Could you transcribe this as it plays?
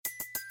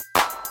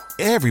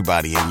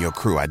Everybody in your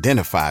crew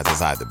identifies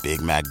as either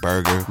Big Mac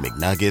Burger,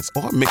 McNuggets,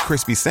 or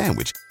McCrispy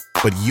Sandwich.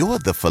 But you're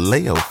the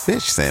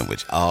Filet-O-Fish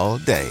Sandwich all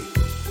day.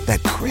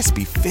 That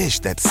crispy fish,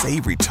 that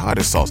savory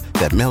tartar sauce,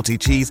 that melty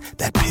cheese,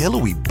 that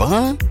pillowy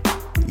bun.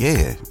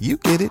 Yeah, you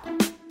get it.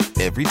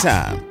 Every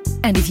time.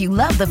 And if you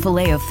love the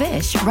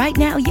Filet-O-Fish, right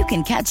now you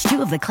can catch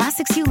two of the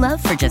classics you love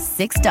for just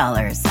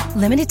 $6.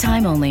 Limited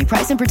time only.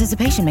 Price and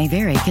participation may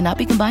vary. Cannot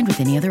be combined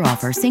with any other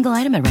offer. Single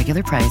item at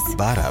regular price.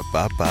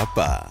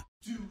 Ba-da-ba-ba-ba.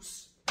 Deuce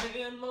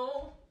and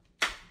Mo.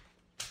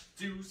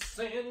 Deuce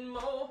and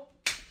Mo.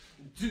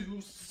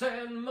 Deuce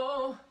and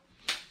Mo.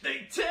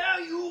 They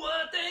tell you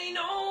what they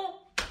know.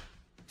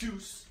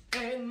 Deuce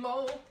and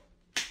Mo.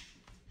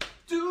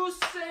 Deuce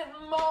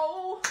and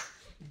Mo.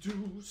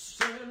 Deuce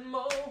and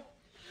Mo.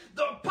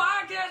 The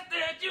podcast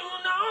that you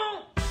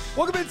know.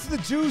 Welcome into the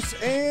Juice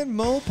and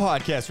Mo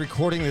podcast,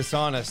 recording this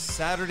on a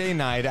Saturday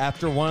night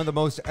after one of the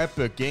most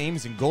epic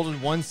games in Golden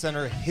One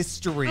Center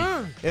history.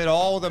 It had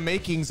all the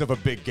makings of a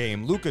big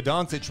game. Luka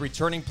Doncic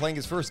returning, playing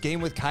his first game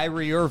with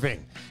Kyrie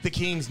Irving. The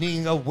Kings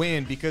needing a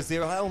win because they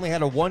only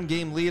had a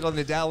one-game lead on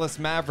the Dallas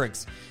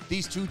Mavericks.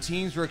 These two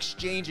teams were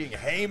exchanging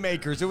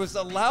haymakers. It was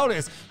the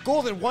loudest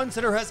Golden One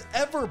Center has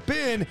ever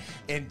been,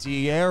 and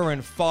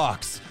De'Aaron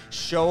Fox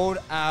showed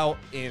out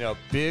in a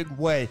big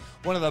way.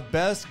 One of the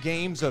best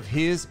games of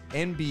his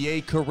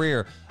NBA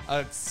career.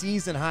 A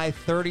season-high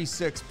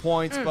 36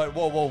 points, but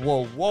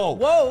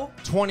whoa.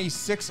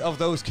 26 of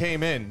those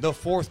came in the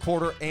fourth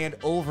quarter and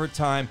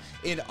overtime.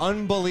 An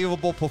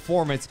unbelievable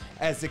performance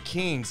as the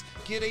Kings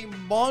get a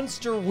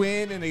monster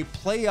win in a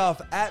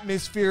playoff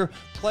atmosphere,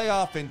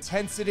 playoff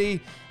intensity.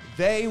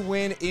 They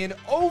win in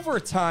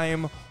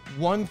overtime,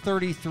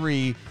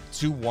 133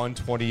 to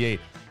 128.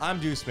 I'm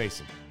Deuce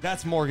Mason.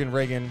 That's Morgan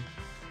Reagan.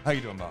 How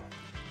you doing, Bob?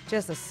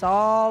 Just a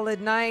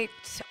solid night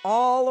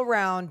all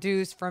around,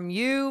 Deuce, from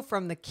you,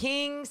 from the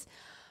Kings.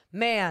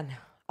 Man,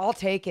 I'll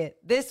take it.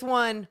 This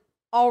one,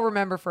 I'll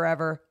remember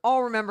forever.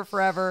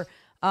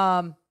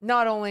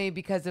 Not only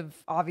because of,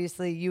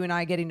 obviously, you and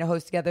I getting to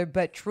host together,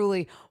 but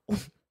truly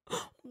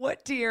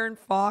what De'Aaron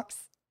Fox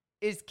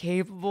is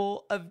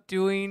capable of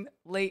doing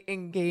late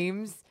in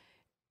games.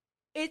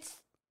 It's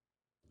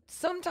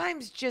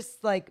sometimes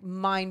just like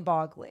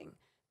mind-boggling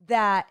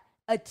that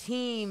a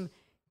team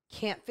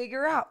can't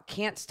figure out,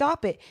 can't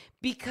stop it,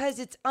 because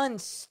it's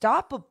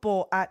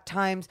unstoppable at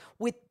times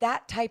with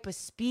that type of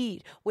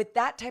speed, with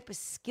that type of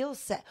skill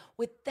set,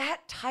 with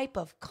that type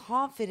of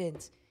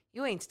confidence.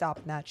 You ain't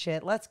stopping that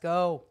shit. Let's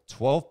go.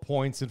 12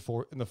 points in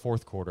the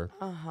fourth quarter.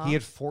 He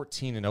had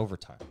 14 in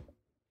overtime.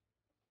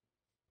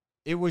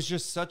 It was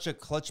just such a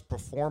clutch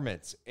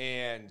performance,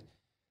 and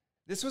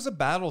this was a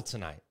battle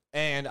tonight.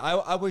 And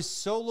I was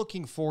so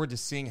looking forward to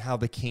seeing how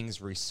the Kings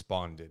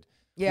responded.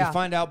 Yeah. We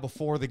find out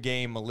before the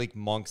game, Malik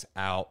Monk's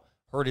out,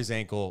 hurt his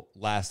ankle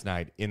last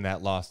night in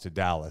that loss to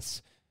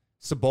Dallas.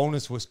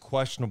 Sabonis was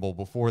questionable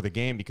before the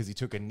game because he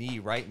took a knee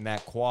right in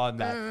that quad,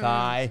 that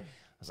thigh.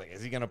 I was like,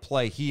 is he going to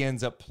play? He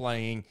ends up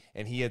playing,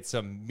 and he had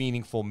some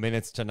meaningful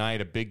minutes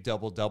tonight, a big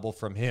double-double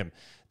from him.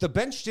 The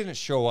bench didn't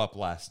show up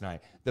last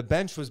night. The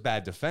bench was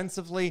bad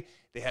defensively.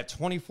 They had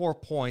 24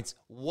 points.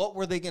 What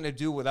were they going to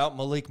do without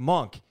Malik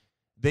Monk?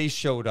 They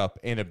showed up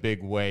in a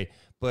big way,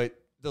 but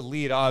the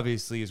lead,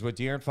 obviously, is what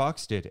De'Aaron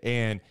Fox did.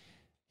 And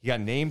he got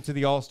named to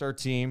the All-Star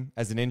team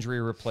as an injury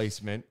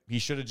replacement. He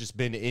should have just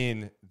been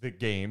in the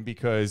game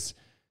because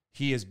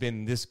he has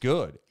been this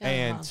good.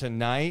 And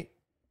tonight,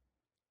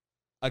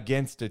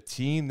 against a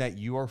team that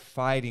you are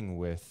fighting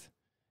with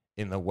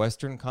in the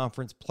Western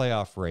Conference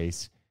playoff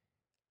race,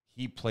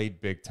 he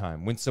played big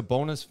time. When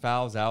Sabonis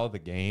fouls out of the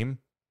game,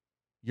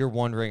 you're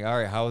wondering, all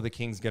right, how are the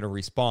Kings going to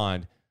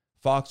respond?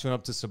 Fox went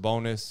up to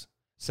Sabonis,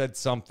 said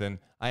something.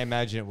 I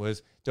imagine it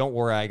was, don't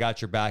worry, I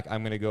got your back.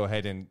 I'm going to go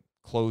ahead and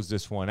close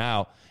this one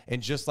out.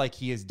 And just like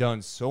he has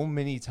done so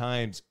many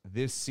times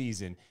this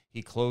season,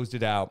 he closed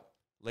it out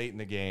late in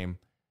the game.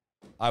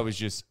 I was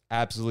just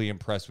absolutely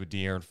impressed with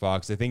De'Aaron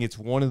Fox. I think it's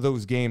one of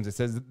those games, it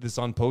says this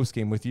on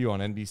postgame with you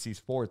on NBC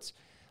Sports,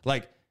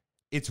 like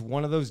it's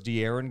one of those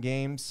De'Aaron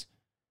games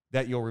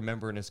that you'll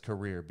remember in his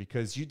career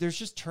because there's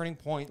just turning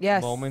point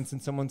moments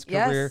in someone's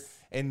career.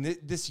 And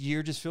this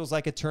year just feels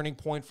like a turning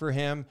point for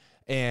him.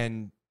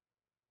 And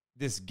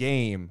this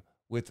game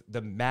with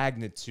the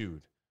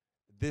magnitude,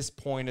 this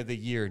point of the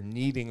year,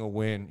 needing a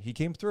win, he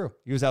came through.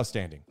 He was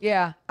outstanding.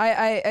 Yeah,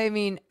 I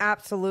mean,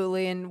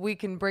 absolutely. And we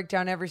can break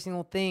down every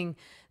single thing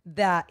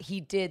that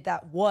he did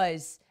that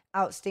was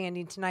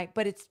outstanding tonight,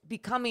 but it's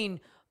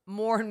becoming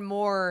more and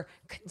more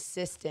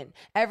consistent.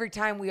 Every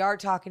time we are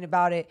talking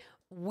about it,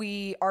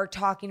 we are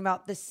talking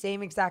about the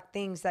same exact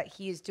things that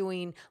he is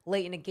doing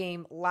late in a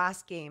game,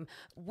 last game.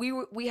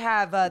 We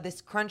have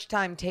this crunch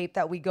time tape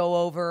that we go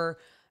over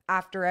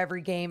after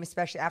every game,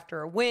 especially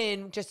after a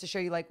win, just to show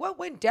you like what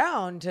went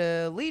down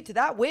to lead to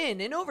that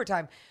win in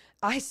overtime.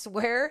 I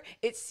swear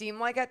it seemed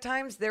like at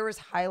times there was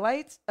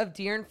highlights of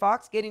De'Aaron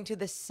Fox getting to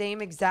the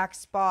same exact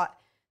spot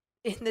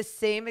in the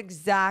same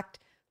exact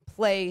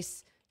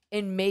place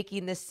and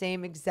making the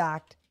same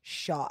exact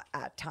shot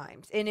at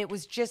times. And it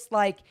was just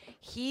like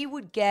he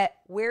would get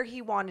where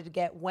he wanted to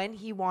get when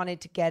he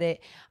wanted to get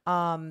it.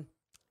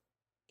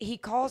 He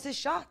calls his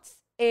shots.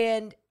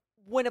 And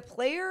when a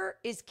player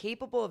is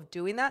capable of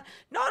doing that,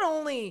 not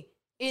only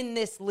in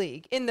this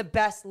league, in the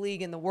best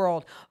league in the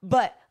world,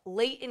 but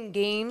late in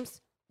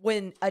games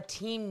when a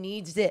team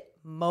needs it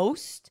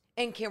most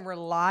and can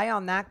rely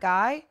on that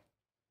guy,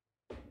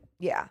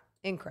 yeah,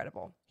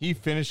 incredible. He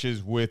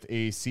finishes with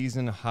a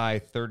season-high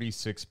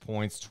 36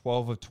 points,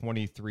 12 of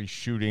 23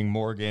 shooting.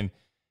 Morgan,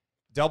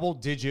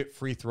 double-digit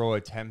free throw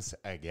attempts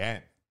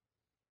again.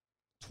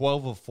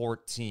 12 of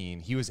 14.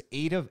 He was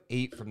 8 of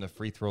 8 from the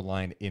free throw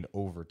line in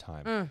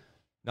overtime.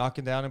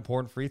 Knocking down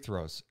important free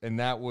throws. And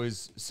that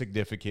was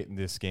significant in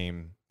this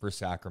game for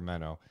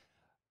Sacramento.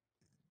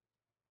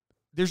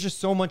 There's just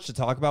so much to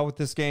talk about with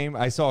this game.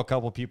 I saw a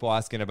couple people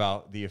asking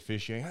about the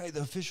officiating. Hey,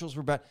 the officials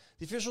were bad.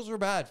 The officials were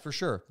bad for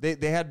sure. They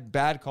had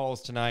bad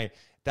calls tonight.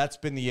 That's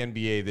been the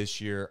NBA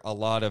this year. A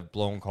lot of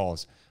blown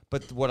calls.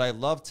 But what I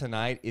love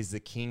tonight is the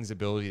Kings'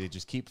 ability to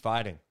just keep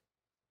fighting.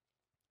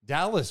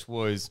 Dallas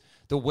was,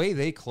 the way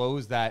they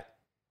closed that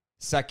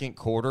second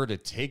quarter to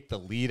take the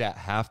lead at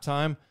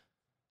halftime,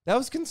 that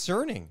was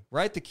concerning,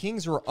 right? The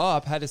Kings were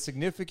up, had a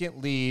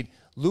significant lead.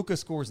 Luka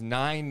scores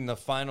 9 in the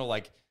final,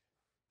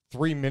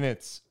 3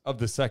 minutes of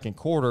the second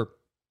quarter.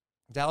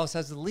 Dallas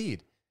has the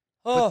lead.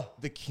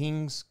 But the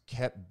Kings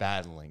kept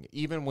battling.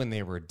 Even when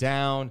they were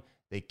down,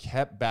 they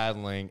kept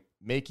battling,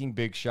 making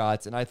big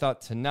shots. And I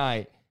thought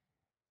tonight,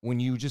 when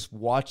you just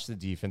watch the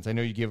defense, I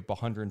know you gave up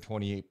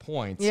 128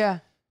 points. Yeah.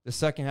 The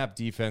second half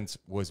defense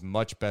was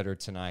much better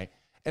tonight.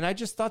 And I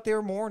just thought they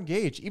were more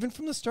engaged. Even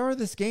from the start of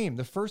this game,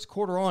 the first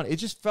quarter on, it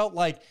just felt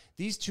like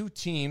these two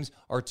teams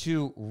are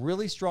two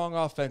really strong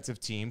offensive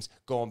teams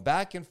going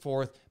back and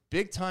forth,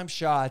 big-time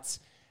shots.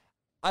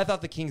 I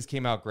thought the Kings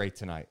came out great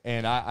tonight.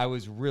 And I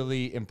was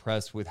really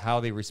impressed with how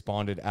they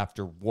responded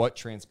after what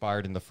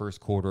transpired in the first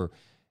quarter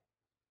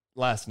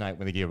last night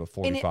when they gave up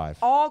 45. And it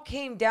all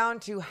came down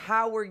to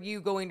how were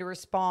you going to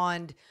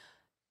respond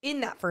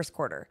in that first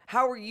quarter?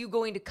 How are you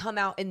going to come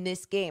out in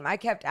this game? I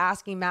kept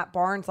asking Matt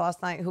Barnes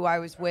last night, who I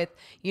was with,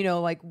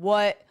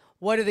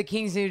 what do the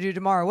Kings need to do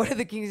tomorrow? What do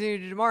the Kings need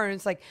to do tomorrow? And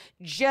it's like,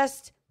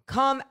 just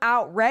come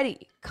out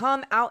ready,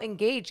 come out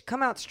engaged,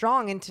 come out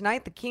strong. And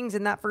tonight, the Kings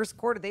in that first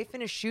quarter, they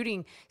finished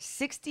shooting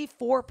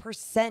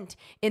 64%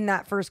 in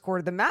that first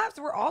quarter. The Mavs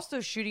were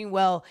also shooting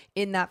well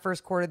in that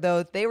first quarter,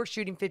 though. They were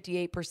shooting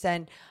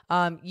 58%.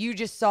 You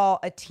just saw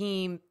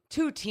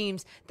two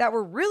teams that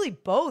were really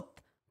both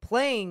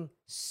playing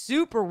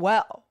super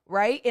well,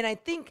 right? And I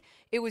think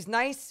it was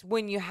nice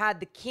when you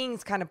had the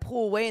Kings kind of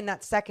pull away in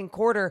that second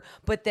quarter,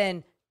 but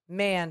then,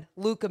 man,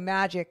 Luka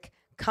Magic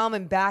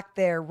coming back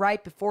there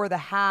right before the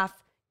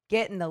half,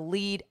 getting the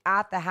lead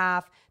at the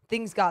half.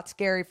 Things got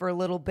scary for a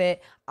little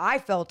bit. I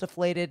felt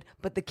deflated,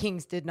 but the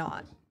Kings did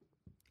not.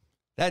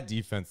 That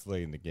defense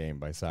late in the game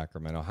by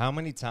Sacramento, how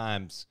many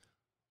times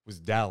was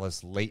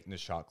Dallas late in the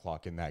shot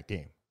clock in that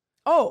game?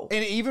 Oh.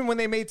 And even when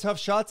they made tough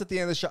shots at the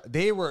end of the shot,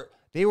 they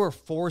were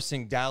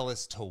forcing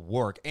Dallas to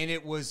work. And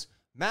it was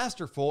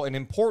masterful and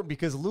important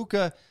because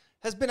Luka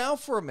has been out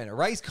for a minute,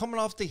 right? He's coming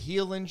off the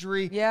heel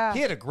injury. Yeah.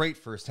 He had a great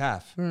first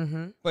half.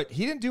 But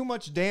he didn't do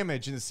much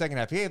damage in the second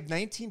half. He had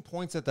 19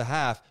 points at the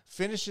half,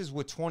 finishes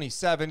with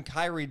 27.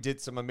 Kyrie did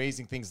some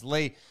amazing things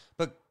late.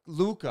 But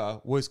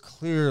Luka was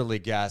clearly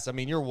gassed. I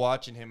mean, you're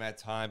watching him at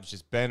times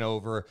just bent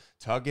over,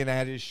 tugging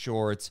at his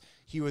shorts.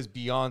 He was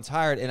beyond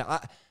tired. And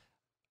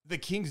the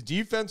Kings'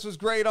 defense was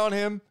great on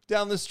him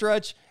down the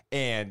stretch.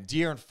 And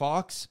De'Aaron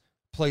Fox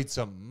played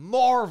some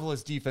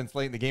marvelous defense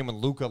late in the game when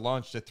Luka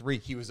launched a three.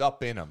 He was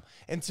up in him.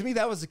 And to me,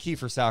 that was the key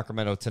for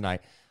Sacramento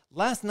tonight.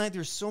 Last night,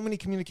 there's so many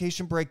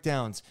communication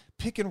breakdowns.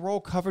 Pick and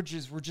roll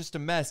coverages were just a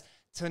mess.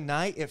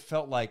 Tonight, it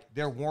felt like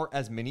there weren't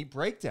as many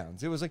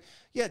breakdowns. It was like,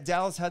 yeah,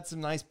 Dallas had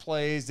some nice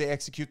plays. They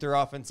execute their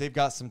offense. They've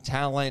got some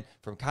talent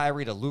from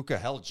Kyrie to Luka.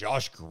 Hell,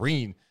 Josh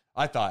Green,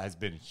 I thought, has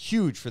been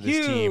huge for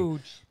this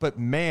team. But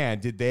man,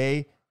 did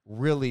they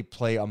really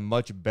play a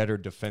much better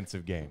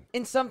defensive game.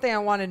 And something I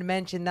wanted to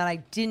mention that I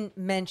didn't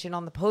mention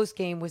on the post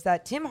game was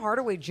that Tim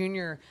Hardaway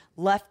Jr.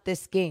 left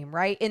this game,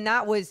 right? And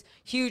that was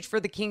huge for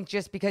the Kings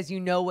just because you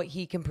know what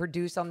he can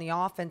produce on the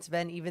offensive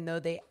end, even though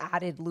they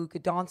added Luka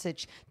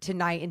Doncic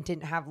tonight and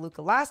didn't have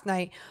Luka last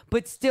night.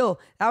 But still,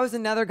 that was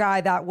another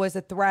guy that was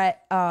a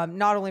threat,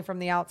 not only from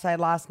the outside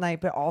last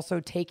night, but also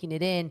taking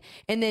it in.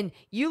 And then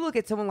you look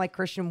at someone like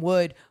Christian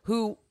Wood,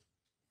 who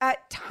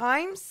at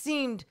times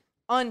seemed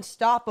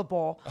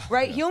unstoppable,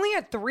 right? Yeah. He only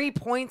had 3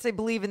 points, I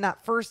believe, in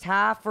that first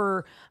half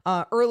or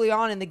early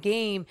on in the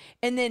game.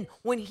 And then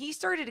when he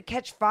started to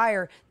catch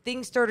fire,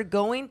 things started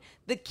going.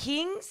 The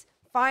Kings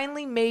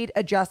finally made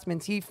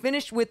adjustments. He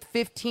finished with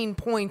 15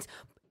 points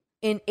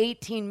in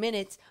 18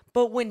 minutes.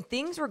 But when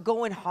things were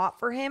going hot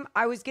for him,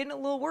 I was getting a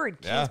little worried.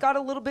 Yeah. Kings got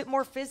a little bit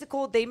more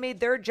physical. They made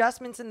their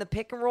adjustments in the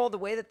pick and roll. The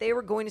way that they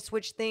were going to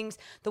switch things,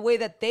 the way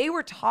that they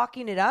were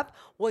talking it up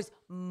was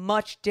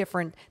much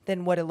different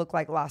than what it looked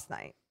like last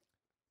night.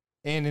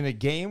 And in a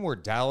game where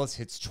Dallas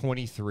hits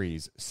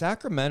 23s,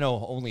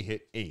 Sacramento only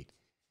hit 8.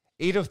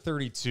 8 of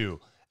 32.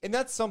 And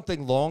that's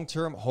something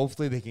long-term.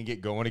 Hopefully they can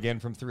get going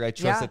again from 3. I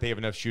trust that they have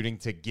enough shooting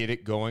to get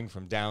it going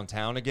from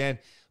downtown again.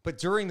 But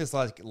during this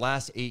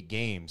last 8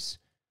 games,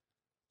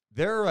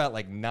 they're at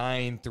like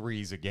 9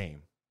 threes a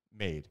game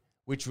made,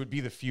 which would be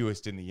the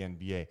fewest in the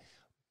NBA.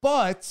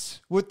 But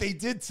what they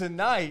did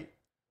tonight,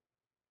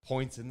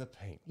 points in the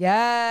paint.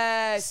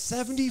 Yes.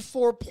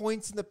 74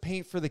 points in the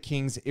paint for the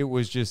Kings. It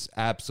was just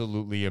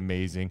absolutely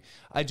amazing.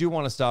 I do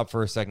want to stop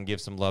for a second, give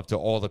some love to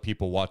all the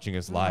people watching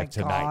us live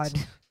tonight.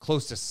 God.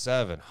 Close to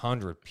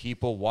 700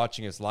 people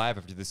watching us live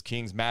after this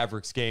Kings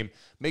Mavericks game.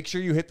 Make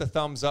sure you hit the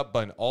thumbs up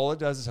button. All it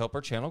does is help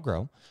our channel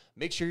grow.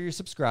 Make sure you're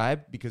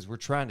subscribed because we're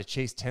trying to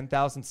chase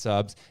 10,000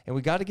 subs. And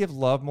we got to give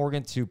love,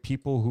 Morgan, to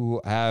people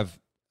who have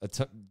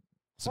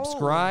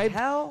subscribed,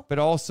 but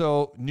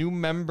also new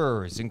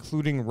members,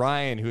 including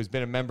Ryan, who has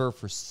been a member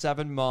for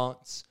 7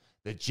 months.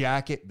 The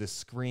jacket, the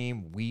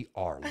scream, we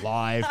are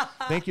live.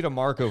 Thank you to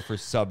Marco for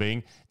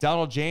subbing.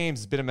 Donald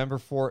James has been a member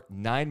for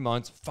 9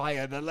 months.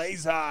 Fire the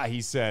laser, he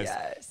says.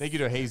 Yes. Thank you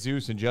to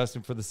Jesus and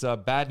Justin for the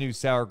sub. Bad News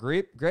Sour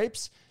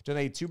Grapes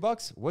donated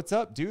 $2. What's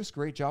up, Deuce?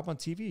 Great job on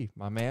TV,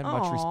 my man.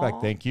 Much respect.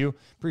 Thank you.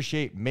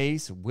 Appreciate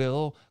Mace,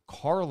 Will,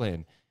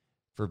 Carlin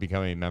for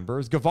becoming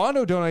members.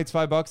 Gavano donates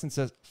 $5 and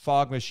says,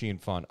 fog machine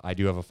fun. I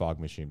do have a fog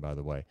machine, by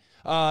the way.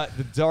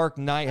 The Dark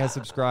Knight has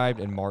subscribed,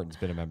 and Martin's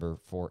been a member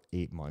for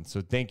 8 months.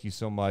 So thank you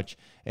so much.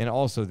 And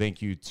also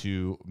thank you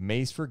to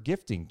Mace for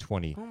gifting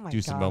 20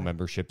 Deuce and Mo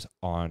memberships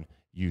on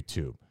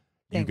YouTube.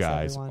 Thanks, you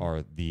guys everyone.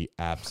 are the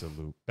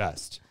absolute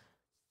best.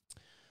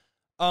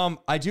 I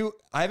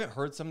haven't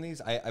heard some of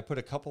these. I put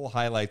a couple of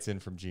highlights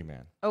in from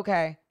G-Man.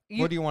 Okay.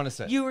 What do you want to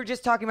say? You were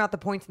just talking about the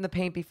points in the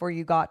paint before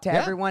you got to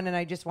everyone, and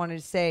I just wanted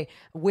to say,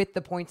 with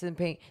the points in the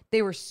paint,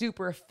 they were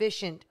super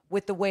efficient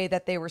with the way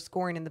that they were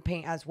scoring in the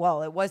paint as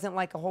well. It wasn't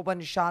like a whole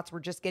bunch of shots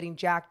were just getting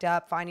jacked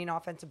up, finding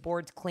offensive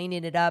boards,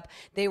 cleaning it up.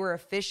 They were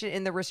efficient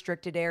in the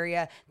restricted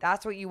area.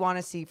 That's what you want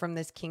to see from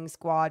this King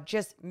squad,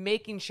 just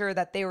making sure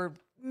that they were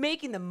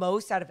making the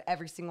most out of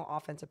every single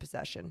offensive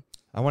possession.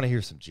 I want to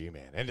hear some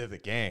G-Man. End of the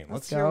game.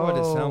 Let's hear what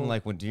it sounded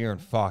like when De'Aaron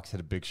Fox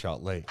hit a big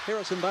shot late.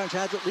 Harrison Barnes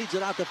has it, leads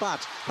it out to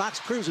Fox. Fox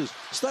cruises,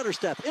 stutter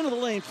step, into the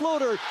lane,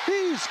 floater.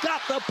 He's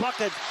got the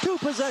bucket.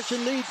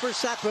 2-possession lead for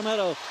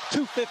Sacramento.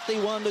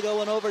 2:51 to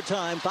go in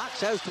overtime. Fox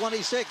has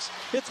 26.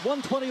 It's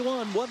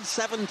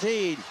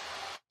 121-117.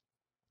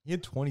 He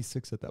had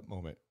 26 at that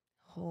moment.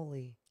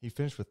 Holy. He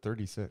finished with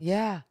 36.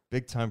 Yeah.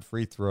 Big time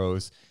free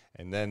throws.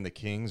 And then the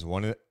Kings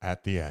won it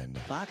at the end.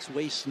 Fox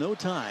wastes no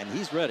time.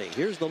 He's ready.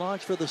 Here's the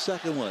launch for the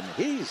second one.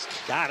 He's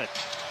got it.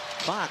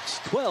 Fox,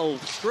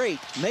 12 straight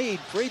made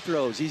free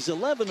throws. He's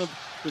 12 of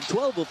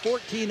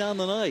 14 on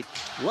the night.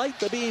 Light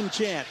the beam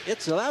chant.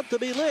 It's about to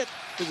be lit.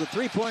 There's a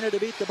three-pointer to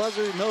beat the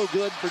buzzer. No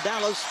good for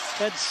Dallas.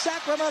 And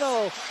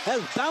Sacramento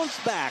has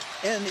bounced back.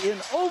 And in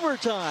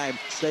overtime,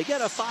 they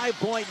get a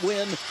 5-point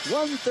win,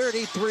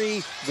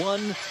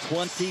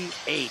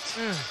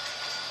 133-128.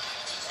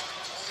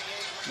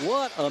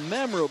 What a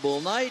memorable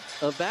night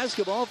of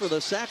basketball for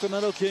the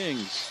Sacramento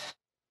Kings.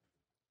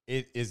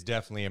 It is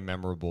definitely a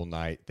memorable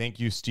night. Thank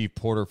you, Steve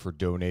Porter, for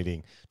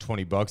donating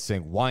 $20,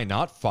 saying, why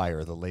not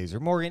fire the laser?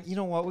 Morgan, you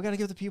know what? We got to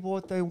give the people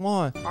what they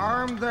want.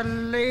 Arm the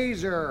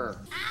laser.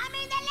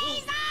 Arming the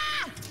laser!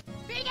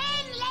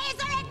 Begin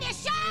laser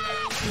ignition!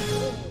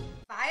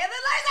 Fire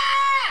the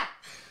laser!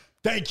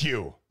 Thank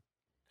you.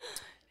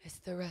 It's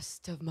the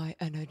rest of my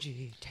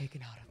energy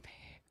taken out of me.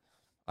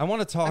 I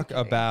want to talk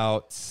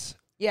about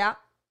the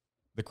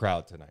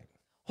crowd tonight.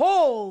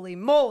 Holy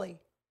moly.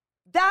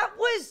 That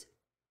was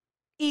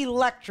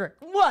electric.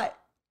 What?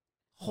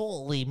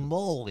 Holy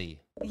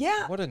moly.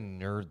 Yeah. What a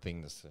nerd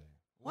thing to say.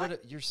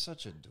 You're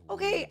such a dweeb.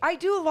 Okay, I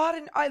do a lot,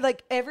 and I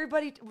like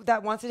everybody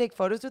that wants to take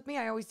photos with me.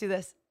 I always do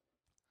this.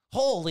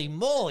 Holy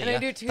moly. And I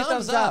do two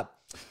thumbs up.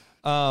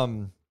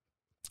 I've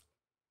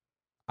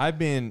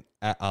been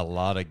at a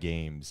lot of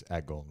games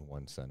at Golden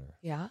One Center.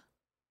 Yeah.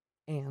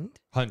 And?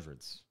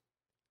 Hundreds.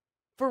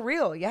 For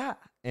real, yeah.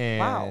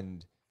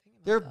 And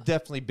there have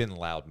definitely been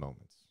loud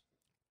moments.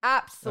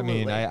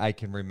 Absolutely. I mean, I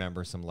can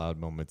remember some loud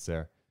moments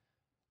there.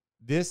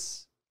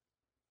 This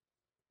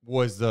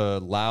was the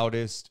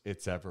loudest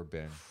it's ever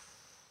been.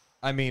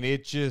 I mean,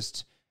 it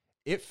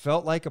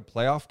felt like a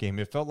playoff game.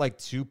 It felt like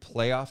two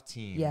playoff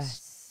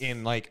teams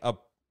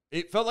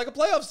it felt like a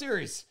playoff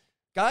series.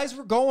 Guys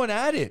were going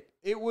at it.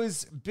 It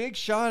was big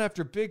shot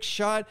after big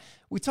shot.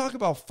 We talk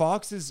about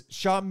Fox's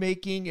shot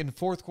making in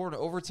fourth quarter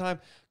overtime.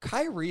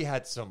 Kyrie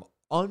had some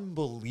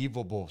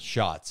unbelievable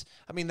shots.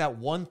 I mean, that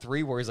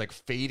 1-3 where he's like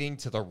fading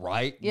to the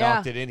right,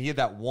 knocked it in. He had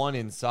that one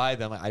inside.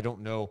 Then I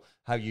don't know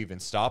how you even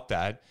stop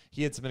that.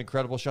 He had some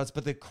incredible shots,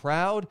 but the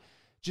crowd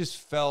just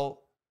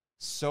felt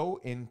so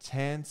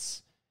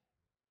intense.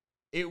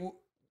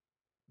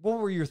 What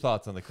were your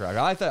thoughts on the crowd?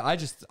 I'm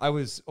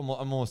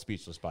almost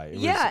speechless by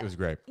it. It was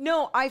great.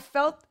 No, I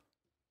felt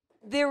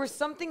there was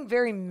something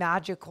very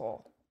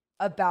magical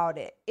about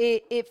it.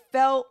 It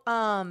felt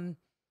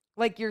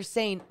like you're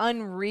saying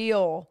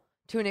unreal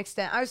to an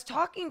extent. I was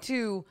talking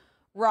to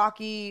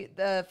Rocky,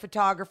 the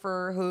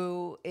photographer,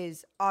 who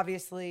is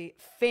obviously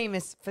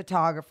famous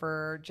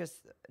photographer,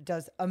 just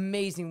does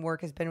amazing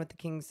work, has been with the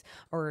Kings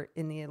or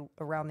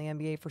around the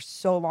NBA for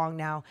so long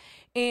now.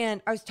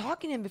 And I was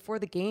talking to him before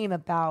the game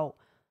about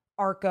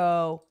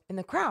Arco and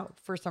the crowd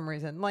for some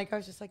reason. Like, I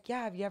was just like,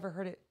 yeah, have you ever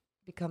heard it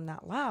become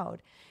that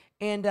loud?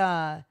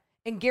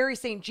 And Gary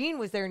St. Jean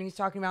was there, and he was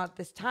talking about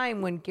this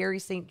time when Gary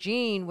St.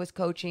 Jean was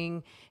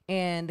coaching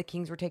and the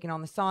Kings were taking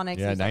on the Sonics.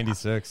 Yeah, He was like,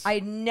 96. I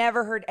had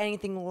never heard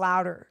anything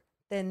louder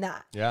than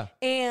that. Yeah.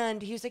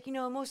 And he was like,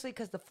 mostly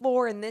because the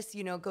floor and this,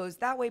 goes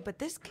that way, but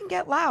this can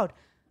get loud.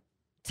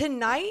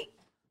 Tonight,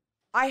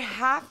 I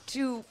have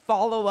to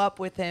follow up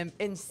with him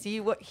and see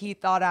what he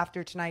thought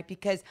after tonight,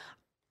 because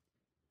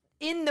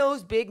in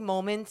those big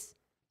moments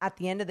at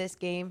the end of this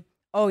game,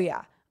 oh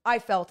yeah, I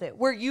felt it,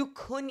 where you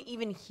couldn't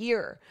even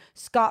hear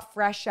Scott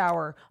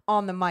Freshour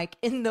on the mic.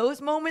 And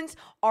those moments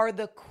are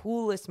the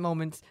coolest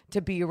moments to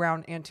be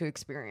around and to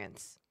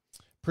experience.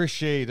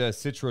 Appreciate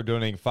Citro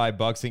donating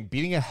 $5, saying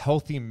beating a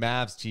healthy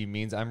Mavs team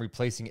means I'm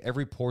replacing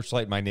every porch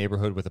light in my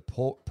neighborhood with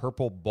a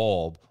purple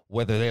bulb,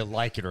 whether they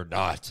like it or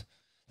not.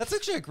 That's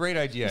actually a great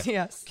idea.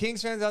 Yes.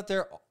 Kings fans out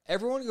there,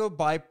 everyone go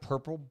buy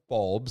purple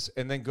bulbs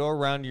and then go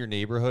around your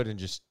neighborhood and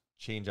just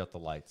change out the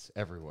lights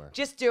everywhere.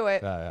 Just do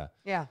it.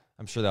 Yeah.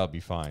 I'm sure that'll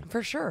be fine.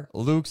 For sure.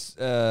 Luke's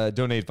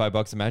donated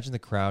 $5. Imagine the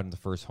crowd in the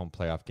first home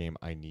playoff game.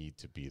 I need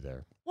to be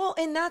there. Well,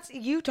 and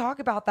you talk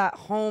about that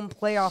home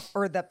playoff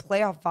or the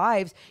playoff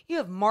vibes. You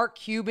have Mark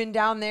Cuban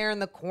down there in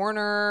the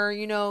corner.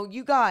 You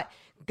got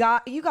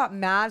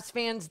Mavs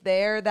fans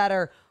there that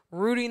are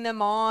rooting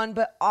them on,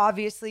 but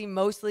obviously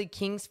mostly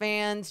Kings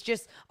fans.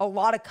 Just a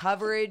lot of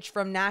coverage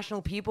from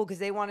national people because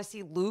they want to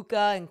see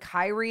Luka and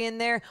Kyrie in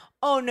there.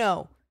 Oh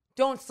no,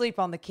 don't sleep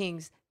on the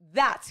Kings.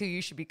 That's who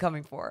you should be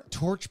coming for.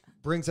 Torch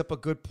brings up a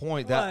good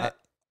point. That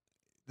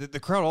the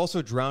crowd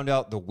also drowned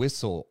out the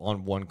whistle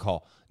on one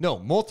call. No,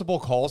 multiple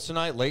calls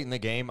tonight late in the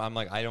game. I'm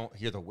like, I don't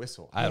hear the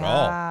whistle at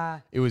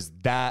all. It was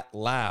that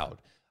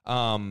loud.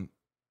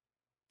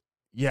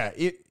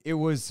 It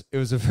was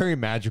a very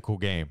magical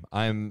game.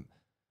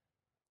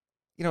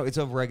 It's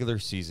a regular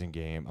season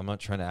game. I'm not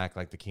trying to act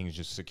like the Kings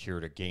just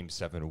secured a Game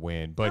 7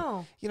 win.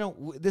 But,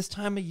 this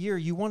time of year,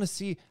 you want to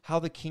see how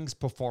the Kings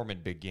perform in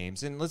big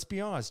games. And let's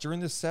be honest, during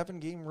this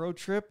 7-game road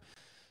trip,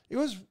 it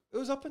was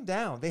up and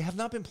down. They have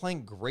not been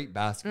playing great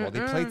basketball.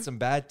 They played some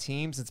bad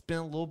teams. It's been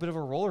a little bit of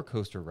a roller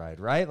coaster ride,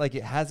 right? Like,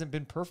 it hasn't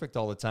been perfect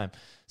all the time.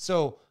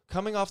 So,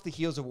 coming off the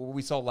heels of what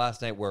we saw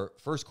last night, where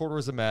first quarter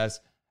was a mess,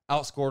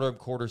 outscored them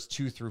quarters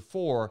 2 through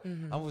 4,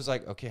 I was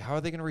like, okay, how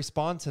are they going to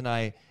respond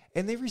tonight?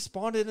 And they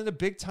responded in a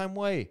big-time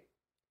way.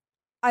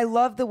 I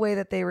love the way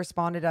that they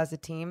responded as a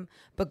team,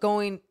 but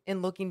going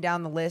and looking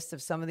down the list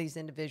of some of these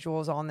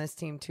individuals on this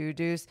team too,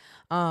 Deuce,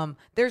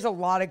 there's a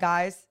lot of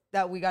guys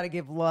that we got to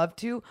give love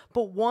to.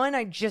 But one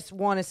I just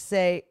want to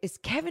say is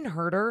Kevin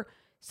Huerter.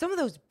 Some of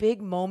those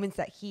big moments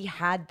that he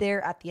had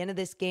there at the end of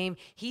this game,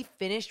 he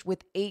finished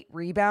with 8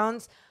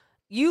 rebounds.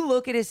 You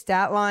look at his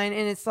stat line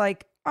and it's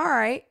like, all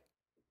right,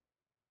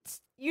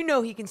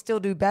 he can still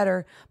do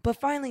better, but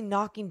finally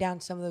knocking down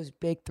some of those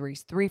big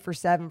threes, 3 for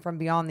 7 from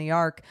beyond the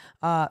arc,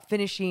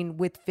 finishing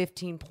with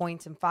 15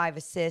 points and 5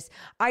 assists.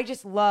 I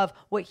just love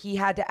what he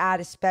had to add,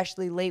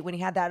 especially late when he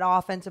had that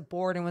offensive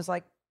board and was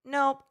like,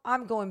 nope,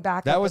 I'm going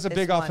back. That was a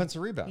big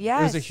offensive rebound.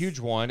 Yes. It was a huge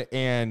one.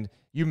 And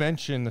you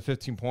mentioned the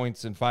 15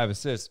 points and 5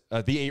 assists.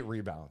 The 8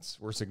 rebounds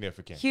were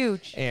significant.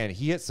 Huge. And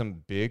he hit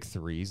some big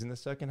threes in the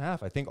second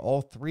half. I think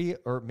all 3,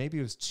 or maybe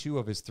it was 2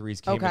 of his threes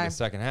came in the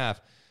second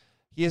half.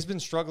 He has been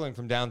struggling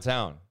from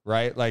downtown,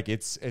 right? Like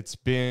it's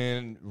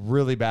been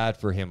really bad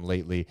for him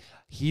lately.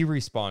 He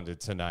responded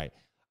tonight.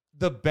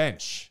 The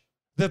bench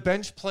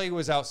play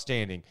was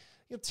outstanding.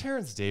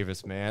 Terrence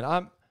Davis, man,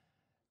 I'm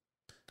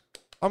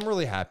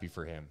really happy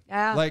for him.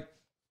 Yeah. Like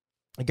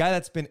a guy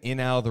that's been in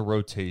and out of the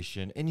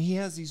rotation, and he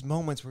has these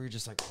moments where you're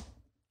just like,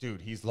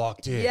 dude, he's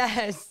locked in.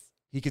 Yes.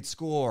 He could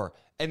score.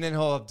 And then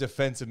he'll have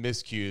defensive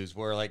miscues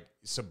where like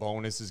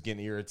Sabonis is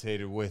getting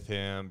irritated with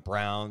him,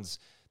 Brown's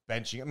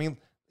benching. I mean,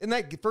 in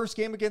that first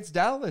game against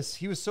Dallas,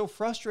 he was so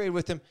frustrated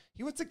with him.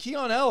 He went to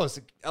Keon Ellis.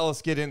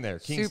 Ellis, get in there.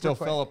 King still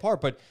fell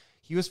apart, but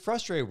he was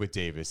frustrated with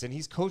Davis, and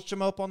he's coached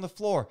him up on the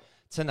floor.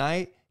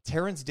 Tonight,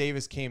 Terrence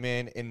Davis came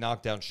in and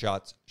knocked down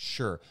shots,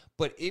 sure,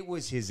 but it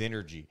was his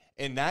energy,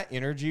 and that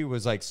energy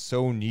was like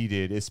so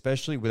needed,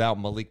 especially without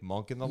Malik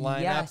Monk in the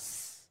lineup.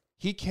 Yes.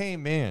 He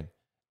came in,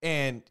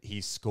 and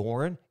he's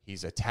scoring.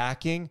 He's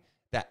attacking.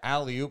 That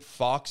alley-oop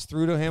Fox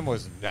threw to him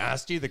was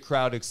nasty. The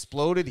crowd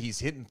exploded. He's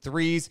hitting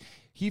threes.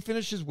 He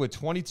finishes with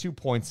 22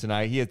 points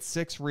tonight. He had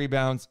 6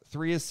 rebounds,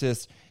 3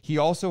 assists. He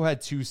also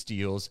had 2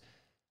 steals.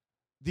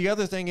 The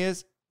other thing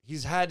is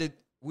he's had to,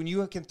 when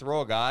you can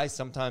throw a guy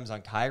sometimes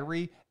on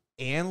Kyrie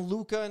and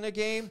Luka in a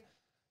game,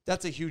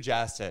 that's a huge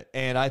asset.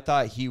 And I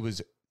thought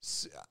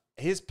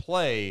his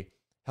play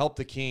help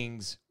the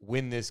Kings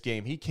win this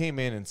game. He came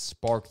in and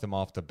sparked them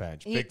off the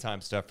bench. Big time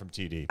stuff from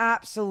TD.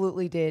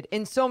 Absolutely did.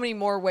 In so many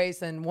more ways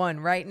than one,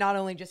 right? Not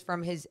only just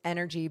from his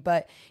energy,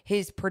 but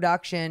his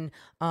production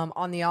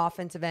on the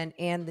offensive end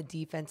and the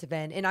defensive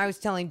end. And I was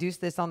telling Deuce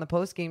this on the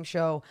postgame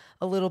show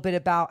a little bit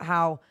about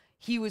how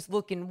he was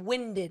looking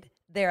winded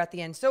there at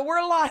the end. So we're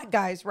a lot of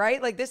guys,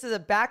 right? Like this is a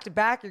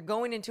back-to-back. You're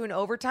going into an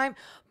overtime.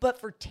 But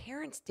for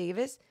Terrence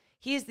Davis,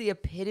 he is the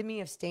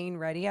epitome of staying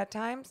ready at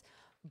times.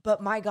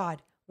 But my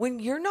God, when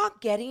you're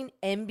not getting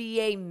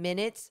NBA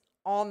minutes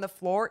on the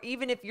floor,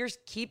 even if you're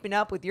keeping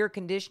up with your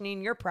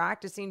conditioning, you're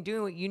practicing,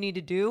 doing what you need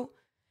to do,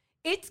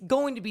 it's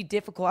going to be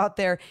difficult out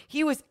there.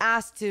 He was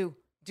asked to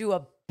do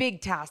a big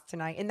task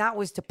tonight, and that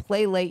was to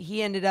play late.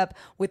 He ended up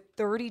with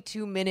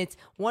 32 minutes.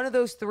 One of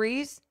those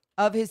threes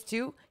of his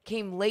two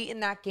came late in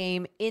that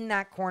game, in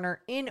that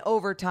corner, in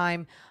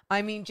overtime.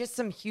 I mean, just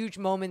some huge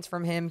moments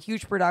from him,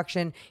 huge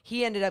production.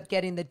 He ended up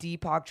getting the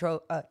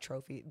DPOG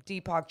trophy,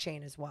 DPOG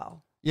chain as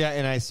well. Yeah,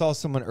 and I saw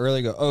someone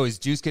earlier go, oh, is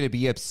Juice going to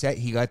be upset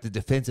he got the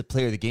defensive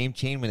player of the game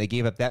chain when they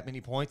gave up that many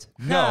points?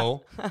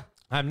 No,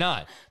 I'm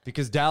not,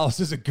 because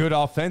Dallas is a good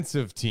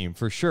offensive team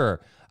for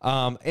sure.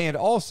 And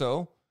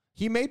also,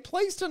 he made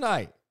plays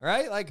tonight,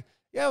 right? Like,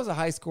 yeah, it was a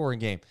high-scoring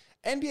game.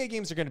 NBA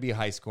games are going to be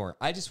high-scoring.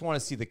 I just want to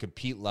see the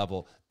compete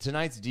level.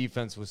 Tonight's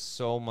defense was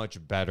so much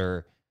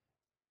better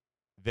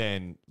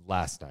than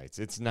last night's.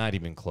 It's not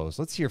even close.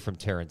 Let's hear from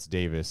Terrence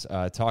Davis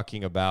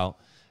talking about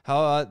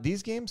how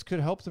these games could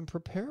help them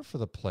prepare for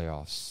the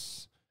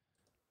playoffs.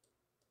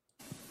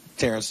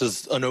 Terrence,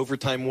 does an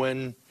overtime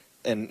win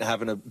and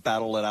having to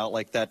battle it out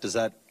like that, does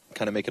that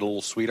kind of make it a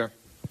little sweeter?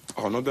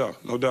 Oh, no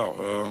doubt, no doubt.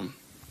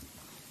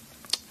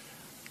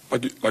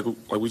 Like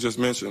we just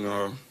mentioned,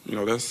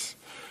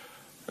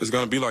 it's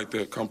going to be like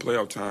that come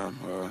playoff time.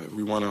 If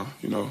we want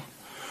to,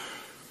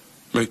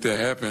 make that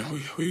happen,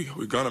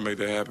 we're going to make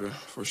that happen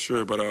for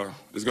sure. But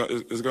it's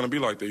going to be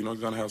like that. You're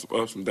going to have some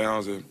ups and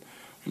downs, and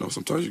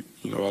sometimes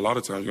a lot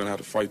of times you're going to have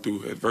to fight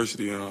through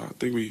adversity. And I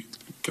think we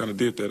kind of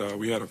did that.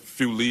 We had a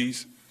few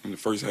leads in the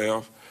first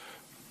half.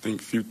 I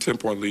think a few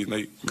 10-point leads,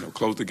 and they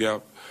closed the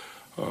gap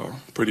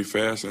pretty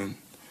fast. And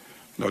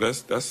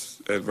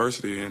that's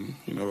adversity, and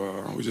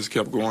we just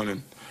kept going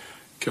and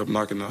kept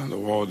knocking the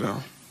wall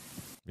down.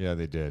 Yeah,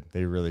 they did.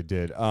 They really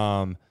did.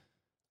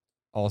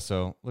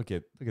 Also, look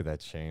at that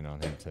chain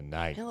on him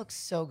tonight. It looks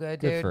so good,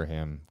 dude. Good for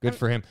him. Good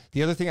for him.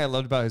 The other thing I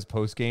loved about his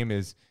post game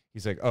is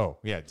he's like, oh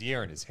yeah,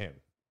 De'Aaron is him.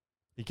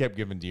 He kept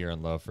giving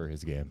De'Aaron love for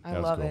his game. I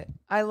love it.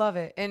 I love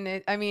it. And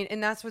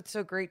and that's what's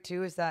so great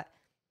too, is that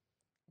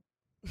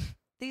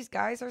these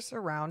guys are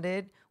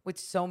surrounded with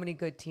so many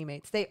good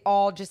teammates. They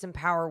all just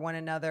empower one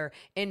another,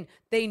 and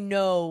they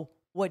know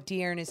what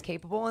De'Aaron is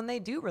capable, and they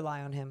do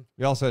rely on him.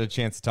 We also had a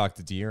chance to talk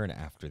to De'Aaron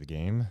after the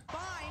game.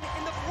 Fine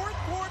in the fourth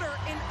quarter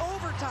in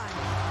overtime.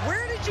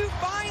 Where did you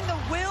find the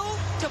will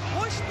to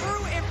push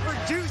through and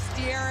produce,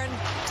 De'Aaron?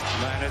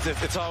 Man,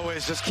 it's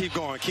always just keep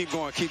going, keep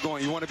going, keep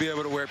going. You want to be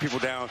able to wear people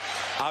down.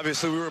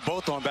 Obviously, we were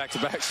both on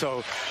back-to-back, so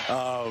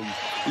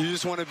you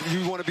just want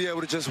to be able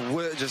to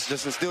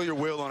just instill your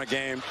will on a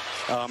game.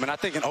 And I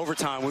think in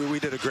overtime, we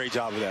did a great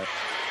job of that.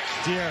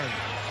 De'Aaron,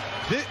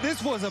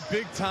 this was a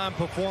big-time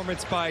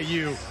performance by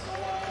you.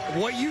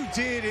 What you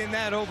did in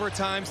that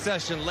overtime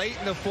session late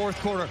in the fourth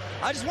quarter,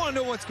 I just want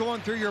to know what's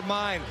going through your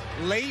mind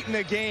late in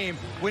the game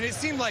when it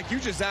seemed like you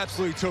just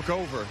absolutely took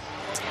over.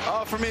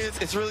 For me,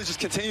 it's really just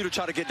continue to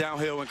try to get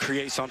downhill and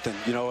create something.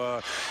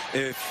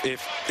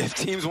 If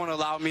teams want to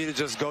allow me to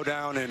just go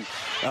down and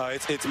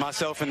it's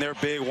myself and their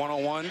big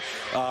one-on-one,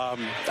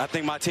 I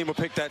think my team will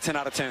pick that 10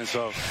 out of 10.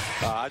 So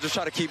I just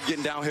try to keep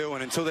getting downhill,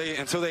 and until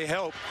they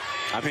help,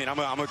 I'm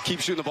gonna keep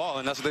shooting the ball,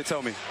 and that's what they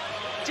tell me.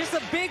 Just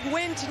a big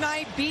win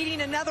tonight,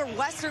 beating another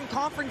Western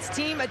Conference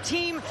team, a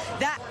team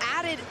that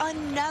added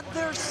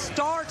another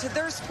star to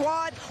their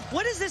squad.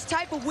 What does this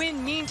type of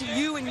win mean to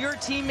you and your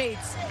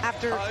teammates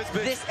after a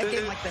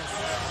game like this?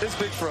 It's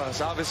big for us.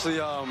 Obviously,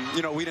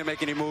 we didn't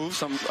make any moves.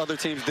 Some other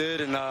teams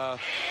did, and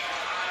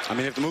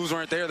if the moves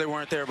weren't there, they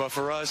weren't there. But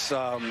for us,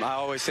 I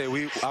always say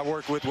I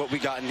work with what we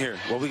got in here.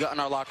 What we got in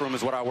our locker room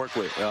is what I work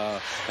with,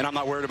 and I'm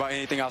not worried about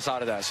anything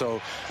outside of that.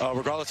 So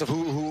regardless of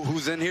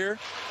who's in here,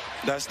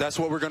 that's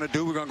what we're going to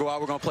do. We're going to go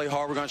out. We're going to play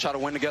hard. We're going to try to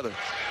win together.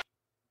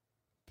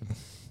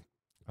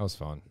 That was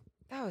fun.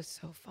 That was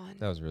so fun.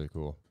 That was really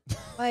cool.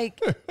 Like,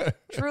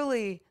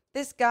 truly,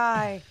 this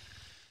guy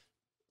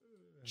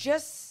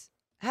just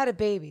had a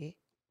baby,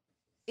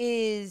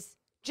 is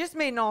just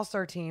made an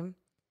all-star team,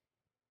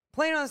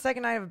 playing on the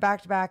second night of a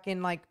back-to-back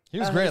in, like, he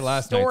was great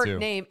last night, too.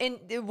 Name. And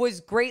it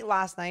was great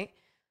last night.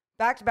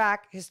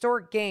 Back-to-back,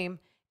 historic game,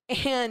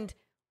 and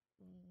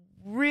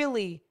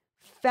really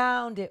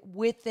found it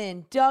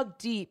within, dug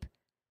deep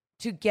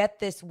to get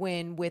this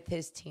win with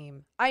his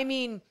team.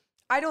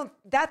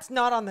 That's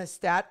not on the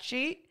stat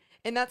sheet,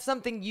 and that's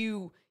something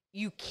you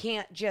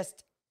can't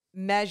just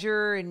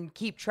measure and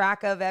keep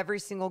track of every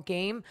single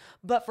game.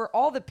 But for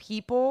all the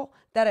people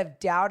that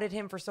have doubted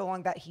him for so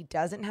long that he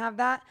doesn't have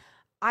that,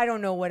 I don't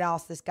know what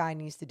else this guy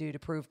needs to do to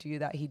prove to you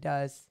that he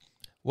does.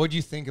 What do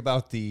you think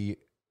about the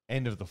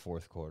end of the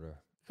fourth quarter?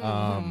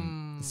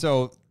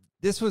 So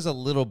this was a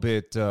little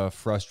bit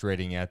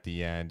frustrating at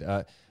the end.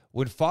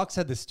 When Fox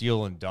had the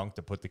steal and dunk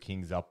to put the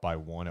Kings up by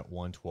 1 at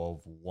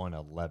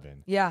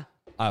 112-111. Yeah.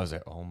 I was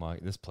like, oh my,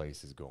 this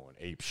place is going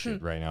ape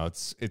shit right now.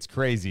 It's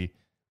crazy.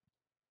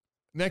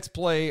 Next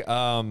play,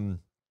 TD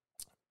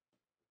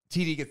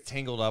gets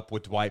tangled up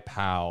with Dwight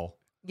Powell.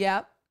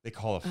 Yep. They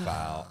call a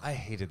foul. I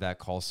hated that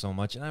call so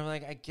much. And I'm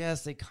like, I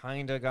guess they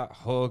kind of got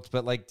hooked,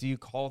 but like, do you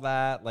call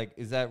that? Like,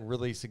 is that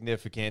really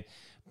significant?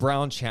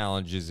 Brown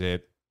challenges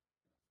it.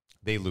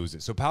 They lose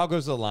it. So Powell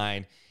goes to the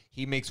line.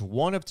 He makes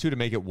 1 of 2 to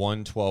make it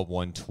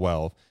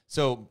 112-112.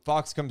 So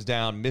Fox comes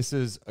down,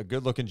 misses a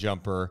good-looking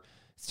jumper,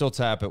 still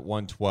tap at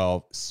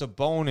 112.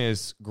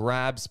 Sabonis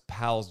grabs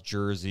Powell's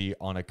jersey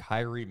on a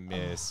Kyrie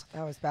miss.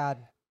 That was bad.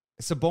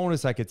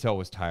 Sabonis, I could tell,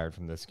 was tired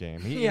from this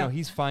game. You know,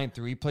 he's fine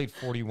through. He played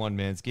 41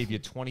 minutes, gave you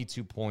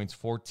 22 points,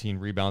 14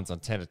 rebounds on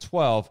 10 of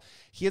 12.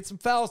 He had some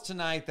fouls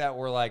tonight that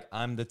were like,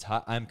 I'm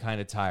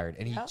kind of tired.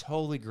 And he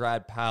totally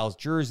grabbed Powell's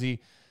jersey.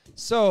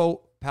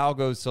 So Powell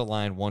goes to the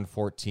line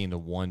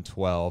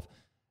 114-112.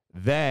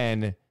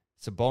 Then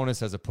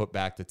Sabonis has a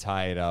putback to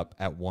tie it up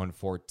at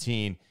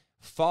 114.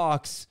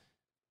 Fox,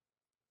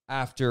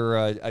 after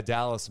a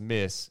Dallas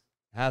miss,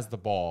 has the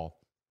ball.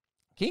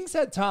 Kings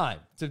had time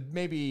to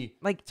maybe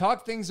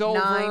talk things over.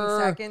 9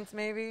 seconds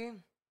maybe.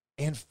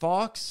 And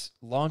Fox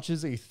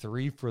launches a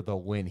 3 for the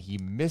win. He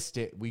missed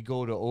it. We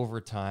go to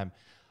overtime.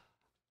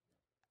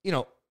 You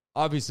know,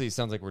 obviously it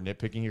sounds like we're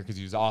nitpicking here because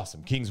he was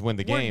awesome. Kings win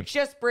the game. We're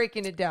just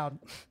breaking it down.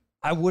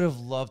 I would have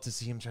loved to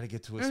see him try to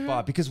get to his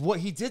spot because what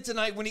he did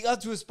tonight when he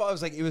got to his spot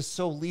was like, it was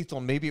so lethal.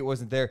 Maybe it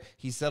wasn't there.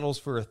 He settles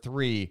for a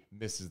 3,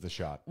 misses the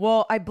shot.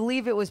 Well, I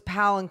believe it was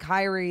Powell and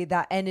Kyrie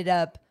that ended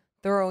up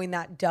throwing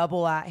that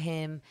double at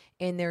him,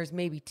 and there's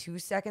maybe 2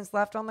 seconds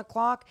left on the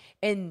clock.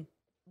 And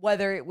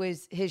whether it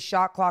was his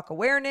shot clock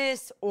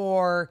awareness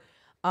or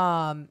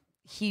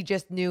he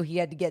just knew he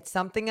had to get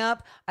something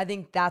up, I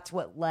think that's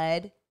what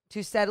led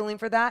to settling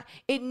for that.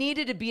 It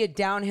needed to be a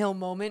downhill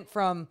moment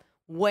from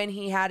when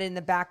he had it in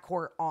the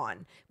backcourt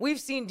on. We've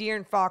seen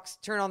De'Aaron Fox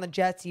turn on the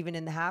Jets even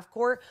in the half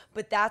court,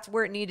 but that's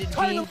where it needed to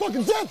be. Turn the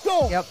fucking Jets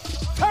on! Yep.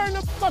 Turn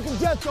the fucking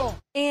Jets on!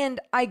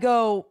 And I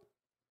go,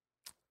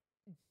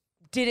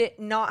 did it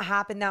not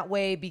happen that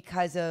way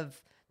because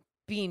of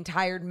being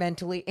tired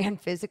mentally and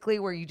physically,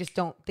 where you just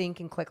don't think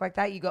and click like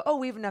that? You go, oh,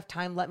 we have enough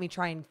time. Let me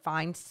try and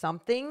find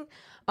something.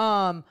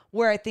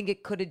 Where I think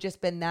it could have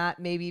just been that,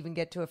 maybe even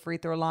get to a free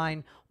throw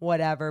line,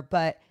 whatever.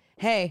 But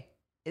hey,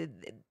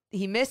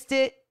 he missed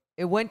it.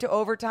 It went to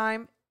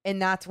overtime,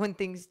 and that's when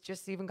things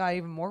just got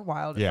even more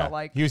wild. It felt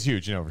like he was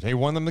huge in overtime. He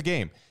won them the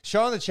game.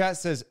 Sean in the chat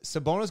says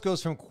Sabonis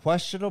goes from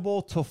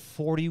questionable to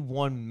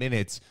 41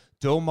 minutes.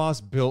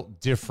 Domas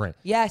built different.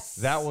 Yes.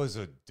 That was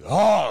a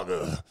dog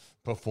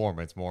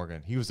performance,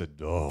 Morgan. He was a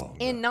dog.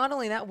 And not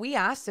only that, we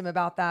asked him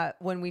about that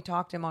when we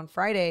talked to him on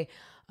Friday.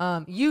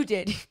 You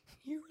did.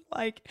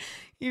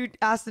 You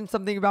asked him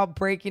something about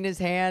breaking his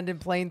hand and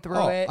playing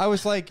through it. I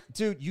was like,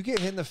 dude, you get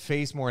hit in the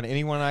face more than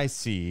anyone I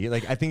see.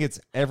 Like, I think it's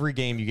every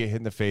game you get hit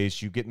in the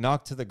face. You get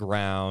knocked to the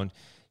ground.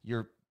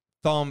 Your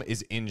thumb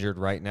is injured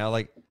right now.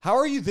 Like, how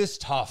are you this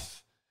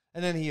tough?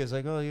 And then he is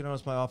like, oh,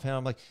 it's my offhand.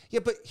 I'm like,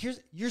 yeah, but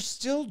you're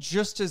still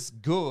just as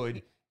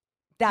good.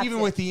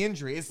 Even with the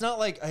injury. It's not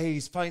like, hey,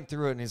 he's fighting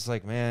through it and it's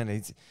like, man,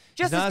 he's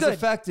not as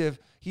effective.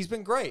 He's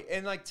been great.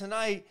 And like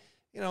tonight,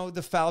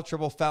 the foul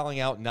trouble, fouling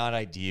out, not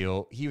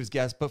ideal. He was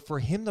guessed, but for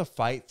him to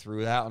fight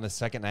through that on the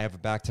second night of a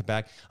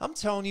back-to-back, I'm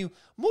telling you,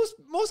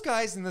 most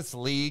guys in this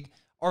league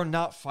are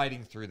not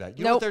fighting through that.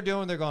 You know what they're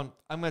doing? They're going,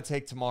 I'm going to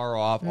take tomorrow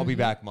off. I'll be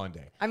back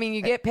Monday. I mean,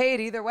 you get paid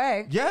either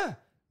way. Yeah.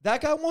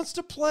 That guy wants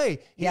to play.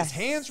 His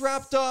hands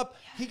wrapped up.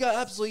 He got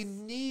absolutely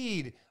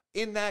kneed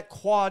in that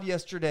quad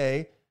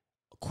yesterday.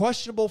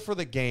 Questionable for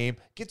the game.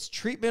 Gets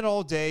treatment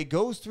all day.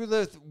 Goes through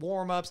the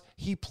warm-ups.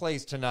 He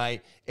plays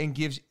tonight and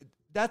gives...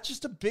 That's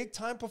just a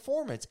big-time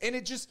performance. And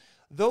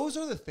those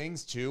are the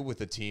things, too, with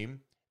the team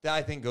that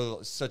I think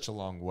go such a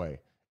long way.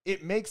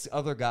 It makes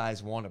other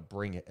guys want to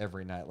bring it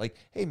every night. Like,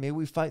 hey, maybe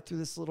we fight through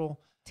this little...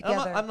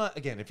 Together. I'm not,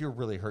 again, if you're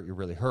really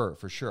hurt,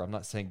 for sure. I'm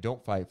not saying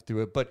don't fight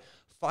through it, but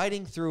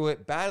fighting through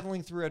it,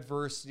 battling through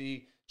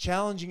adversity,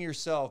 challenging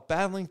yourself,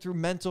 battling through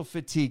mental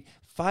fatigue,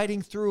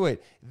 fighting through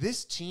it.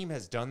 This team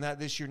has done that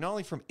this year, not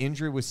only from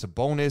injury with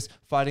Sabonis,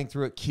 fighting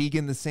through it,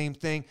 Keegan, the same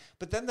thing,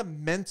 but then the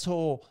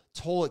mental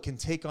toll it can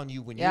take on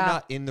you when you're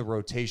not in the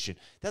rotation.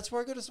 That's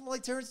where I go to someone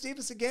like Terrence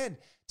Davis again.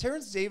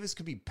 Terrence Davis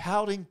could be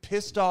pouting,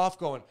 pissed off,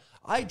 going,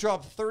 I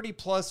dropped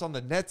 30-plus on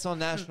the Nets on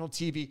national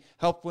TV,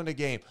 helped win a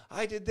game.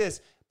 I did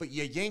this, but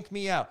you yanked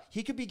me out.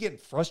 He could be getting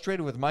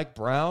frustrated with Mike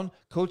Brown,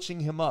 coaching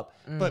him up.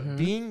 But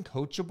being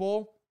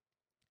coachable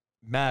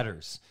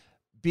matters.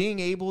 Being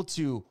able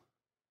to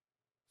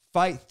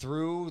fight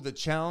through the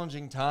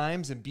challenging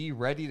times and be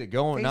ready to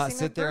go and not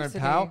sit there and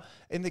pout.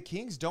 And the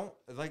Kings don't,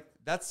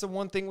 that's the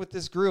one thing with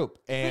this group.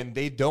 And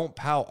they don't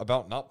pout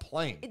about not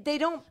playing. They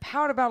don't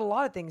pout about a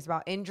lot of things,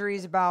 about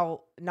injuries,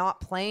 about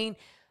not playing.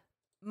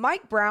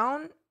 Mike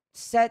Brown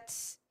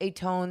sets a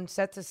tone,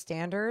 sets a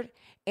standard.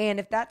 And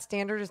if that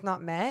standard is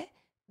not met,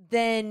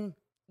 then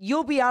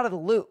you'll be out of the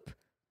loop.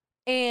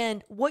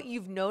 And what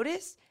you've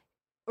noticed,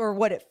 or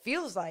what it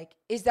feels like,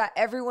 is that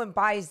everyone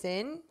buys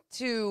in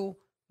to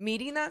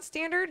meeting that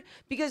standard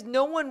because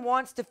no one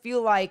wants to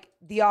feel like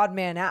the odd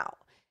man out.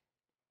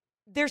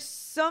 There's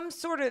some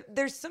sort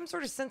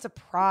of sense of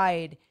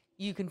pride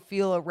you can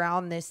feel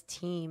around this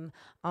team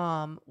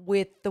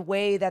with the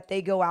way that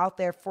they go out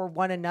there for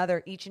one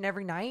another each and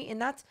every night.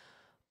 And that's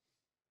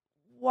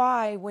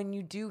why when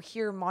you do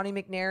hear Monty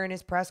McNair in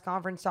his press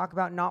conference talk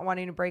about not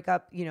wanting to break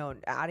up,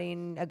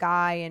 adding a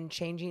guy and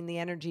changing the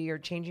energy or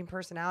changing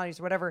personalities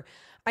or whatever,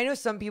 I know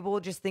some people will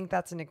just think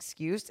that's an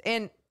excuse.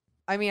 And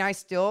I mean, I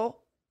still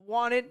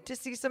wanted to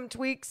see some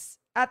tweaks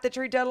at the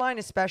trade deadline,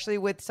 especially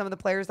with some of the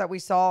players that we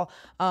saw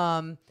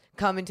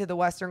come into the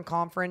Western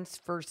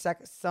Conference for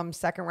some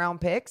second round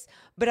picks.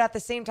 But at the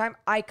same time,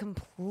 I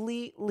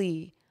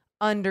completely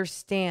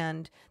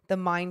understand the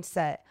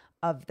mindset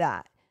of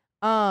that.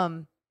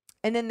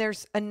 And then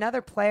there's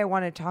another play I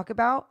want to talk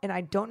about, and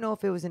I don't know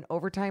if it was in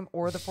overtime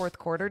or the fourth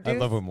quarter, dude. I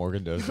love when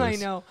Morgan does this. I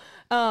know.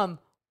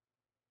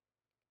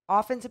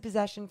 Offensive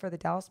possession for the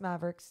Dallas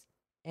Mavericks,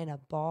 and a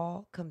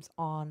ball comes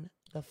on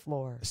the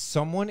floor.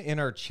 Someone in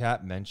our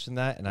chat mentioned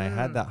that, and I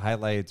had that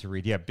highlighted to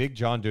read. Yeah, Big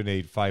John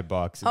donated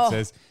 $5. It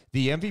says,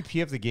 the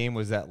MVP of the game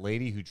was that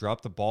lady who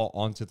dropped the ball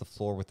onto the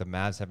floor with the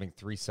Mavs having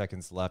 3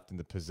 seconds left in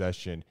the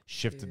possession,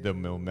 shifted the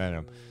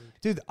momentum.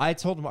 Dude, I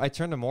turned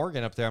to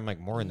Morgan up there. I'm like,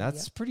 Morgan,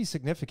 that's pretty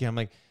significant. I'm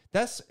like,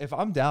 if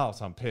I'm Dallas,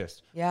 I'm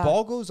pissed. Yeah.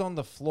 Ball goes on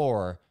the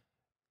floor,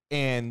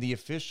 and the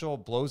official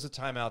blows a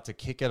timeout to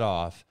kick it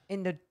off.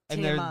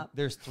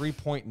 There's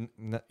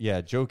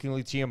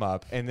jokingly tee him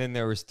up. And then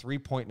there was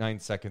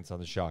 3.9 seconds on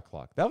the shot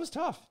clock. That was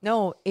tough.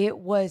 No, it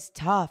was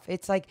tough.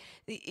 It's like,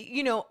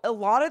 a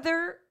lot of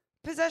their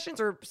possessions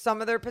or some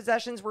of their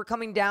possessions were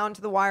coming down to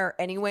the wire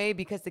anyway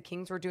because the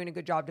Kings were doing a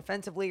good job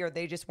defensively or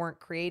they just weren't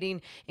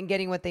creating and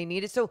getting what they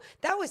needed. So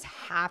that was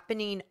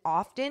happening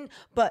often,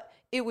 but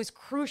it was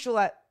crucial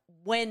at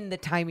when the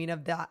timing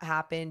of that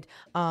happened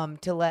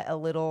to let a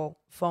little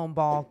foam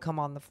ball come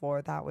on the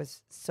floor. That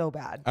was so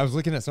bad. I was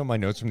looking at some of my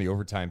notes from the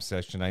overtime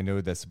session. I know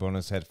that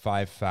Sabonis had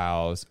 5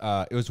 fouls.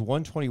 It was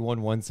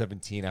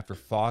 121-117 after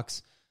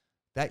Fox,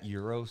 that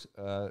Euro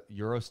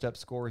step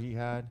score he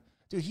had.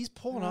 Dude, he's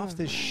pulling off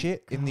this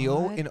shit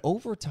in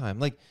overtime.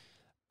 Like,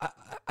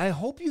 I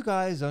hope you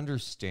guys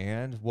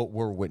understand what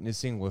we're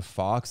witnessing with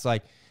Fox.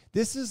 Like,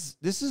 this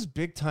is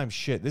big time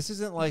shit. This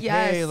isn't like,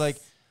 hey, like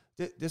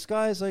this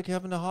guy's like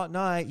having a hot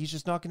night. He's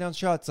just knocking down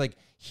shots. Like,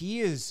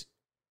 he is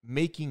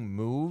making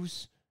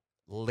moves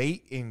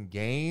late in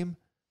game,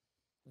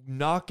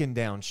 knocking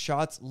down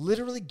shots,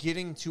 literally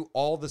getting to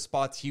all the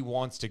spots he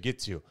wants to get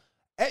to.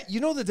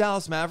 The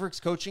Dallas Mavericks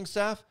coaching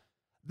staff,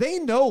 they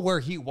know where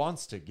he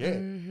wants to get.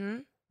 Mm-hmm.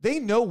 They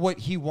know what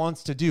he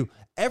wants to do.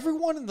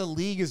 Everyone in the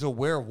league is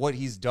aware of what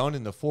he's done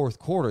in the fourth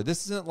quarter.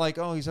 This isn't like,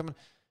 he's having,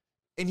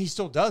 and he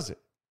still does it.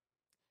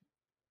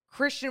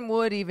 Christian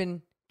Wood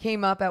even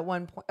came up at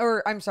one point,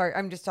 or I'm sorry,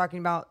 I'm just talking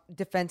about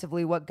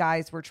defensively what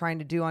guys were trying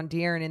to do on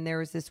De'Aaron, and there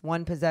was this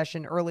one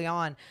possession early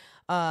on.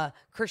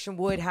 Christian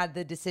Wood had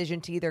the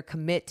decision to either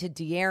commit to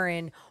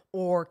De'Aaron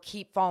or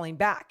keep falling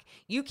back.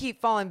 You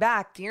keep falling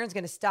back, De'Aaron's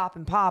going to stop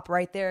and pop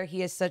right there. He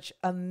has such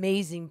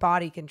amazing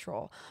body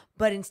control.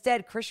 But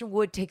instead, Christian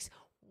Wood takes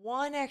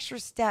one extra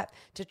step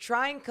to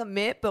try and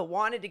commit, but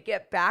wanted to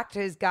get back to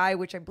his guy,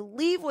 which I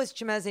believe was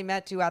Chimezie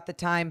Metu at the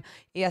time.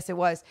 Yes, it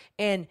was.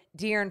 And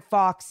De'Aaron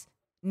Fox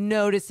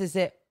notices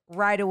it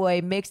right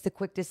away, makes the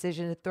quick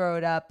decision to throw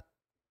it up,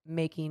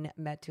 making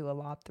Metu a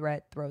lob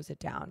threat, throws it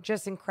down.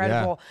 Just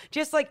incredible. Yeah.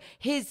 Just like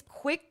his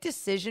quick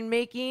decision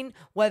making,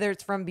 whether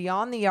it's from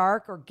beyond the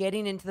arc or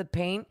getting into the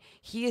paint,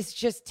 he has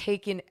just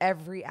taken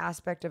every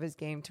aspect of his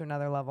game to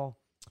another level.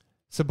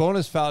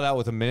 Sabonis fouled out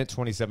with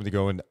 1:27 to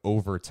go in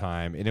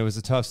overtime, and it was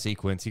a tough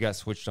sequence. He got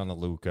switched on to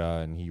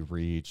Luka, and he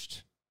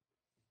reached.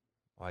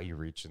 Why are you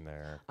reaching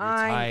there?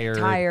 I'm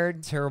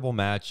tired. Terrible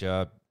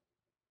matchup.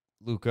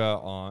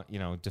 Luka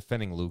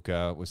defending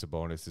Luka with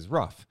Sabonis is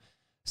rough.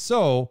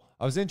 So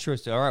I was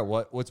interested. All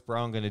right, what's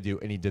Brown going to do?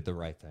 And he did the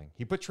right thing.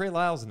 He put Trey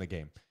Lyles in the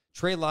game.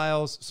 Trey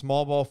Lyles,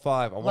 small ball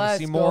 5. I want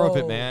to see more of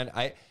it, man.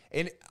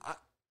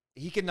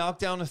 He could knock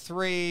down a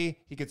 3.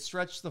 He could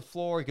stretch the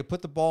floor. He could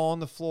put the ball on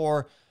the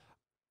floor.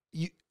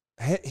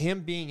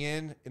 Him being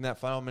in that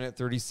final minute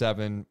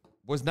 37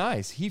 was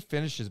nice. He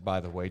finishes,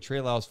 by the way.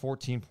 Trey Lyles,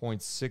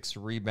 14.6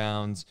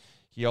 rebounds.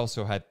 He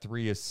also had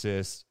 3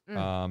 assists in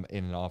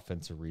an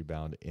offensive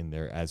rebound in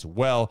there as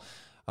well.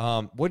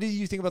 What did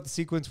you think about the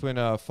sequence when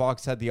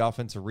Fox had the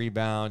offensive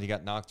rebound? He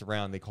got knocked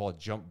around. They call it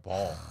jump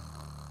ball.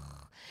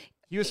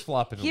 He was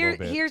flopping a little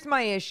bit. Here's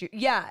my issue.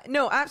 Yeah,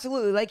 no,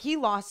 absolutely. Like, he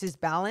lost his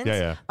balance.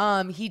 Yeah.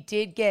 He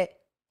did get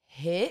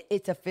hit.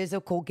 It's a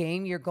physical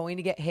game. You're going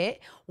to get hit.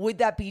 Would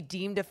that be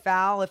deemed a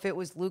foul if it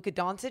was Luka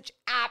Doncic?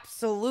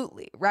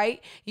 Absolutely,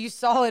 right? You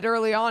saw it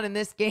early on in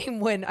this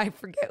game when I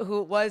forget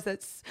who it was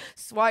that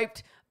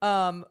swiped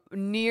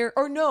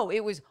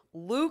it was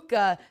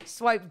Luka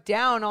swiped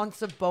down on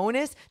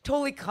Sabonis,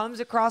 totally comes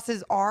across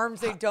his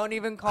arms. They don't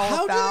even call a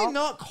foul. How do they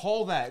not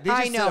call that? They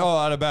just said, oh,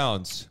 out of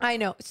bounds. I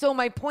know. So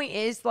my point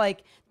is,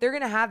 like, they're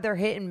going to have their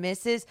hit and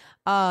misses.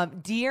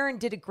 De'Aaron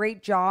did a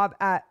great job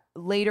at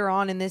later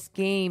on in this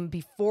game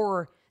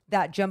before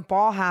that jump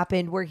ball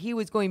happened where he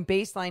was going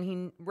baseline.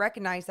 He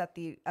recognized that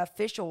the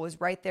official was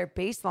right there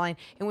baseline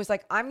and was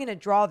like, I'm going to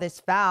draw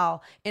this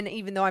foul. And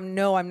even though I'm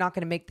not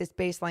going to make this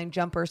baseline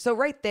jumper. So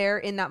right there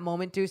in that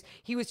moment, Deuce,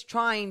 he was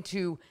trying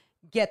to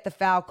get the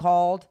foul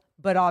called,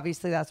 but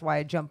obviously that's why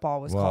a jump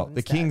ball was called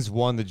instead. The Kings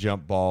won the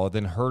jump ball.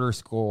 Then Herter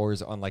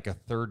scores on like a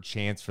third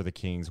chance for the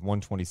Kings,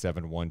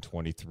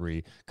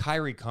 127-123.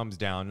 Kyrie comes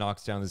down,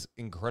 knocks down this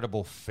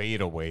incredible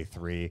fadeaway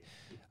three.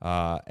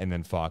 And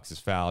then Fox is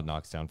fouled,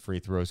 knocks down free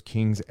throws.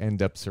 Kings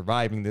end up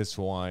surviving this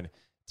one.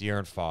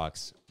 De'Aaron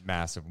Fox,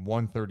 massive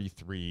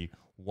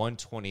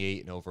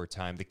 133-128 in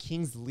overtime. The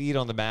Kings lead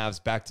on the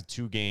Mavs back to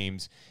 2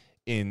 games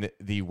in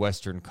the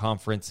Western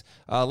Conference.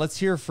 Let's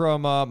hear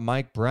from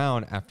Mike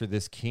Brown after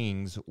this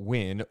Kings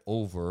win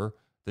over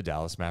the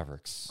Dallas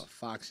Mavericks.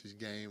 Fox's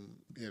game,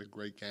 he had a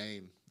great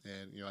game.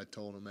 And, I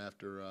told him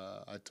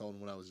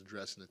when I was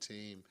addressing the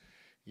team,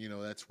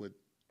 that's what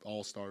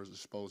all-stars are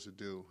supposed to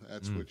do.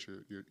 That's what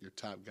your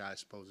top guy's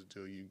supposed to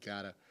do. You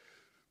gotta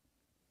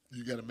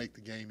make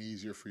the game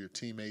easier for your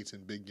teammates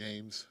in big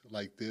games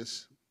like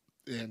this,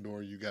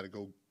 or you got to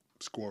go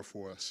score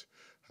for us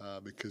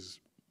because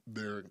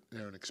they're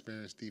an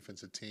experienced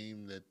defensive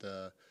team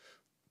that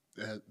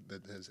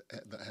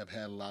have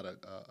had a lot of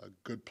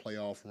good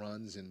playoff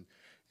runs and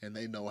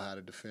they know how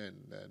to defend.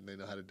 And they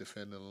know how to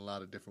defend in a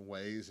lot of different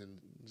ways. And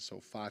so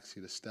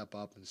Foxy to step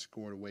up and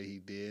score the way he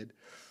did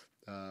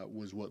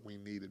was what we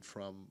needed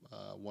from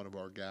one of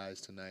our guys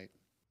tonight.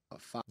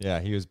 Yeah,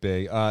 he was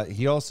big.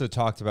 He also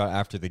talked about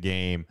after the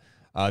game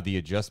the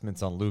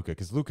adjustments on Luka,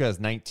 because Luka has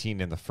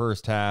 19 in the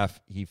first half.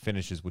 He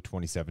finishes with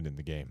 27 in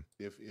the game.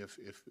 If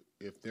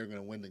they're going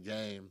to win the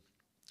game,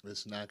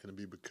 it's not going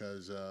to be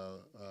because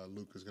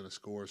Luka's going to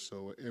score.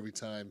 So every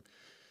time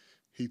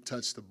he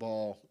touched the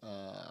ball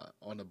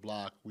on the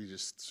block, we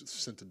just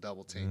sent a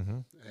double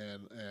team.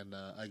 And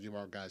I give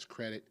our guys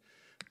credit.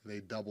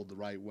 They doubled the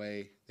right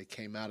way. They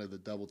came out of the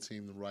double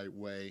team the right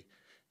way.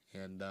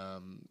 And,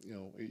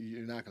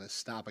 you're not going to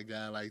stop a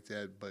guy like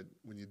that, but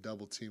when you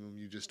double team him,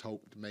 you just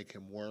hope to make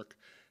him work,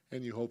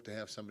 and you hope to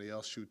have somebody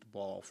else shoot the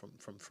ball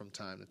from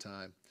time to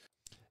time.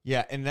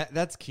 Yeah, and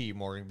that's key,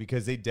 Morgan,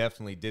 because they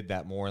definitely did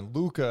that more. And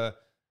Luka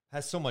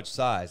has so much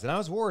size. And I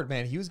was worried,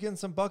 man. He was getting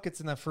some buckets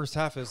in that first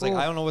half. It was like,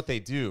 I don't know what they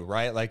do,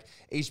 right? Like,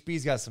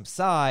 HB's got some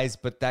size,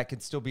 but that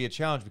could still be a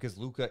challenge because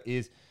Luka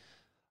he's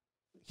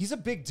a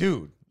big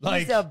dude.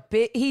 Like,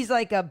 he's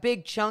like a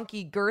big,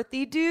 chunky,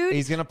 girthy dude.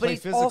 He's gonna play but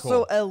he's physical.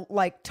 Also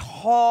a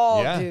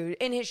tall dude,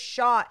 and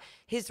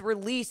his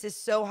release is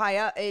so high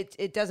up.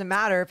 It doesn't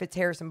matter if it's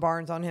Harrison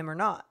Barnes on him or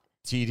not.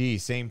 TD,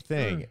 same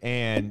thing.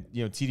 And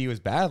TD was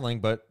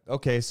battling, but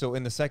okay. So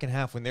in the second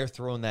half, when they're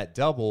throwing that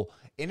double,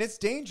 and it's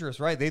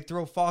dangerous, right? They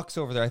throw Fox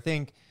over there. I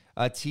think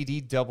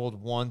TD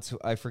doubled once.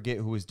 I forget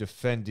who was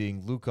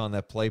defending Luke on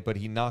that play, but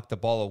he knocked the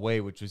ball away,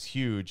 which was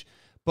huge.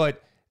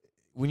 But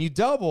when you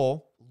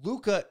double,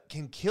 Luka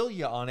can kill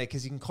you on it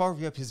because he can carve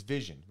you up his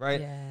vision,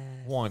 right?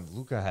 Yes. One,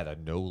 Luka had a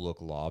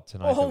no-look lob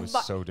tonight that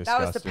was so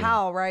disgusting. That was to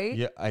Powell, right?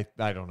 Yeah, I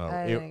don't know.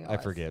 I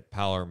forget.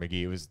 Powell or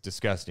McGee. It was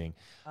disgusting.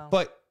 Oh.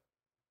 But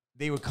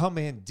they would come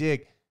in,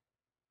 dig.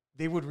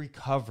 They would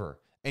recover.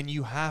 And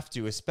you have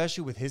to,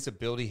 especially with his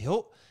ability.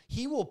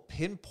 He will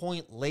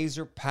pinpoint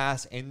laser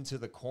pass into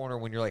the corner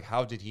when you're like,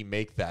 how did he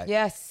make that?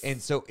 Yes.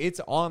 And so it's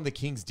on the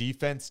Kings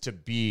defense to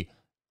be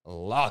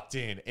locked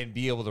in and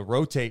be able to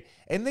rotate.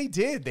 And they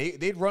did.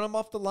 They'd run them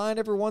off the line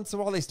every once in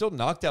a while. They still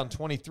knocked down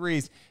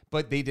 23s,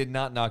 but they did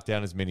not knock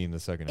down as many in the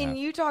second half. And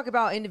you talk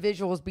about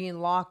individuals being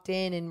locked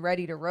in and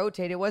ready to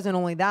rotate. It wasn't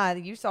only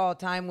that. You saw a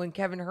time when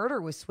Kevin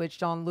Herter was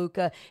switched on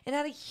Luka and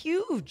had a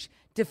huge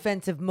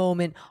defensive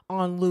moment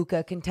on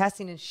Luka,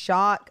 contesting his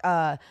shot,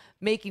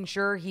 making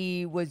sure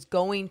he was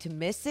going to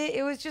miss it.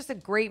 It was just a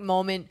great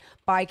moment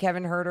by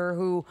Kevin Herter,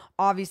 who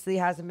obviously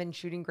hasn't been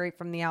shooting great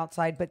from the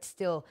outside, but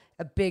still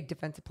a big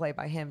defensive play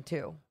by him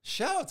too.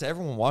 Shout out to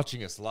everyone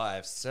watching us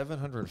live,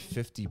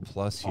 750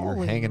 plus here,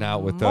 Holy hanging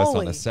out with us on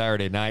moly. a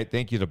Saturday night.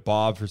 Thank you to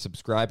Bob for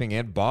subscribing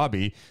and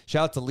Bobby.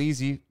 Shout out to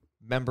Leezy,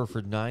 member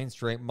for 9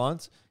 straight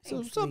months. So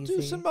what's up,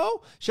 Deuce and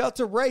Mo? Shout out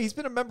to Ray. He's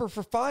been a member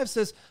for 5.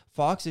 Says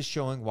Fox is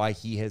showing why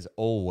he has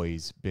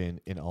always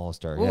been an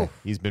all-star. Yeah,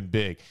 he's been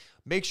big.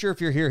 Make sure if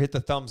you're here, hit the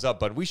thumbs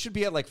up button. We should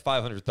be at like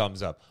 500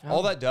 thumbs up.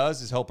 All that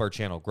does is help our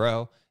channel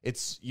grow.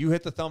 It's you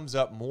hit the thumbs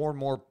up, more and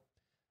more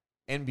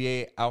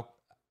NBA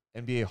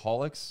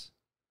holics.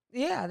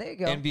 Yeah, there you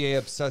go. NBA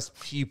obsessed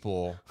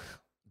people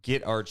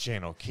get our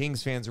channel.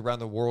 Kings fans around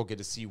the world get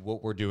to see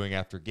what we're doing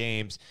after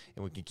games,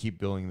 and we can keep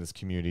building this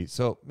community.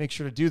 So make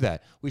sure to do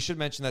that. We should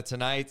mention that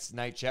tonight's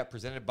night chat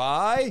presented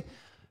by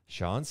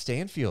Sean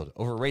Stanfield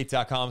over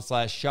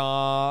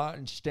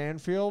rate.com/Sean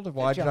Stanfield.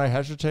 Why did I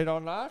hesitate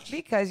on that?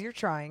 Because you're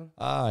trying.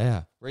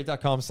 Yeah.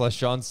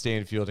 Rate.com/Sean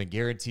Stanfield and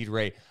guaranteed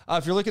rate.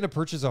 If you're looking to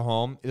purchase a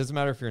home, it doesn't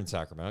matter if you're in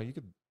Sacramento. You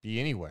could be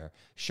anywhere.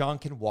 Sean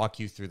can walk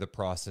you through the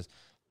process.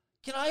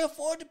 Can I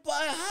afford to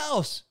buy a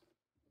house?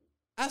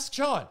 Ask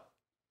Sean.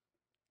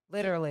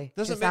 Literally.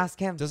 Just ask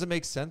him. Does it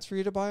make sense for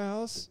you to buy a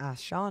house?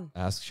 Ask Sean.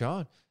 Ask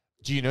Sean.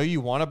 Do you know you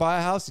want to buy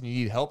a house and you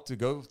need help to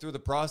go through the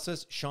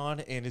process?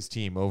 Sean and his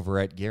team over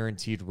at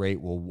Guaranteed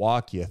Rate will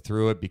walk you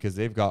through it because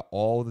they've got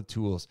all the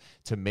tools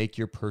to make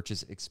your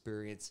purchase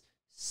experience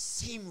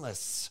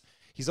seamless.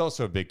 He's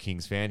also a big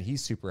Kings fan.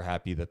 He's super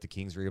happy that the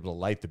Kings were able to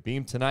light the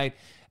beam tonight,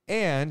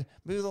 and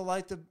maybe they'll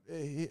light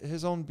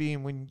his own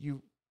beam when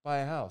you buy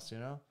a house, you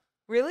know?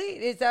 Really?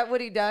 Is that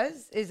what he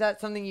does? Is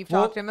that something you've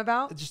talked to him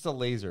about? It's just a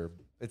laser.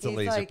 It's He's a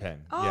laser like,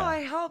 pen. Oh, yeah. I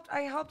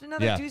helped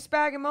another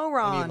douchebag and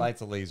Moron. And he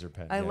lights a laser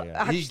pen.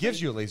 Actually, he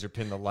gives you a laser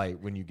pen to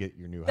light when you get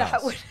your new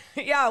house.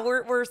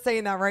 We're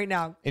saying that right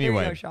now. Anyway,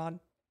 there you go,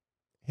 Sean.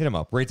 Hit him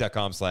up.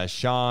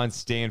 Rate.com/Sean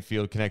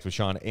Stanfield. Connect with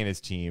Sean and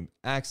his team.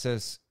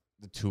 Access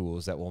the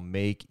tools that will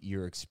make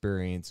your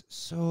experience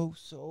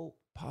so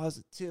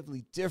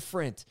positively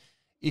different.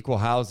 Equal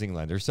housing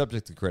lender,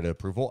 subject to credit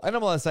approval.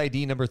 NMLS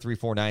ID number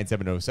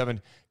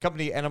 349707.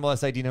 Company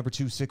NMLS ID number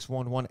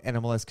 2611.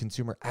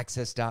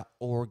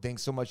 NMLSconsumeraccess.org.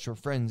 Thanks so much to our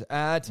friends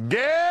at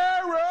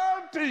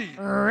Guaranteed.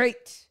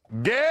 Right.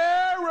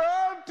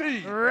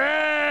 Guaranteed.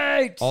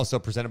 Right. Also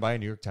presented by a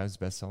New York Times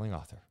bestselling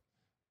author.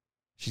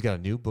 She's got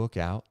a new book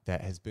out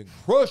that has been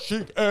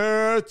crushing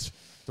it.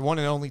 The one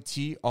and only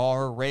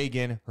T.R.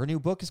 Reagan. Her new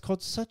book is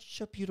called Such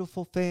a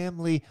Beautiful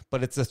Family,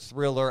 but it's a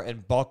thriller,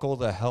 and buckle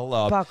the hell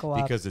up. Buckle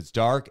up. Because it's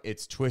dark,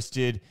 it's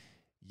twisted.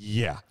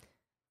 Yeah.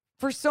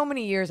 For so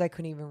many years, I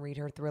couldn't even read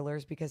her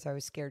thrillers because I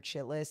was scared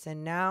shitless.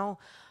 And now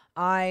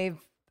I'm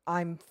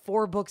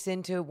 4 books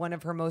into one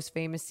of her most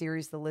famous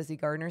series, the Lizzie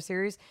Gardner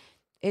series.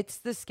 It's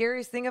the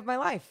scariest thing of my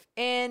life.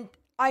 And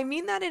I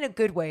mean that in a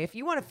good way. If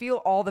you want to feel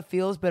all the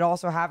feels, but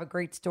also have a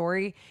great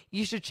story,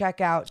 you should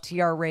check out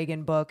T.R.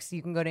 Reagan books.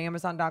 You can go to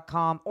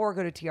Amazon.com or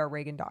go to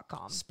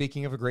trreagan.com.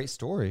 Speaking of a great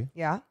story.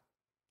 Yeah.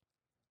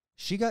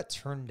 She got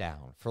turned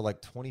down for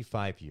like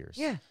 25 years.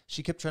 Yeah.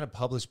 She kept trying to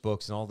publish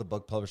books and all the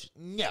book publishers.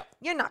 No.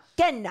 You're not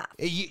good enough.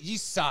 You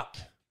suck.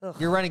 Ugh.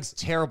 Your writing's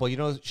terrible. You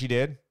know what she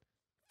did?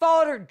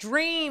 Followed her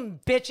dream,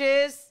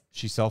 bitches.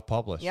 She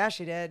self-published. Yeah,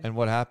 she did. And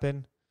what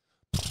happened?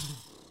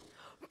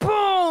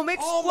 Boom!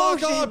 Explosions. Oh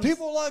my God,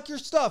 people like your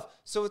stuff.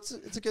 So it's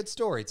a good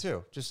story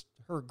too. Just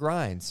her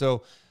grind.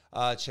 So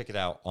check it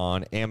out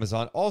on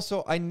Amazon.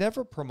 Also, I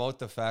never promote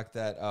the fact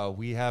that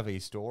we have a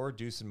store,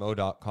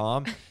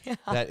 deuceandmo.com,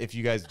 that if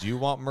you guys do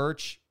want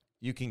merch,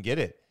 you can get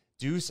it.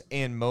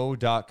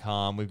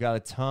 Deuceandmo.com. We've got a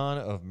ton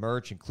of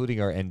merch,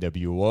 including our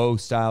NWO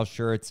style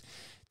shirts,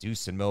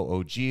 Deuce and Mo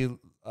OG.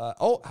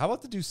 How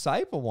about the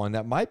Disciple one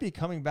that might be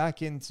coming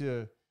back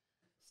into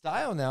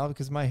style now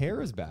because my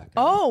hair is back.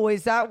 Oh,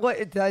 is that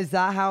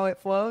how it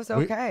flows?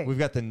 Okay. We've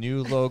got the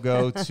new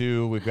logo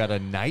too. We've got a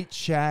Night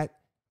Chat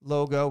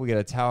logo. We got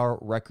a Tower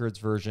Records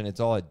version. It's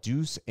all at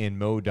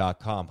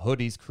deuceandmo.com.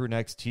 Hoodies, crew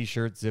necks,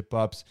 t-shirts, zip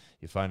ups.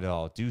 You find it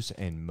all at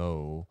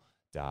deuceandmo.com.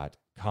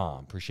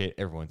 Appreciate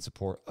everyone's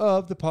support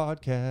of the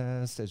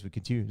podcast as we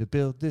continue to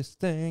build this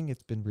thing.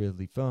 It's been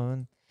really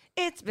fun.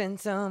 It's been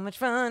so much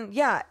fun.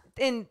 Yeah.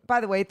 And by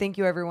the way, thank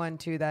you everyone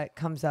too that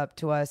comes up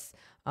to us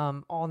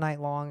all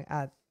night long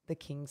at the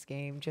Kings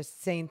game,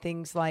 just saying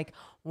things like,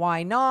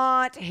 why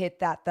not? Hit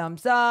that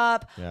thumbs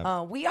up.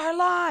 Yeah. We are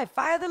live.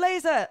 Fire the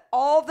laser.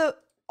 All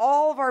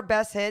of our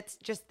best hits.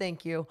 Just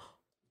thank you.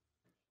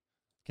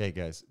 Okay,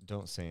 guys,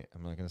 don't say,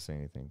 I'm not going to say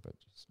anything, but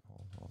just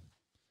hold on.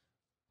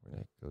 We're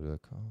going to go to the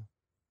call.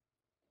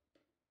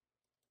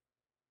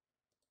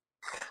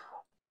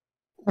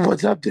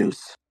 What's up,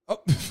 Deuce?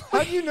 Oh,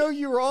 how do you know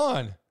you were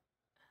on?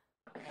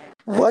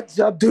 What's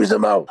up, Deuce?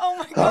 I'm out. Oh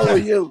my God. How are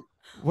you?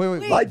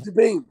 Wait. Like the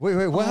beam.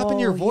 Wait. What happened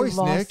to your voice, he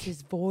lost Nick?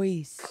 his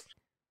voice.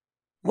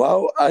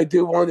 Well, I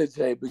do want to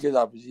say, because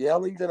I was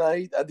yelling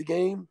tonight at the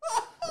game,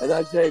 and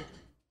I said,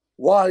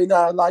 why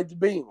not like the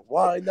beam?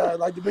 Why not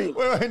like the beam?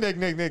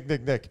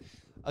 Wait, Nick.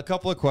 A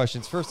couple of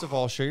questions. First of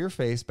all, show your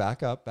face.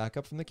 Back up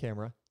from the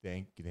camera.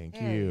 Thank There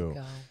you. you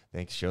go.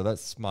 Thanks. Show that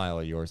smile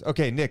of yours.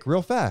 Okay, Nick,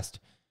 real fast.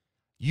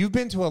 You've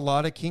been to a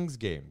lot of Kings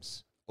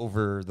games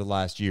over the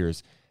last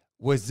years.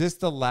 Was this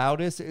the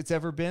loudest it's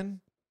ever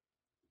been?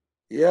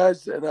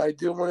 Yes, and I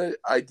do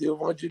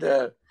want you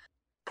to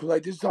play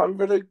this song.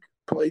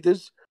 Play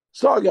this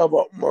song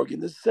about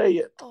Morgan to say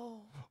it.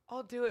 Oh,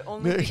 I'll do it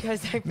only Nick,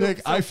 because I feel Nick,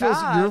 so I feel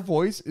bad. your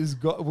voice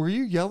is. Were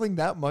you yelling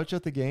that much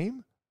at the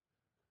game?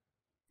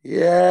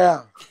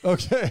 Yeah.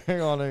 Okay,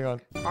 hang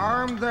on.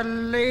 Arm the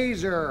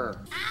laser.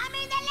 I'm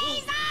in the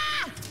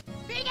laser!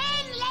 Begin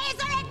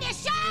laser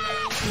ignition!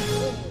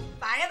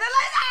 Fire the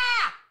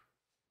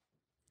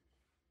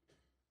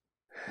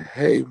laser!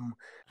 Hey,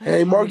 I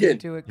can't Morgan. even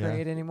do it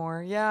great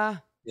anymore. Yeah.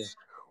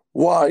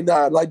 Why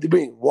not like the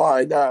beam?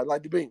 Why not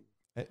like the beam?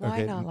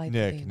 Why not light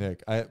the beam?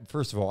 Nick.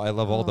 First of all, I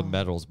love all the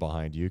medals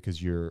behind you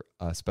because you're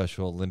a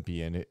Special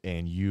Olympian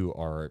and you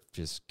are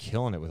just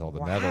killing it with all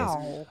the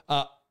medals.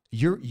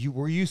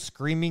 Were you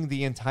screaming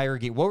the entire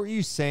game? What were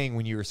you saying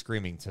when you were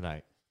screaming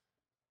tonight?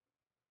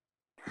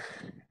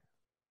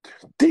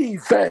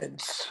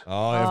 Defense.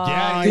 Oh,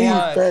 yeah,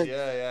 defense.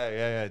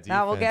 Yeah. Defense.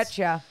 That will get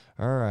you.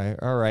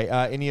 All right.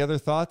 Any other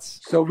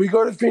thoughts? So we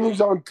go to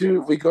Phoenix on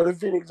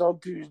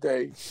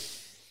Tuesday,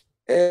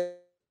 and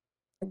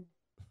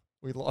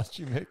we lost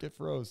you, Mick. It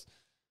froze.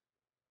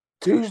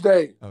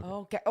 Tuesday.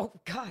 Okay. Oh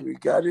God. We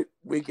got it.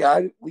 We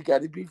got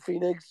to beat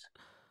Phoenix.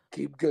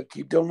 Keep good.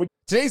 Keep doing what.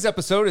 Today's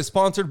episode is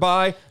sponsored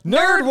by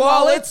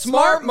NerdWallet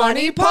Smart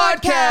Money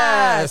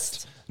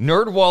Podcast.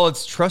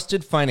 NerdWallet's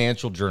trusted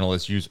financial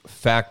journalists use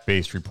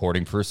fact-based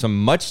reporting for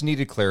some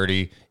much-needed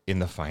clarity in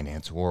the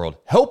finance world,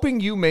 helping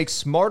you make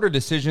smarter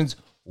decisions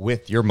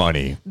with your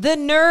money. The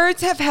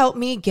nerds have helped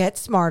me get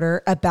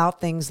smarter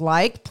about things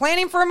like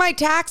planning for my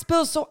tax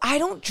bill so I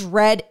don't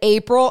dread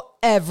April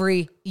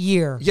every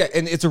year. Yeah,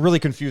 and it's a really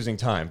confusing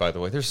time, by the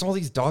way. There's all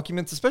these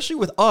documents, especially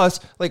with us,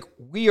 like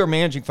we are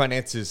managing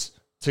finances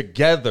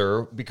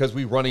together because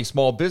we run a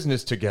small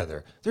business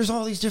together. There's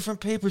all these different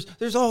papers.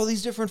 There's all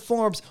these different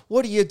forms.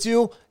 What do?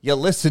 You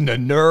listen to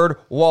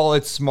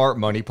NerdWallet's Smart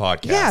Money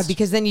Podcast. Yeah,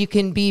 because then you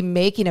can be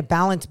making a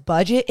balanced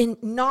budget and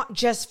not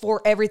just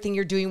for everything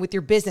you're doing with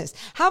your business.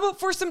 How about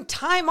for some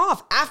time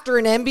off after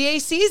an NBA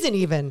season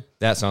even?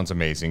 That sounds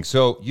amazing.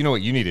 So you know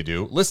what you need to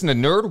do? Listen to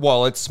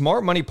NerdWallet's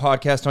Smart Money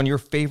Podcast on your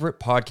favorite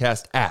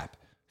podcast app.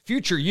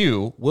 Future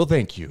you will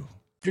thank you.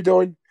 You're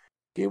doing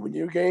game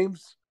your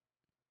games.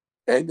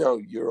 And no,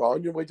 you're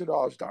on your way to the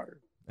All-Star.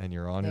 And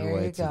you're on your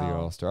way to the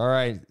All-Star. All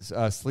right,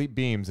 sleep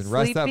beams and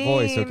rest that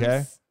voice,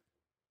 okay?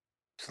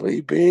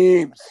 Sleep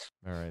beams.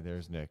 All right,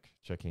 there's Nick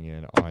checking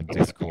in on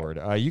Discord.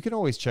 You can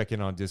always check in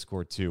on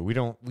Discord too.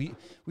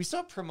 We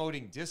stopped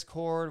promoting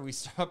Discord. We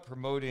stopped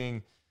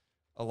promoting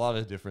a lot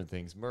of different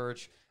things,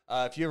 merch.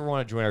 If you ever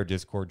want to join our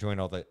Discord, join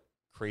all the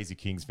crazy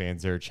Kings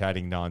fans there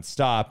chatting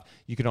nonstop.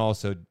 You can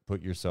also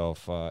put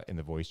yourself in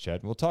the voice chat,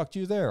 and we'll talk to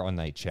you there on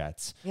night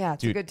chats. Yeah,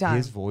 it's Dude, a good time.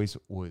 His voice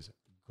was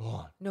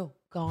gone. No,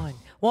 gone.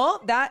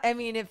 Well,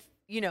 if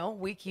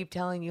we keep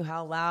telling you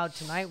how loud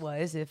tonight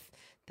was, if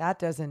that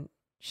doesn't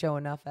show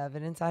enough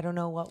evidence, I don't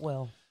know what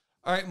will.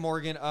 All right,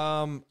 Morgan.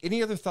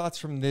 Any other thoughts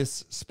from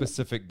this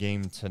specific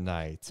game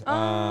tonight?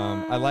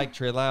 I like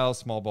Trey Lyles,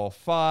 small ball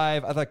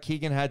 5. I thought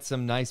Keegan had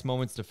some nice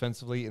moments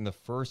defensively in the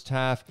first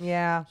half.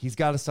 Yeah. He's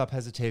got to stop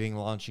hesitating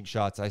launching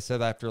shots. I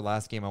said after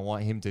last game, I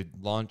want him to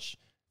launch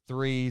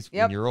threes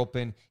when you're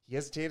open. He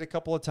hesitated a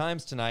couple of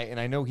times tonight, and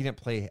I know he didn't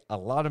play a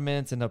lot of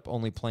minutes, ended up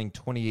only playing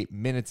 28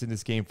 minutes in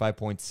this game,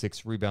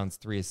 5.6 rebounds,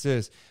 3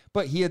 assists.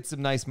 But he had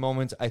some nice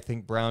moments. I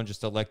think Brown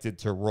just elected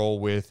to roll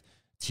with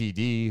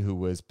TD, who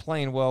was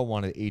playing well,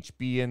 wanted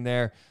HB in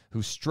there,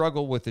 who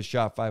struggled with the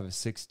shot 5 of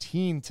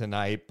 16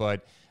 tonight.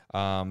 But,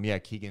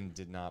 Keegan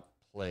did not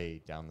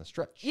play down the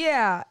stretch.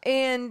 Yeah,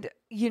 and,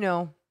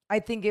 I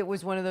think it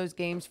was one of those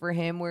games for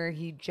him where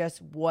he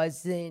just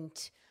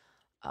wasn't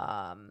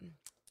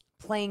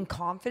playing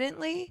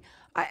confidently.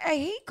 I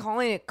hate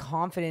calling it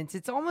confidence.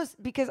 It's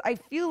almost because I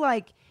feel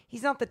like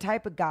he's not the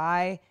type of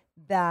guy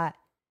that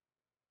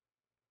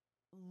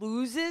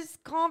loses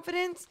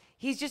confidence.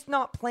 He's just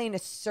not playing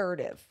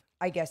assertive,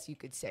 I guess you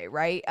could say,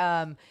 right?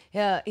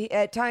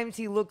 At times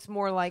he looks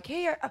more like,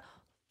 hey,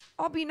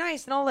 I'll be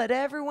nice and I'll let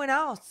everyone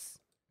else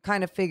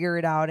kind of figure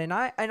it out. And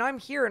I'm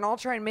here and I'll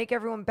try and make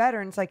everyone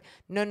better. And it's like,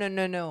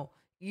 no.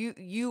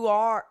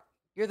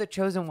 You're the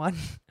chosen one.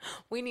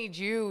 We need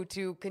you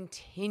to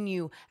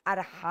continue at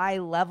a high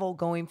level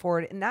going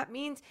forward. And that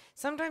means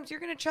sometimes you're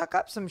going to chuck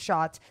up some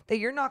shots that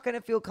you're not going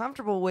to feel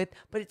comfortable with,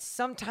 but it's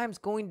sometimes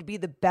going to be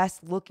the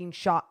best looking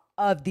shot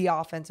of the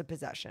offensive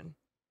possession.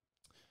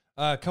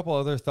 A couple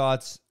other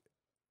thoughts.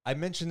 I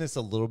mentioned this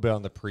a little bit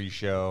on the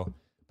pre-show,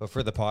 but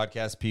for the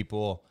podcast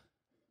people,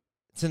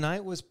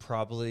 tonight was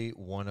probably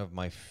one of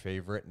my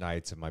favorite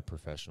nights of my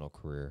professional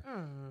career.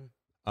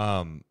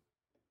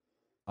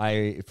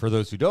 For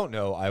those who don't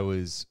know, I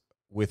was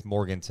with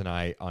Morgan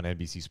tonight on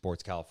NBC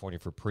Sports California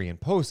for pre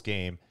and post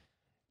game,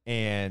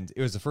 and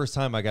it was the first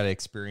time I got to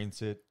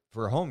experience it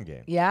for a home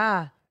game.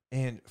 Yeah.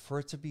 And for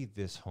it to be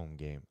this home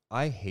game,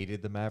 I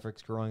hated the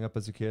Mavericks growing up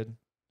as a kid.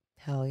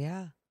 Hell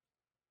yeah.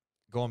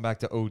 Going back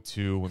to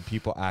 2002 when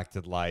people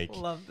acted like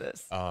love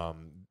this.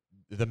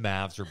 The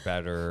Mavs are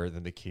better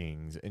than the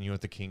Kings, and you know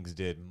what the Kings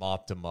did?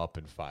 Mopped them up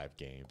in 5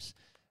 games.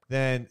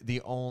 Then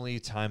the only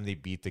time they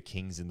beat the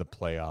Kings in the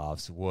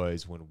playoffs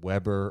was when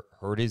Weber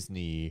hurt his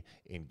knee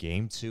in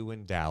Game 2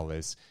 in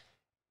Dallas,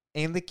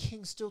 and the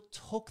Kings still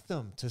took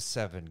them to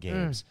 7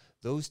 games.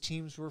 Those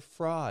teams were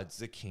frauds.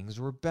 The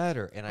Kings were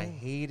better, and I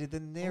hated the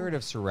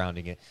narrative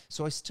surrounding it,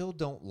 so I still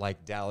don't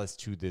like Dallas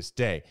to this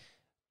day.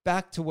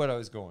 Back to what I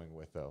was going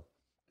with, though.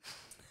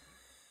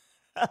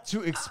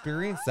 To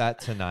experience that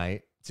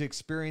tonight, to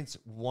experience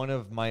one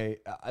of my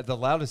the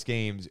loudest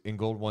games in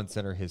Gold One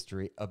Center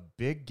history, a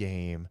big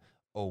game,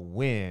 a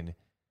win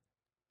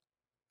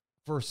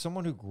for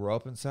someone who grew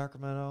up in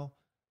Sacramento,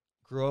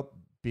 grew up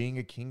being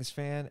a Kings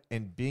fan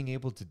and being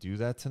able to do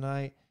that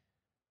tonight,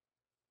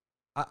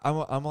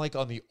 I'm like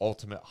on the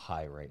ultimate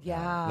high right now.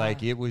 Yeah.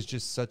 Like it was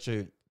just such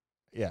a,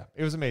 it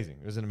was amazing.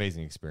 It was an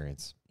amazing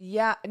experience.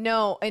 Yeah,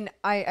 no, and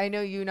I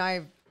know you and I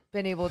have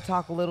been able to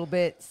talk a little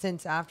bit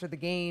since after the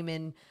game,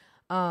 and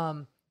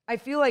I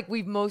feel like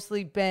we've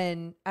mostly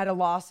been at a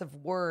loss of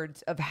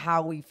words of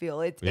how we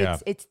feel.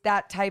 It's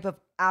that type of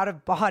out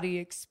of body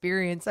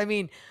experience. I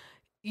mean,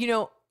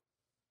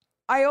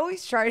 I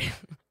always try to.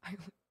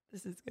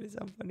 This is gonna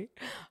sound funny.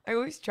 I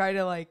always try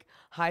to like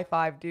high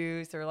five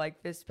Deuce or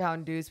like fist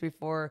pound Deuce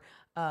before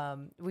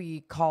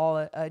we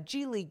call a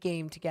G League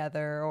game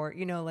together, or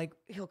like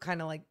he'll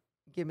kind of like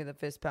give me the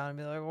fist pound and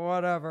be like,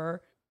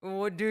 whatever,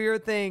 we'll do your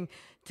thing.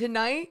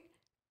 Tonight,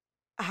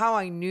 how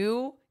I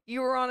knew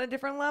you were on a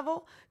different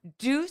level,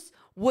 Deuce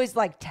was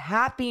like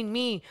tapping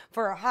me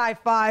for a high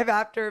five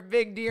after a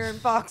big De'Aaron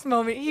Fox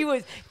moment. He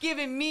was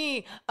giving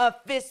me a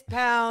fist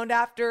pound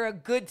after a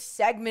good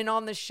segment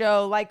on the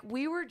show. Like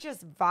we were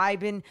just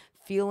vibing,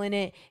 feeling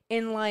it.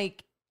 And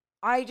like,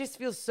 I just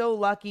feel so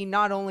lucky,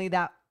 not only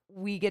that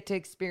we get to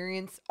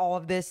experience all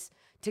of this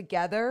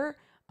together,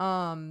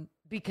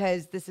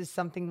 because this is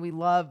something we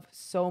love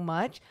so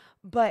much,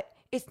 but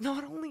it's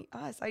not only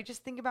us. I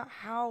just think about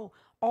how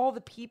all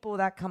the people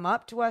that come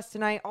up to us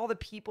tonight, all the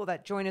people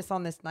that join us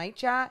on this night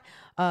chat,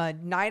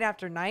 night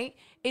after night,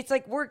 it's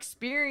like we're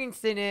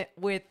experiencing it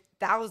with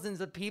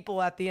thousands of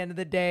people at the end of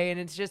the day. And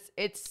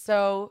it's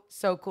so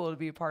cool to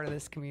be a part of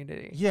this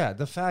community. Yeah.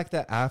 The fact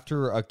that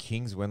after a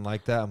Kings win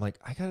like that, I'm like,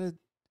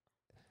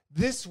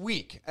 this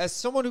week, as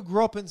someone who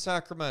grew up in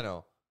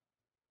Sacramento,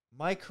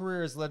 my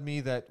career has led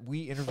me that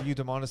we interviewed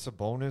Domantas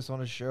Sabonis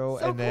on a show.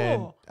 So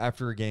then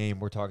after a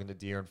game, we're talking to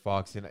De'Aaron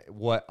Fox in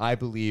what I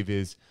believe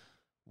is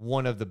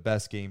one of the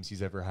best games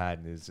he's ever had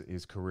in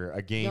his career.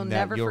 A game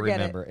that you'll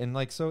remember. And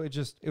like, so it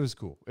was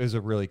cool. It was a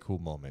really cool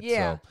moment.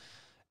 Yeah. So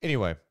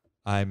anyway,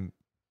 I'm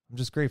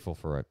just grateful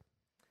for it.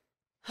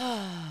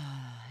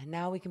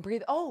 Now we can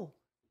breathe. Oh,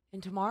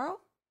 and tomorrow?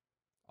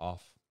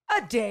 Off.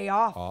 A day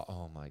off.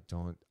 Oh my,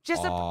 don't.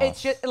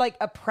 It's just like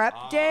a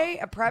prep day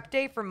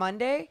for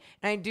Monday.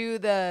 And I do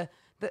the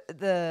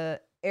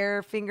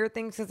air finger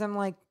things because I'm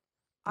like,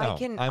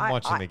 I'm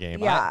watching the game.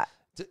 Yeah.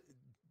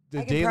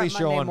 The Daily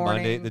Show on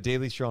Monday. The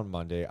Daily Show on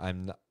Monday.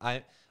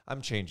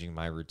 I'm changing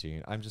my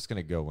routine. I'm just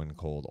gonna go in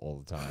cold all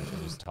the time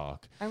and just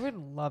talk. I would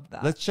love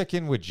that. Let's check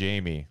in with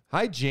Jamie.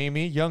 Hi,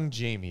 Jamie. Young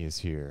Jamie is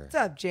here. What's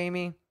up,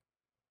 Jamie?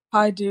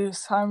 Hi,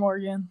 Deuce. Hi,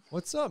 Morgan.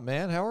 What's up,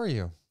 man? How are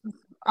you?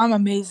 I'm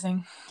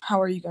amazing.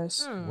 How are you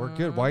guys? We're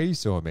good. Why are you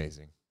so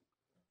amazing?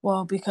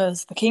 Well,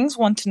 because the Kings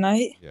won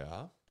tonight.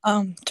 Yeah.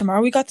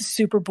 Tomorrow we got the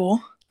Super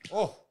Bowl.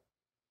 Oh.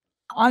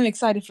 I'm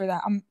excited for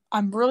that.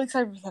 I'm really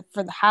excited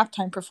for the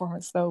halftime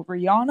performance though.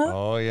 Rihanna.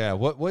 Oh yeah.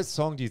 What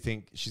song do you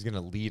think she's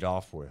gonna lead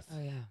off with?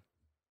 Oh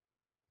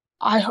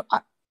yeah.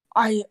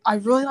 I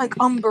really like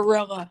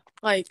Umbrella.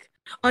 Like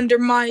under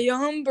my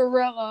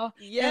umbrella.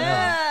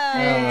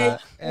 Yeah.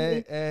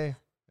 Hey.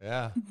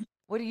 Yeah.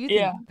 What do you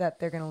think that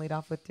they're gonna lead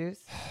off with,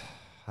 Deuce?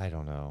 I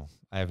don't know.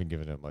 I haven't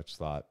given it much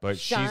thought, but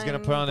Shine she's gonna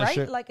put on a bright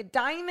shirt like a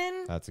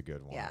diamond. That's a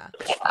good one. Yeah.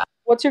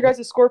 What's your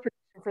guys' score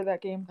prediction for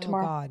that game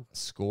tomorrow? Oh God.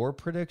 Score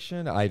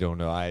prediction? I don't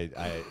know. I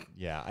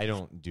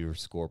don't do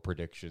score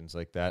predictions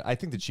like that. I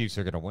think the Chiefs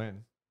are gonna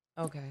win.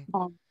 Okay.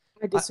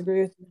 I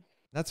disagree with you.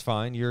 That's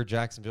fine. You're a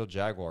Jacksonville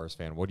Jaguars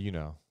fan. What do you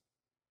know?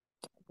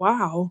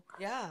 Wow.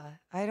 Yeah.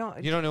 I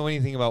don't. You don't know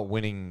anything about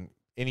winning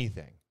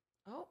anything.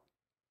 Oh.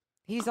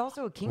 He's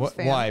also a Kings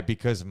fan. Why?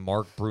 Because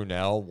Mark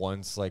Brunell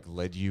once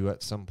led you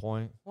at some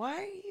point. Why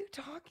are you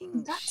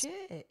talking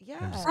shit? Yeah.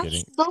 I'm just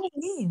kidding. So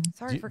mean.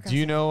 Sorry for Do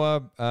you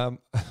know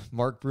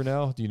Mark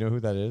Brunell? Do you know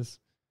who that is?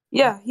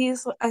 Yeah,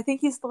 I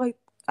think he's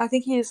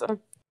a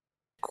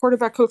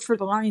quarterback coach for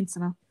the Lions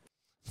now.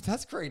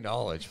 That's great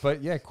knowledge.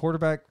 But yeah,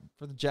 quarterback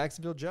for the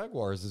Jacksonville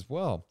Jaguars as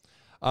well.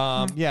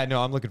 Yeah,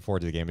 no, I'm looking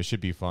forward to the game. It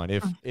should be fun.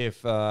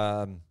 If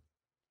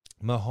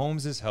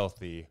Mahomes is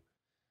healthy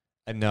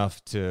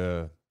enough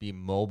to be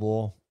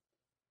mobile,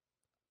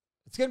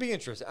 it's going to be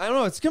interesting. I don't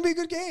know. It's going to be a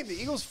good game. The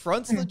Eagles'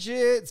 front's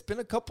legit. It's been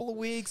a couple of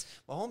weeks.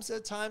 Mahomes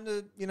had time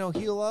to,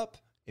 heal up.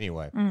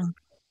 Anyway.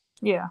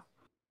 Yeah.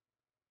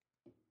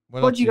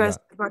 What did you guys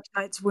think about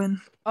tonight's win?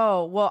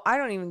 Oh, well, I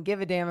don't even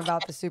give a damn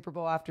about the Super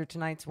Bowl after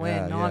tonight's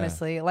win,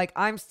 honestly. Like,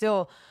 I'm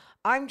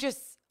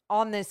just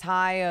on this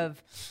high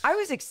of, I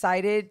was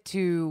excited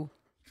to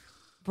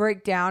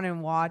break down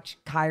and watch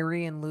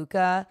Kyrie and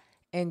Luka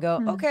and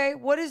go, okay,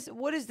 what is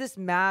this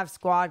Mavs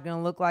squad going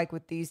to look like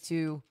with these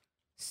two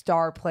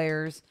star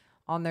players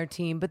on their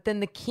team? But then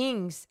the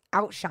Kings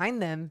outshine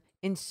them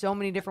in so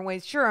many different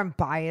ways. Sure, I'm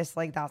biased.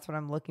 Like, that's what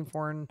I'm looking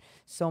for in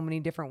so many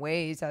different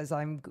ways as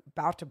I'm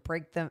about to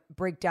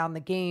break down the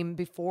game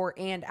before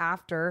and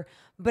after.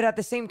 But at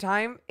the same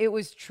time, it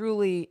was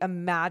truly a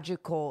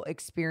magical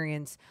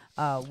experience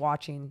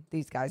watching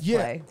these guys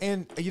play.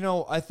 And,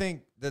 I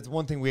think that's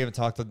one thing we haven't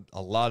talked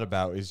a lot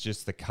about is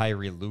just the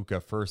Kyrie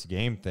Luka first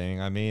game thing.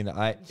 I mean,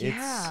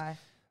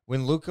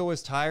 when Luka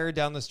was tired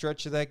down the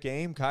stretch of that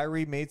game,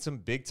 Kyrie made some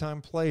big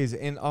time plays.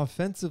 And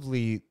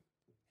offensively,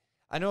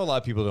 I know a lot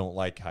of people don't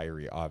like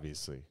Kyrie,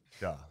 obviously.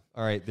 Duh.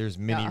 All right, there's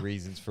many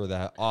reasons for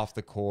that, off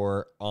the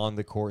court, on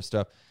the court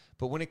stuff.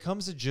 But when it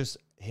comes to just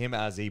him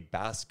as a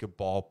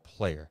basketball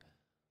player,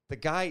 the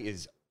guy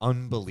is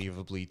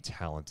unbelievably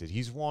talented.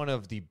 He's one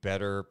of the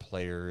better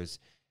players.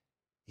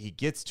 He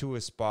gets to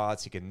his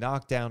spots. He can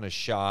knock down a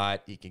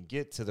shot. He can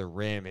get to the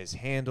rim. His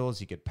handles,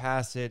 he could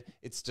pass it.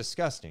 It's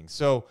disgusting.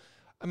 So,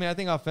 I mean, I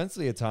think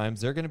offensively at times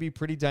they're going to be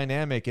pretty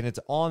dynamic, and it's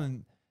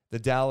on the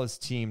Dallas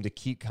team to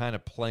keep kind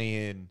of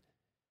playing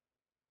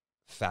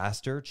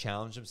faster,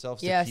 challenge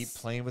themselves to keep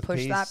playing with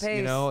push that pace.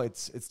 You know,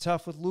 it's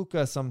tough with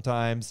Luka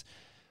sometimes.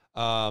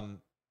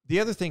 The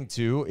other thing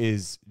too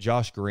is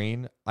Josh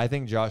Green. I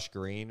think Josh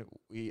Green,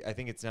 I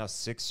think it's now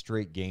 6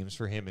 straight games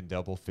for him in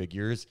double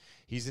figures.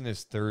 He's in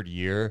his 3rd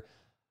year.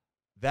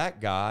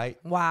 That guy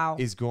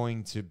is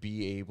going to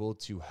be able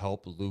to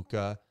help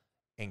Luka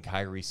and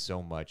Kyrie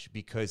so much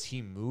because he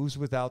moves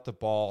without the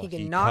ball. He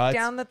can knock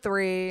down the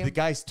three. The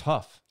guy's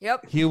tough.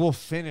 Yep. He will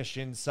finish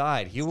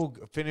inside. He will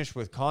finish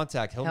with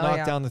contact. He'll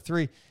knock down the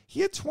three.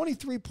 He had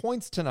 23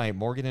 points tonight,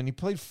 Morgan, and he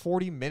played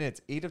 40 minutes,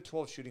 8 of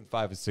 12 shooting,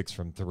 5 of 6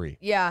 from 3.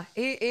 Yeah,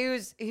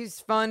 he's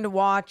fun to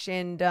watch,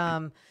 and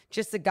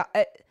just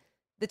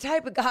the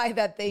type of guy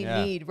that they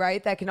need,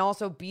 right? That can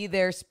also be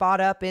there, spot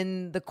up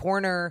in the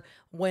corner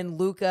when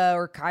Luka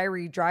or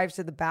Kyrie drives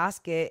to the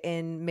basket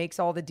and makes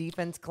all the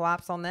defense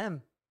collapse on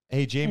them.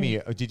 Hey, Jamie,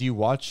 did you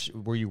watch?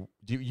 You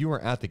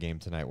weren't at the game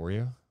tonight, were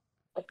you?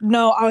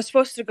 No, I was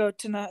supposed to go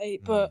tonight,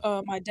 but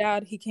my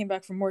dad, he came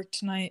back from work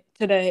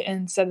today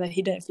and said that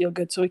he didn't feel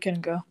good, so he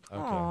couldn't go.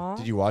 Okay. Aww.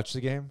 Did you watch the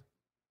game?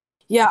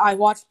 Yeah, I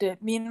watched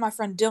it. Me and my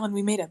friend Dylan,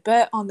 we made a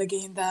bet on the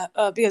game that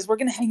because we're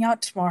gonna hang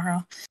out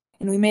tomorrow,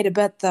 and we made a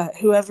bet that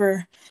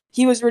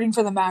he was rooting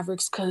for the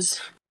Mavericks because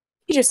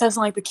he just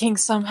doesn't like the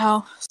Kings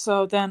somehow.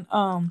 So then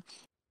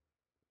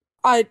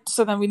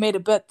we made a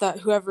bet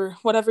that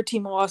whatever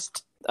team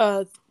lost,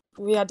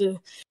 we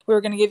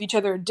were gonna give each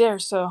other a dare.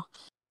 So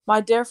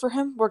my dare for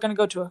him, we're gonna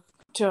go to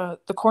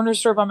the corner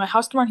store by my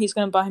house tomorrow. And he's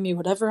gonna buy me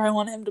whatever I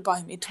want him to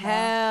buy me tomorrow.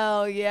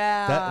 Hell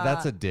yeah!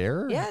 That's a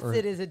dare. Yes,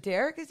 it is a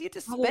dare because you have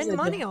to spend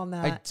money on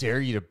that. I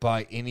dare you to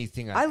buy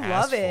anything I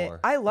love it.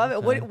 For. I love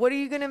it. What are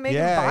you gonna make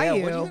him buy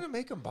you? What are you gonna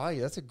make him buy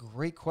you? That's a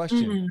great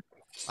question.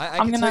 Mm-hmm. I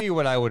can tell you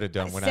what I would have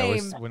done when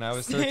I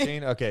was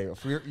 13. Okay,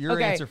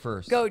 your answer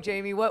first. Go,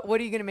 Jamie. What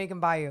are you gonna make him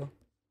buy you?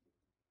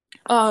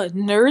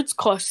 Nerds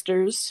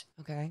clusters.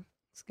 Okay,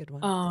 that's a good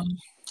one.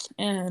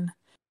 And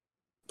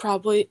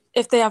probably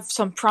if they have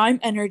some Prime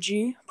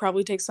Energy,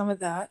 probably take some of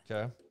that.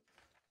 Okay.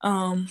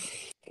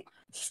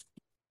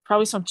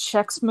 Probably some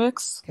Chex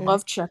Mix. Okay.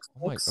 Love Chex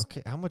Mix.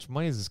 Okay, how much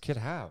money does this kid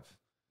have?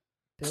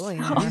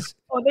 Billions.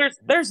 Oh,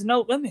 there's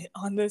no limit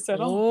on this at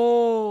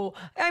all. Oh,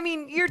 I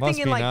mean, you're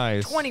thinking like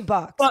nice.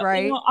 $20, but,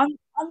 right? You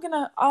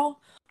know,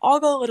 I'll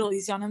go a little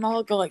easy on him.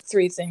 I'll go like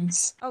 3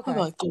 things.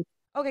 Okay.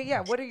 Okay,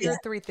 yeah. What are your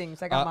 3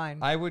 things? I got mine.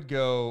 I would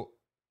go.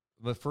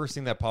 The first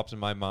thing that pops in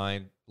my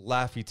mind: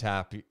 Laffy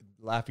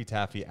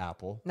Taffy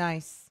apple.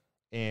 Nice.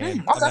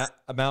 And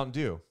a Mountain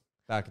Dew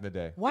back in the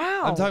day.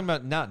 Wow. I'm talking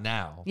about not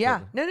now.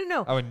 Yeah.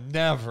 No. I would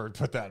never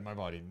put that in my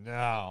body.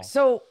 No.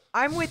 So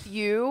I'm with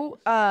you,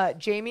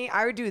 Jamie.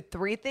 I would do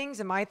 3 things,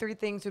 and my 3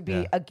 things would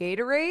be a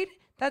Gatorade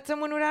that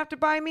someone would have to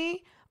buy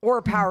me, or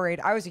a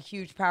Powerade. I was a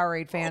huge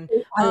Powerade fan.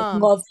 I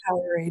love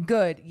Powerade.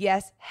 Good.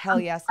 Yes. Hell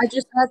yes. I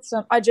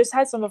just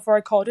had some before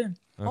I called in.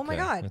 Okay. Oh my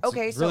God. It's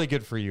okay. Really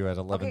good for you at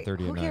 11:30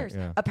 who at night. cares?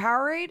 Yeah. A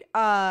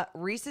Powerade,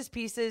 Reese's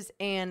Pieces,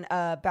 and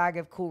a bag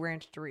of Cool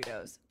Ranch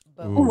Doritos.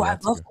 Ooh, I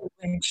love Cool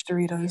Ranch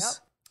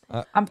Doritos.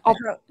 Yep.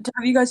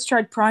 Have you guys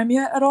tried Prime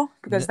yet at all?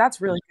 Because that's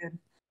really good.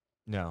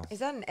 No. Is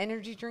that an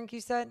energy drink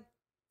you said?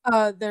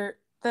 The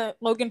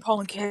Logan Paul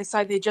and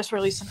KSI, they just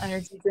released an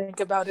energy drink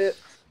about it.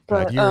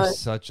 But, God, you're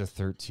such a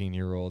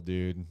 13-year-old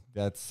dude.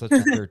 That's such a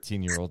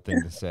 13-year-old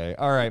thing to say.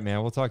 All right,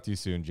 man. We'll talk to you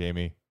soon,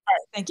 Jamie. All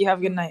right. Thank you. Have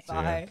a good night.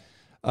 Bye.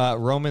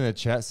 Roman in the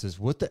chat says,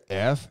 "What the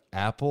F?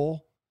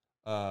 Apple?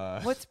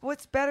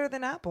 What's better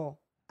than Apple?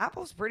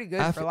 Apple's pretty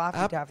good for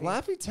Laffy Taffy.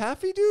 Laffy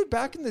Taffy, dude.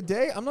 Back in the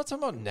day, I'm not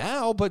talking about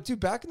now, but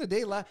dude, back in the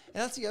day, and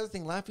that's the other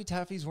thing. Laffy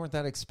Taffies weren't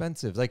that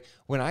expensive. Like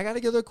when I got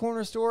to go to the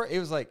corner store, it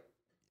was like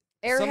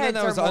something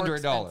that was under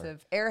 $1.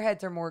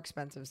 Airheads are more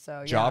expensive.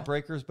 So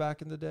Jawbreakers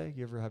back in the day.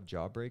 You ever have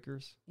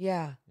Jawbreakers?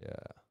 Yeah. Yeah.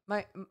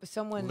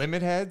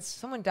 Limit Heads.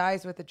 Someone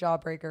dies with a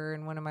Jawbreaker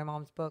in one of my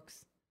mom's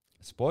books.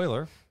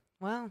 Spoiler.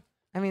 Well,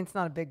 I mean, it's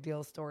not a big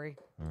deal story.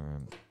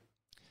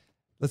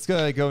 Let's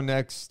go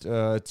next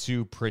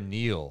to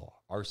Praneel,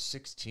 our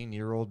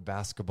 16-year-old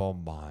basketball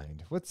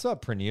mind. What's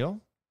up,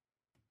 Praneel?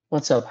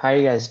 What's up? How are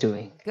you guys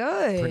doing?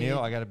 Good. Praneel,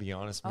 I got to be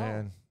honest,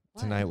 man.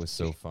 Tonight was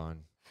so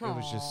fun. It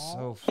was just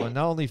so fun.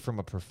 Not only from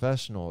a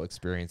professional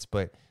experience,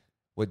 but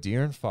what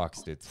De'Aaron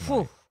Fox did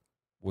tonight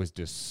was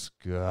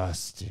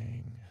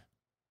disgusting.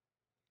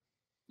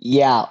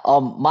 Yeah,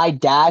 my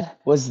dad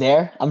was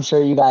there. I'm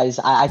sure you guys.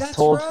 I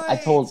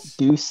told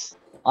Deuce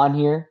on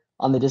here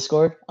on the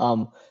Discord.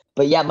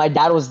 But yeah, my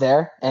dad was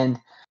there, and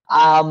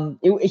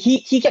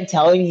he kept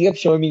showing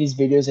me these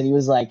videos,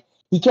 and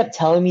he kept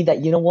telling me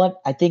that, you know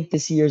what, I think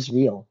this year's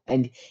real,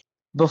 and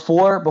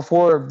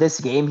before this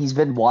game, he's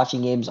been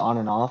watching games on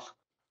and off.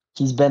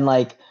 He's been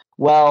like,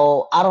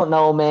 well, I don't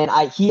know, man.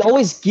 He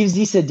always gives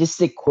these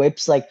sadistic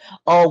quips like,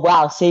 oh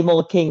wow, same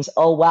old Kings.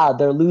 Oh wow,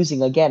 they're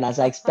losing again as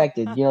I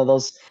expected.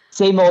 Those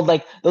same old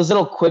like those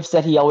little quips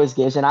that he always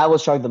gives, and I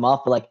always shrug them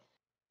off. But like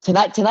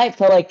tonight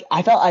felt like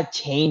I felt a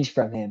change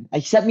from him.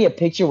 He sent me a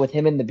picture with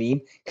him in the beam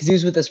because he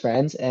was with his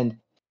friends, and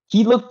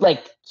he looked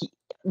like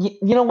you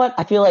know what?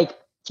 I feel like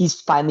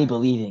he's finally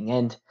believing,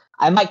 and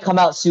I might come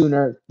out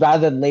sooner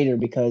rather than later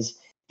because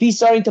if he's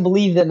starting to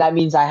believe, then that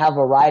means I have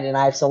a ride and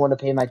I have someone to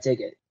pay my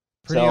ticket.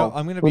 So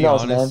I'm gonna who be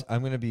knows, honest. man?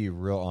 I'm gonna be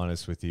real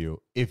honest with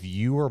you. If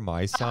you were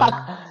my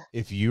son,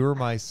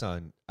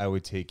 I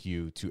would take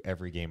you to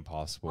every game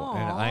possible.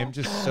 And I am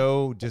just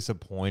so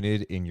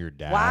disappointed in your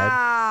dad.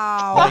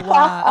 Wow.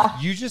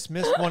 Like, you just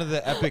missed one of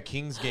the epic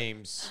Kings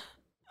games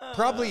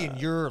probably in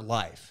your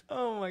life.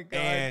 Oh my God.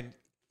 And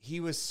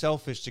he was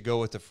selfish to go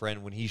with a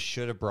friend when he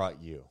should have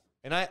brought you.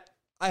 And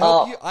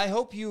I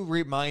hope you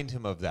remind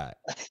him of that.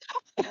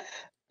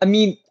 I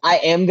mean, I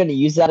am gonna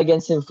use that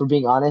against him. For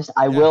being honest,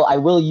 I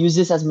will use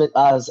this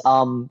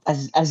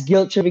as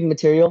guilt tripping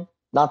material.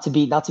 Not to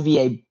be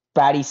a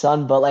bratty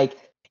son, but like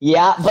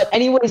yeah. But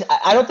anyways,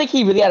 I don't think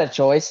he really had a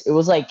choice. It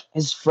was like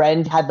his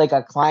friend had like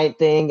a client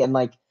thing, and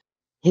like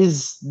he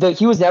was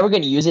never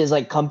gonna use it. His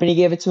like company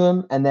gave it to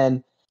him, and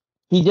then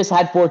he just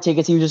had 4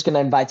 tickets. He was just gonna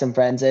invite some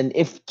friends, and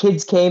if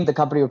kids came, the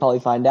company would probably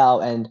find out,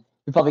 and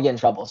he'd probably get in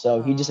trouble.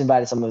 So he just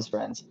invited some of his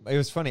friends. It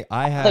was funny.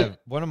 I have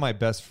one of my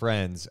best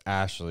friends,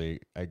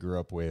 Ashley, I grew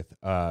up with.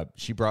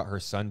 She brought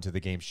her son to the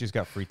game. She's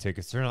got free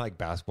tickets. They're not like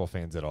basketball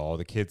fans at all.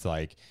 The kid's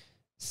like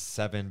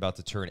 7, about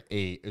to turn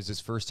 8. It was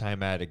his first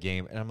time at a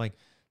game, and I'm like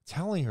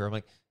telling her, I'm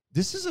like,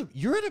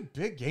 you're at a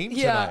big game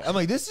tonight. I'm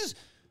like, this is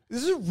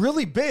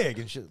really big.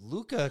 And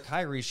Luka,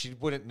 Kyrie, she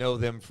wouldn't know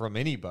them from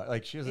anybody.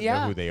 Like she doesn't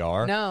know who they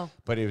are. No.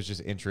 But it was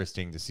just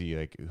interesting to see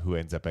like who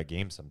ends up at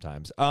games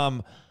sometimes.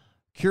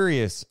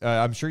 Curious,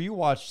 I'm sure you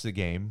watched the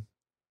game.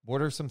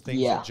 What are some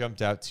things that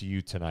jumped out to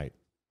you tonight?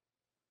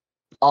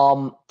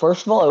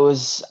 First of all, it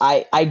was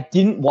I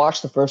didn't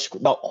watch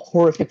the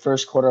horrific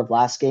first quarter of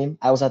last game.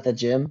 I was at the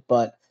gym,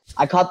 but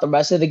I caught the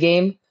rest of the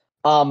game.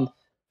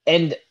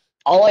 And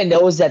all I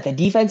know is that the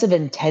defensive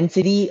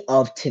intensity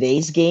of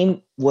today's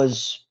game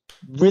was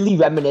really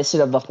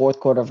reminiscent of the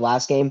fourth quarter of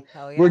last game,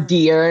 where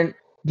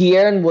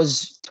De'Aaron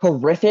was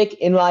terrific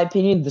in my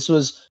opinion. This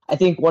was, I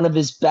think, one of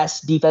his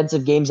best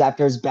defensive games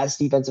after his best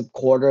defensive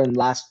quarter in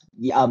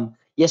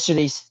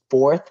yesterday's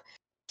fourth.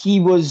 He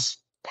was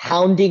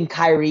hounding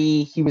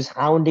Kyrie. He was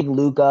hounding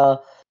Luka.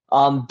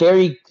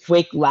 Very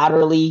quick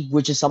laterally,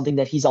 which is something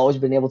that he's always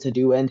been able to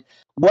do. And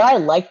what I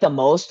liked the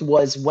most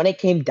was when it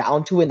came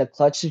down to in the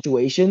clutch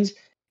situations,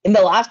 in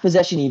the last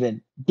possession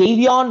even,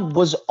 Davion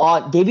was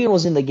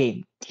in the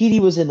game. TD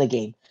was in the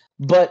game.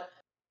 But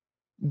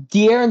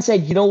De'Aaron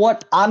said, you know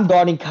what? I'm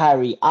guarding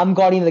Kyrie. I'm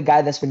guarding the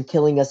guy that's been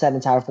killing us that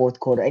entire fourth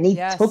quarter. And he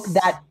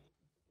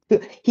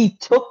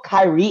took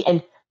Kyrie,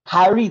 and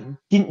Kyrie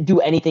didn't do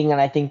anything in,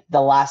 I think,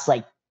 the last,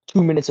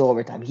 2 minutes of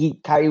overtime.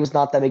 Kyrie was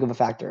not that big of a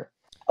factor.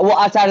 Well,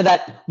 outside of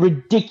that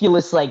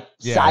ridiculous,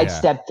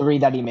 sidestep three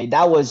that he made.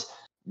 That was...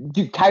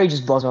 Dude, Kyrie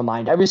just blows my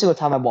mind. Every single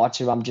time I watch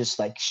him, I'm just,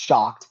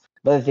 shocked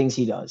by the things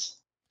he does.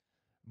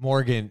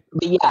 Morgan,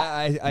 but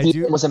yeah,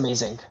 De'Aaron was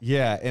amazing.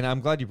 Yeah, and I'm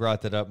glad you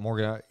brought that up,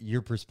 Morgan.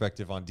 Your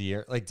perspective on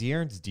De'Aaron,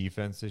 De'Aaron's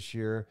defense this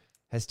year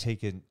has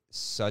taken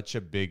such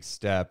a big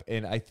step,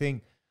 and I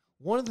think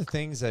one of the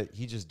things that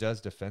he just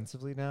does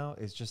defensively now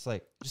is just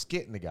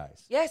getting the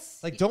guys.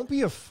 Yes, don't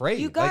be afraid.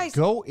 You guys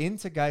go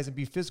into guys and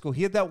be physical.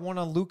 He had that one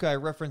on Luka I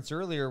referenced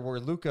earlier,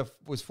 where Luka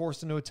was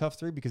forced into a tough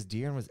three because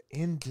De'Aaron was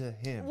into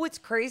him. What's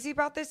crazy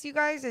about this, you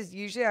guys, is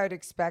usually I would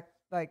expect.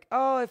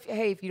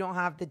 If you don't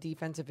have the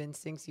defensive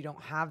instincts, you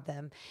don't have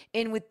them.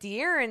 And with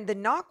De'Aaron, the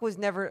knock was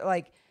never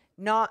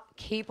not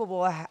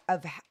capable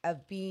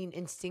of being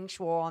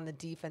instinctual on the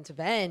defensive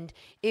end.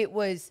 It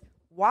was,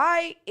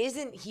 why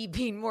isn't he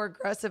being more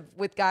aggressive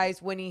with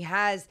guys when he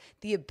has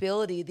the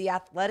ability, the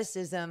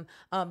athleticism,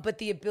 but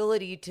the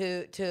ability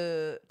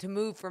to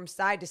move from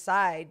side to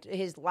side?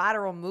 His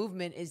lateral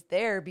movement is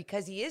there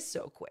because he is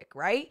so quick,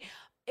 right?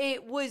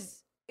 It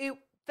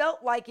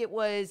felt like it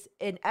was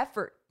an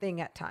effort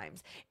thing at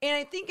times. And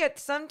I think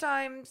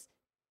sometimes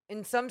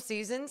in some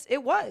seasons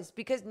it was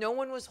because no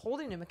one was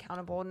holding him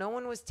accountable. No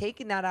one was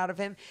taking that out of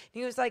him.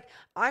 He was like,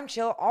 I'm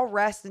chill. I'll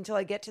rest until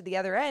I get to the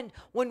other end.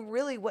 When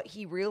really what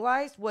he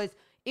realized was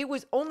it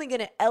was only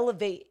going to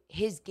elevate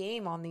his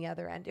game on the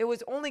other end. It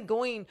was only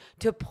going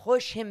to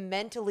push him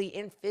mentally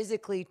and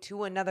physically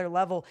to another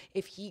level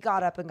if he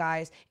got up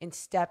and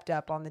stepped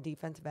up on the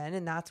defensive end.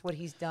 And that's what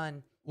he's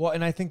done. Well,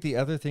 and I think the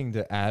other thing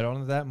to add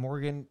on to that,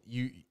 Morgan,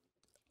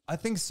 I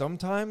think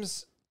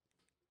sometimes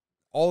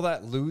all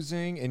that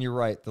losing, and you're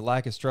right, the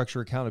lack of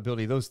structure,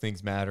 accountability, those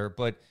things matter,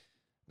 but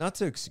not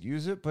to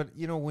excuse it, but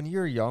when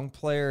you're a young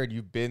player and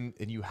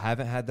you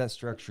haven't had that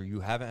structure, you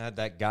haven't had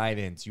that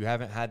guidance, you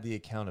haven't had the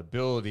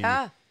accountability,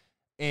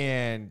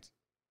 and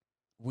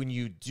when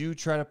you do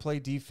try to play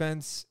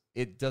defense,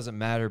 it doesn't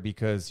matter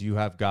because you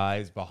have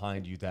guys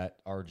behind you that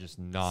are just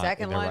not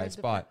Second in their line right of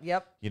spot.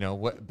 Yep. You know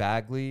what,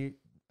 Bagley,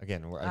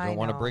 again, I don't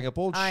want to bring up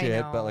old I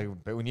shit, know.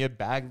 but when you have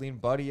Bagley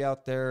and Buddy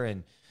out there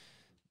and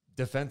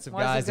defensive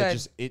Wasn't guys that good.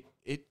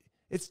 just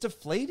it's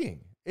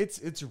deflating.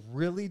 It's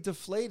really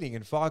deflating.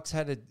 And Fox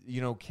had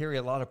to, carry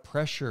a lot of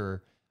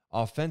pressure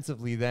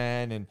offensively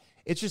then. And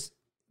it's just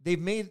they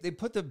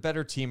put the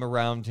better team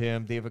around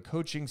him. They have a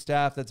coaching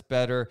staff that's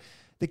better.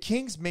 The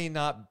Kings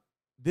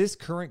this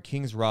current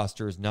Kings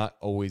roster is not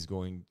always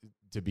going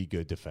to be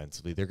good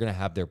defensively. They're going to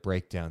have their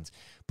breakdowns,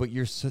 but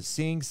you're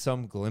seeing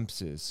some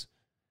glimpses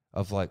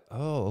of like,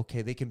 oh,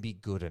 okay, they can be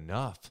good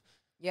enough.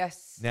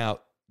 Yes.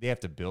 Now, they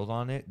have to build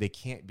on it. They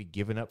can't be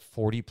giving up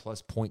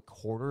 40-plus point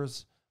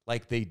quarters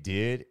like they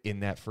did in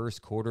that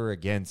first quarter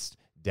against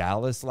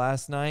Dallas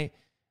last night.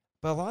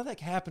 But a lot of that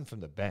happened from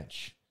the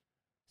bench.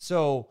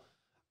 So,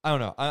 I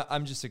don't know.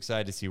 I'm just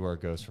excited to see where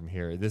it goes from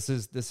here. This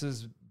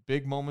is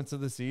big moments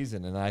of the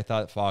season, and I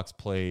thought Fox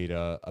played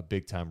a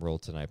big-time role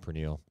tonight,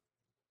 Pernille.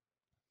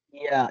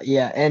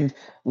 Yeah. And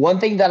one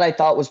thing that I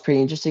thought was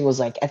pretty interesting was,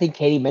 like, I think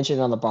Katie mentioned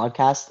it on the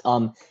broadcast.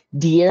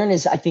 De'Aaron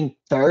is, I think,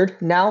 third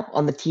now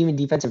on the team in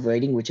defensive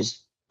rating, which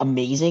is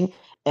amazing.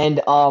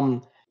 And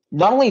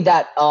not only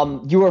that,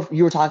 you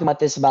were talking about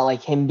this about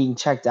like him being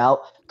checked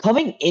out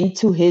coming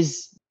into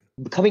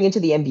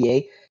the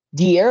NBA.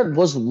 De'Aaron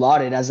was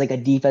lauded as like a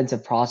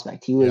defensive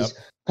prospect. He was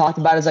talked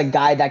about as a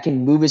guy that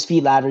can move his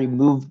feet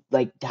laterally,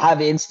 have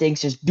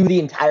instincts, just do the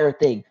entire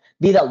thing,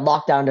 be that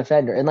lockdown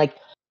defender. And like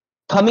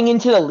coming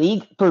into the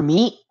league, for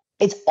me,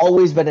 it's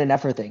always been an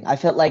effort thing. I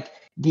felt like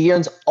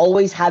De'Aaron's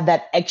always had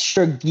that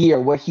extra gear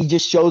where he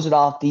just shows it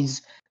off,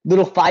 these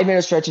little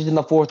 5-minute stretches in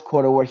the fourth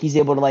quarter where he's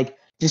able to like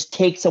just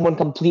take someone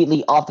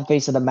completely off the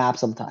face of the map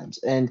sometimes.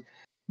 And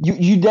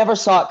you never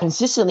saw it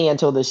consistently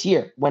until this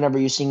year, whenever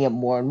you're seeing it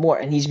more and more.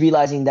 And he's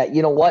realizing that,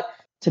 you know what,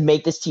 to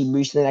make this team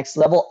reach the next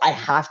level, I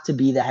have to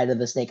be the head of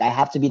the snake. I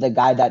have to be the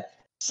guy that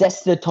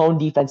sets the tone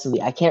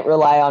defensively. I can't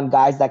rely on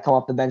guys that come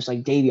off the bench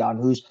like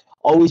Davion, who's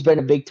always been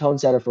a big tone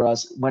setter for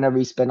us whenever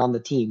he's been on the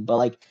team. But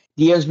like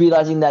De'Aaron's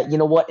realizing that, you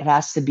know what, it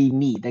has to be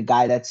me, the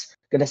guy that's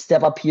going to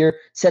step up here,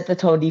 set the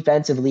tone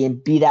defensively,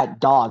 and be that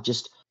dog.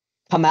 Just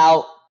come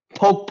out,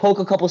 poke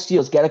a couple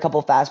steals, get a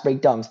couple fast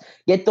break dunks,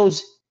 get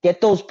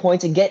those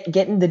points, and get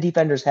in the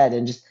defender's head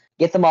and just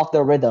get them off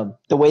their rhythm,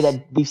 the way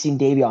that we've seen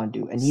Davion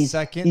do. And he's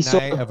Second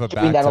night of a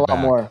doing that a lot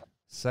more.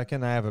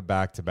 Second, I have a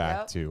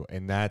back-to-back too,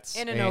 and that's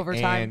In an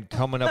overtime. and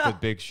coming up with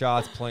big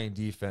shots, playing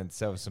defense.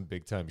 That was some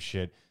big-time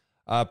shit.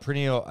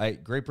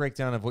 Pernille, great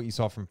breakdown of what you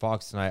saw from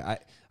Fox tonight.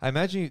 I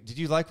imagine did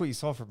you like what you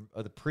saw from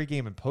the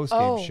pregame and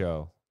postgame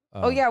show?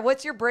 Yeah,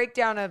 what's your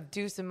breakdown of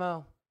Deuce and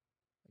Mo?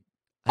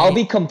 I'll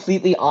be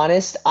completely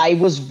honest. I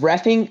was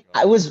reffing.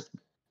 I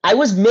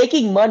was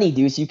making money,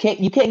 Deuce. You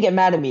can't get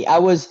mad at me.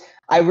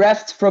 I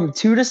reffed from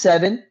 2 to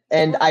 7,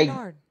 and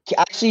I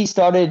actually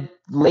started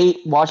late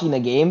watching the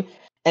game,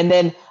 and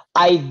then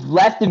I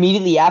left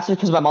immediately after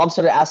because my mom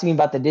started asking me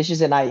about the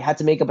dishes, and I had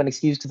to make up an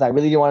excuse because I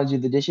really didn't want to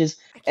do the dishes.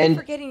 I keep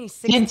forgetting he's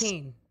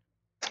 16.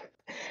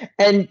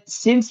 And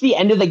since the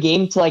end of the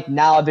game to like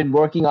now, I've been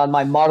working on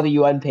my Model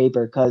UN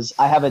paper because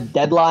I have a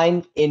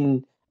deadline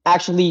in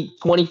actually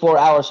 24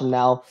 hours from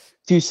now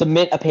to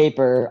submit a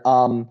paper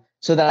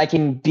so that I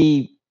can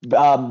be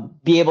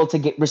able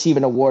to receive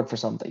an award for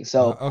something.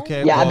 So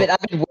okay, yeah, well,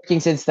 I've been working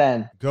since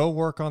then. Go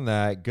work on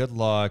that. Good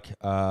luck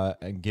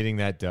and getting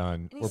that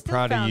done. We're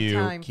proud of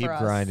you. Keep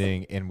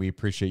grinding, and we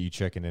appreciate you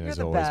checking in as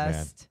always,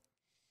 man.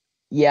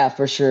 Yeah,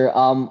 for sure.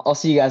 I'll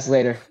see you guys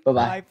later.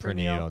 Bye-bye.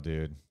 Pernille,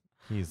 dude.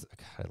 God,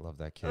 I love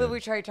that kid. We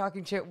tried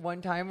talking shit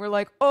one time. We're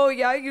like, oh,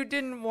 yeah, you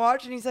didn't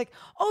watch. And he's like,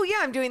 oh, yeah,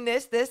 I'm doing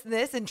this, this, and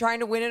this, and trying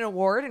to win an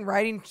award and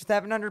writing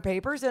 700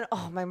 papers. And,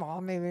 oh, my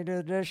mom made me do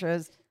the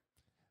dishes.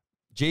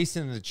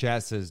 Jason in the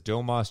chat says,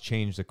 Domas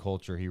changed the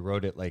culture. He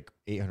wrote it like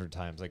 800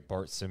 times, like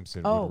Bart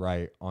Simpson would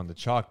write on the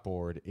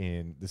chalkboard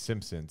in The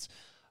Simpsons.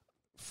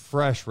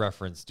 Fresh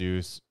reference,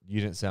 Deuce.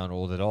 You didn't sound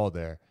old at all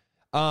there.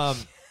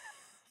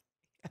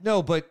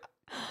 No, but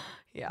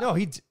no,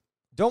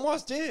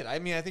 Domas did. I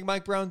mean, I think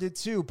Mike Brown did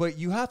too, but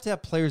you have to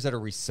have players that are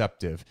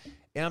receptive.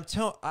 And I'm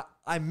telling,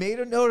 I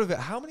made a note of it.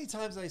 How many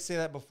times did I say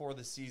that before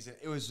the season?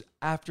 It was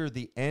after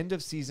the end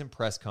of season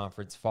press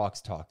conference, Fox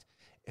talked.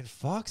 And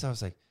Fox, I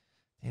was like,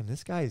 damn,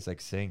 this guy is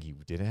like saying he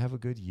didn't have a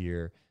good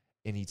year.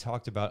 And he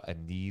talked about a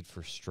need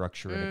for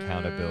structure and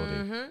accountability.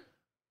 Mm-hmm.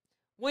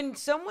 When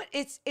someone,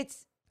 it's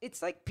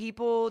like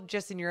people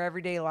just in your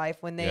everyday life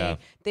when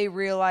they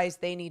realize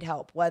they need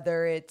help,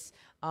 whether it's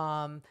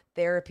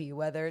therapy,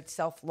 whether it's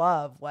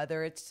self-love,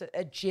 whether it's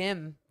a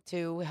gym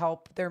to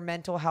help their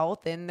mental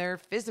health and their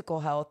physical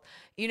health.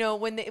 You know,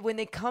 when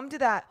they come to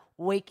that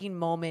waking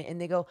moment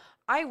and they go,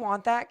 I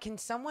want that. Can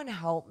someone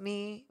help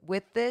me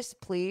with this,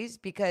 please?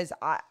 Because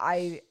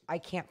I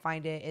can't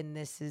find it, and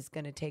this is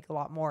going to take a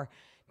lot more.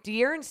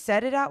 De'Aaron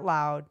said it out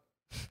loud,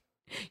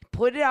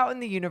 put it out in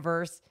the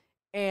universe,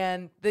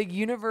 and the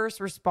universe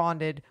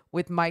responded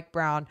with Mike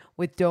Brown,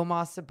 with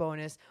Domas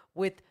Sabonis,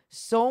 with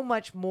so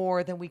much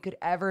more than we could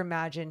ever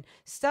imagine.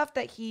 Stuff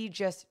that he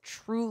just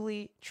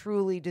truly,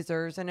 truly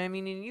deserves. And I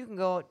mean, you can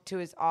go to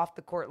his off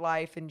the court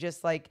life and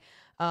just like,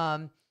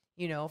 finding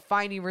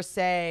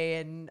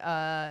Rasay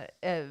and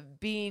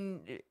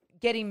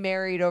getting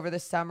married over the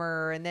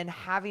summer and then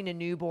having a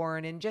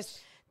newborn and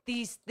just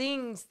these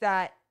things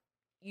that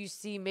you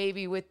see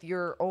maybe with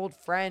your old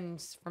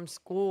friends from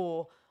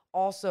school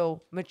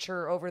also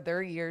mature over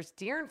their years.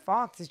 De'Aaron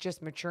Fox is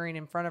just maturing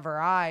in front of our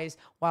eyes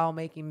while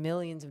making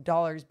millions of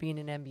dollars being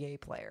an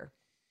NBA player.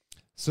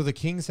 So the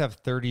Kings have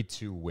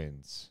 32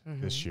 wins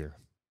this year.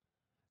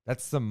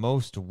 That's the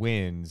most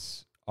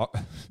wins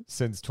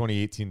since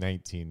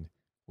 2018-19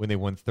 when they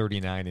won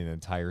 39 in an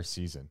entire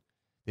season.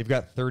 They've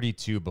got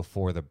 32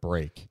 before the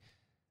break.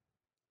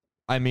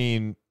 I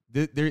mean,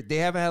 they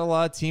haven't had a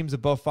lot of teams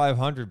above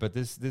 500, but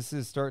this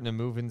is starting to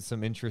move in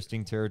some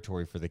interesting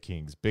territory for the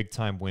Kings. Big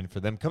time win for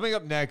them. Coming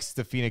up next,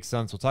 the Phoenix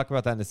Suns. We'll talk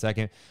about that in a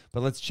second,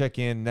 but let's check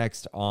in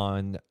next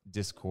on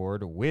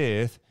Discord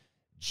with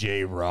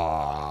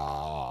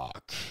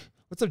J-Rock.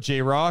 What's up,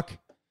 J-Rock?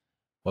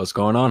 What's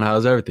going on?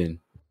 How's everything?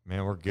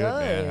 Man, we're good,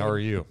 man. How are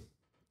you?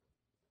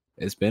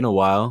 It's been a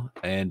while,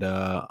 and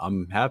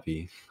I'm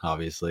happy,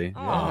 obviously.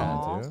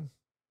 Dude.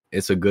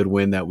 It's a good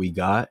win that we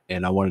got,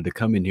 and I wanted to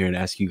come in here and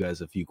ask you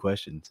guys a few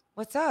questions.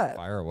 What's up?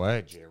 Fire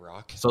away,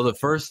 J-Rock. So the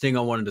first thing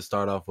I wanted to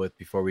start off with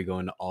before we go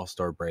into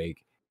All-Star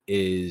break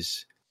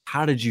is,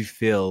 how did you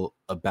feel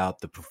about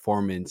the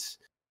performance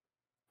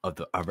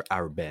of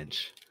our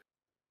bench?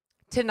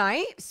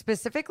 Tonight,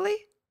 specifically?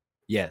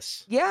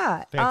 Yes.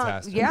 Yeah.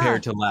 Fantastic.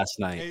 Compared to last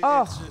night.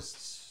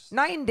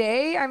 Night and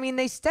day. I mean,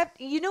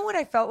 you know what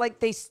I felt like?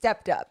 They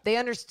stepped up. They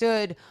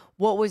understood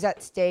what was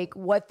at stake,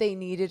 what they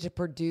needed to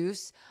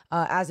produce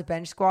as a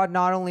bench squad,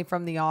 not only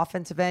from the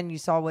offensive end. You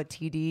saw what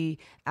TD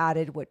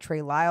added, what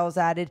Trey Lyles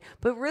added,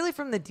 but really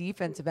from the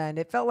defensive end.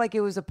 It felt like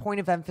it was a point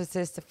of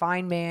emphasis to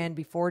find man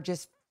before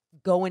just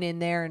going in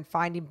there and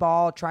finding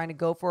ball, trying to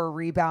go for a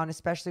rebound,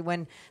 especially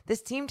when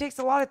this team takes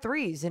a lot of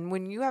threes. And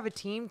when you have a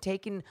team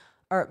taking,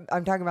 or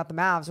I'm talking about the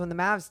Mavs, when the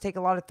Mavs take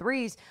a lot of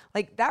threes,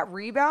 like that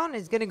rebound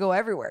is going to go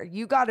everywhere.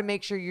 You got to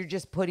make sure you're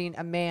just putting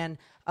a man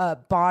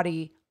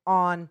body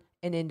on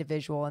an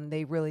individual, and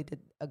they really did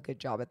a good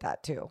job at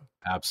that too.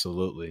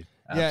 Absolutely.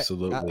 Yeah,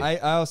 I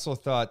also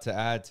thought, to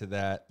add to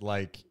that,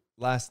 like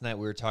last night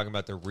we were talking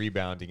about the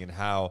rebounding and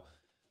how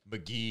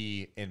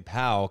McGee and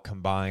Powell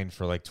combined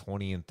for like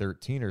 20 and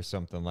 13 or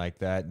something like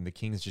that, and the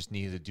Kings just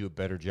needed to do a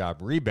better job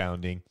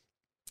rebounding.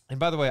 And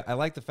by the way, I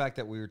like the fact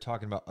that we were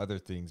talking about other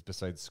things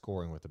besides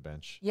scoring with the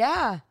bench.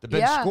 Yeah. The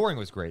bench scoring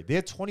was great. They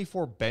had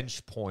 24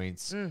 bench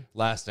points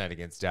last night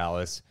against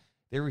Dallas.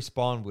 They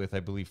respond with, I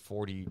believe,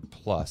 40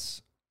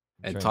 plus.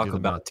 And talk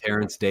about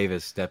Terrence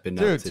Davis stepping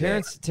up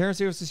today. Terrence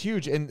Davis is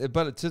huge.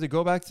 But to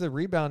go back to the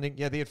rebounding,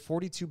 yeah, they had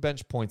 42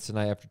 bench points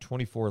tonight after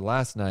 24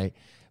 last night.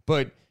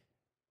 But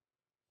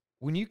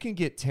when you can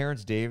get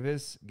Terrence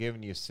Davis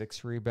giving you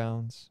 6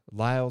 rebounds,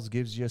 Lyles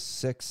gives you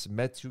 6,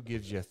 Metu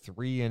gives you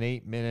 3 in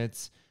 8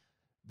 minutes.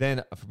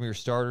 Then from your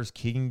starters,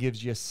 Keegan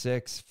gives you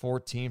 6,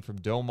 14 from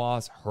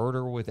Domas,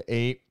 Herter with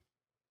 8.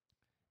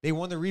 They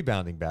won the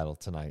rebounding battle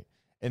tonight,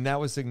 and that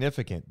was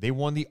significant. They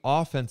won the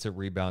offensive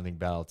rebounding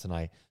battle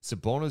tonight.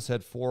 Sabonis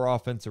had 4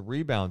 offensive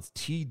rebounds.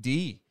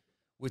 TD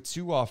with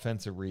 2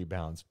 offensive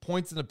rebounds.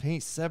 Points in the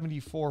paint,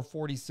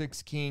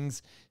 74-46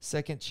 Kings.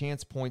 Second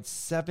chance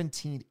points,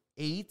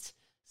 17-8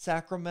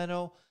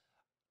 Sacramento.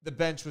 The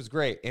bench was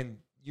great. And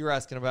you're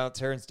asking about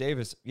Terrence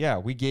Davis. Yeah,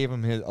 we gave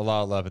him a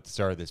lot of love at the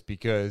start of this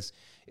because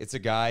he's a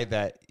guy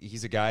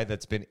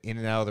that's been in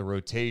and out of the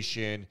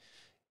rotation.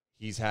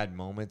 He's had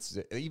moments,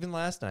 even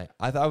last night.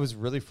 I thought I was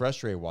really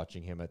frustrated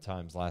watching him at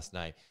times last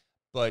night.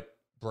 But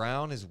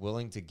Brown is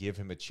willing to give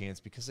him a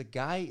chance because the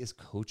guy is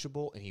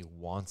coachable and he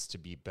wants to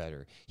be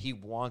better. He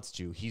wants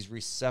to. He's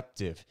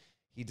receptive.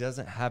 He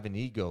doesn't have an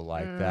ego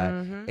like that.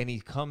 And he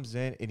comes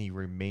in and he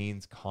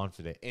remains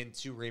confident. And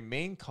to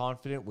remain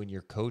confident when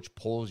your coach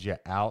pulls you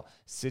out,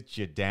 sits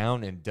you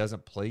down, and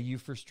doesn't play you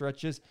for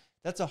stretches,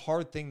 that's a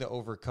hard thing to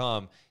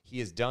overcome. He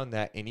has done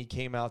that, and he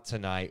came out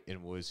tonight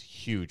and was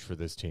huge for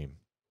this team.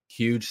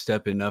 Huge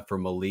stepping up for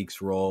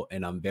Malik's role,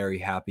 and I'm very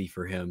happy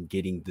for him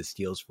getting the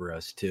steals for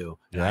us too.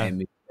 And I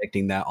am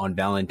expecting that on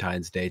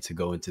Valentine's Day to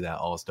go into that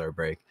All-Star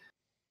break.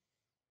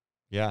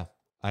 Yeah.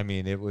 I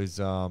mean, it was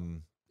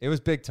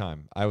big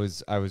time. I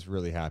was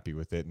really happy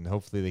with it, and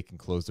hopefully they can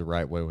close the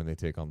right way when they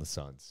take on the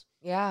Suns.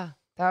 Yeah,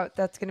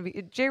 that's going to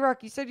be...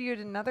 J-Rock, you said you had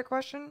another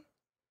question?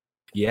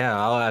 Yeah,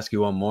 I'll ask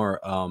you one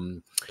more.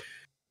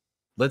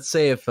 Let's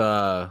say if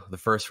the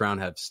first round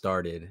have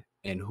started,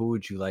 and who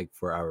would you like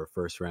for our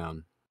first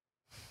round?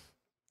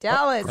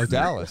 Dallas. Oh,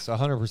 Dallas.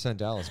 100%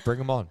 Dallas. Bring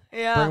them on.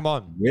 Yeah. Bring them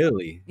on.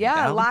 Really?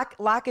 Yeah,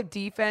 lack of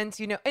defense,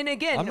 and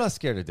again... I'm not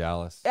scared of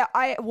Dallas.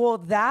 I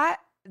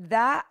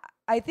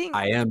think...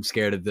 I am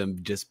scared of them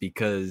just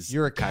because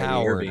you're a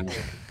coward.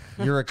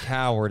 You're a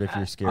coward if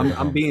you're scared.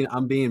 I'm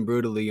being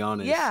brutally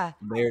honest. Yeah.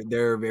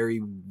 They're a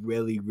very,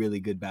 really, really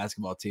good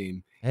basketball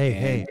team.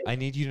 Hey, I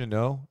need you to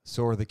know,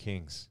 so are the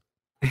Kings.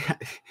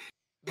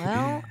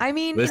 Well, I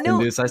mean, Listen, no,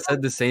 Deuce, I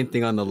said the same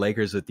thing on the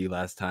Lakers with you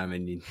last time,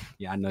 and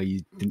I know you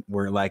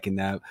weren't liking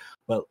that.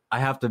 But I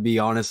have to be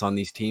honest on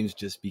these teams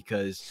just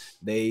because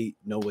they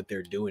know what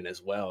they're doing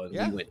as well, and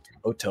Yeah. we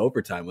went to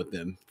overtime with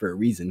them for a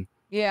reason.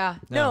 yeah,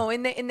 no,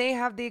 and they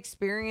have the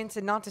experience,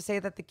 and not to say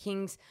that the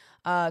Kings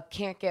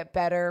can't get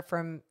better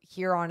from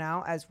here on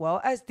out, as well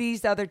as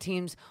these other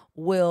teams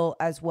will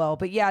as well.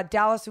 But yeah,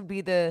 Dallas would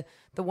be the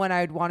one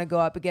I'd want to go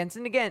up against.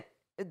 And again,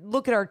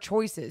 look at our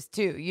choices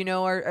too. You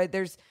know,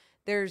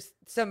 there's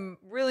some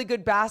really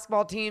good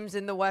basketball teams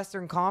in the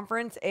Western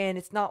Conference, and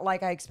it's not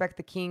like I expect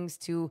the Kings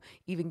to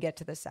even get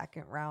to the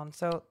second round.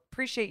 So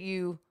appreciate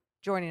you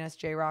joining us,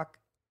 J-Rock.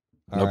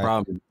 No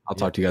problem. I'll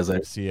talk to you guys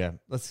later. See ya.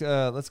 Let's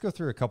go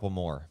through a couple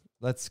more.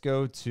 Let's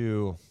go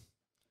to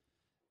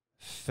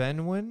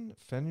Fenwin.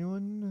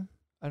 Fenwin?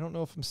 I don't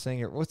know if I'm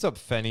saying it. What's up,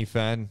 Fenny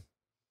Fen?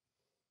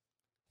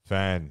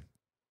 Fen,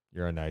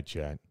 you're on night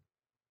chat.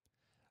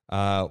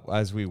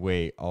 As we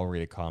wait, I'll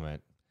read a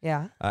comment.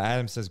 Yeah.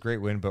 Adam says,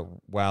 great win, but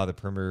wow, the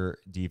perimeter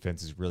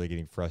defense is really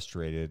getting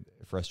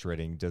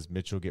frustrating. Does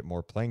Mitchell get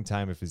more playing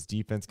time if his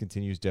defense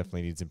continues?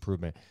 Definitely needs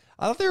improvement.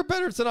 I thought they were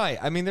better tonight.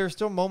 I mean, there are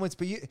still moments,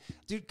 but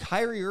dude,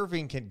 Kyrie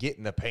Irving can get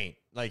in the paint.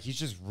 Like, he's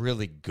just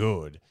really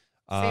good.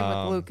 Same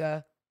with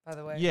Luka, by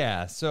the way.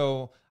 Yeah,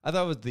 so I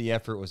thought the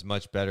effort was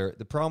much better.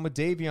 The problem with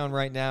Davion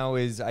right now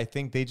is I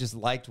think they just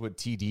liked what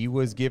TD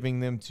was giving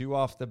them too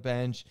off the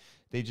bench.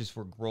 They just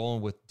were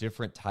rolling with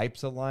different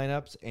types of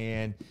lineups,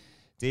 and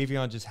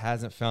Davion just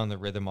hasn't found the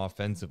rhythm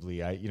offensively.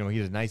 He had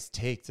a nice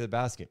take to the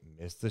basket,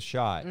 missed the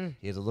shot.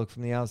 He had to look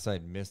from the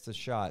outside, missed the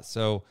shot.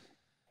 So,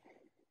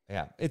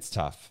 yeah, it's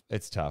tough.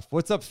 It's tough.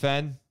 What's up,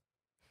 Fen?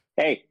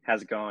 Hey,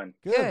 how's it going?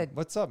 Good.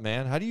 What's up,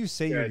 man? How do you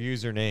say your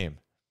username?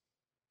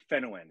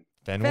 Fenwin.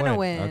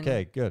 Fenwin.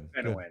 Okay, good.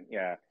 Fenwin,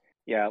 yeah.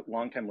 Yeah,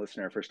 long-time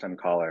listener, first-time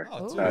caller.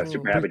 Oh,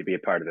 super happy to be a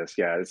part of this.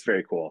 Yeah, it's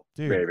very cool.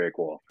 Dude, very, very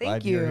cool.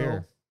 Thank you.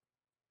 Here.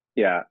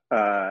 Yeah,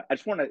 I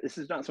just want to, this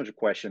is not so much a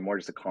question, more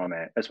just a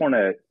comment. I just want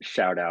to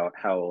shout out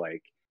how,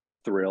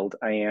 thrilled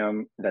I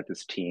am that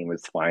this team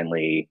is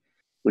finally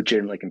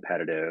legitimately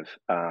competitive.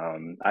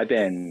 I've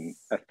been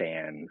a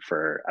fan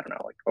for, I don't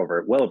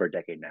know, well over a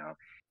decade now.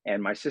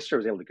 And my sister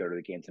was able to go to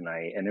the game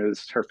tonight, and it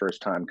was her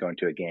first time going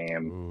to a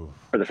game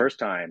for the first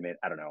time in,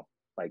 I don't know,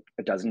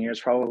 a dozen years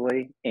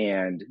probably.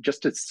 And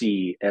just to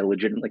see a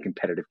legitimately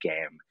competitive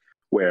game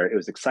where it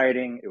was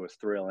exciting, it was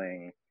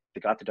thrilling, they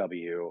got the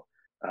W.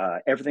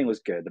 Everything was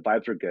good. The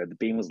vibes were good. The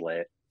beam was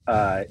lit.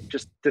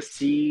 Just to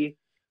see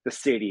the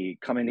city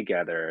coming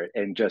together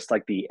and just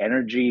the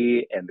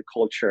energy and the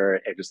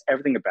culture and just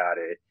everything about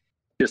it,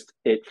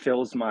 it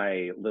fills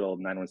my little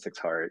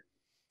 916 heart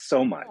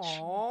so much.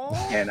 Aww.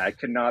 And I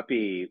could not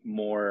be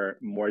more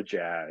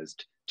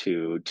jazzed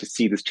to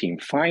see this team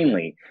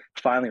finally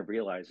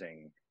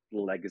realizing the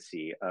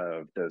legacy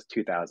of those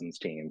 2000s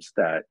teams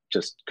that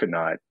just could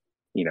not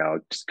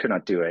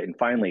do it, and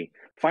finally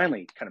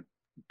kind of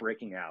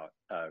breaking out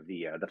of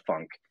the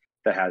funk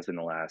that has been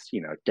the last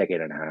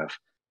decade and a half.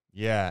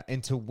 Yeah,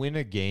 and to win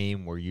a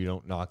game where you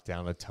don't knock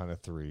down a ton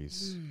of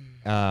threes.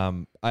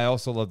 I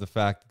also love the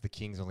fact that the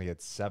Kings only had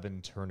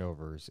 7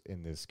 turnovers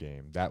in this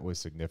game. That was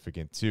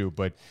significant too.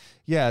 But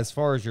yeah, as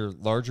far as your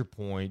larger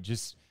point,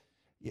 just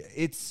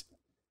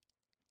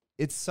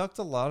it sucked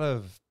a lot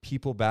of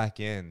people back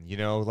in,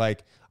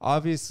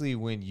 obviously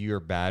when you're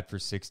bad for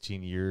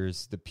 16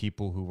 years, the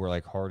people who were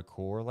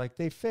hardcore,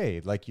 they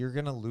fade. You're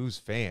going to lose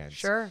fans.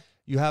 Sure.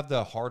 You have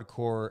the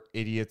hardcore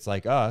idiots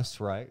like us,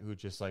 right? Who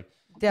just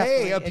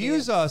Definitely hey,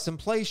 abuse idiots. us and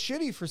play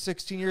shitty for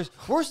 16 years.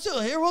 We're still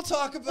here. We'll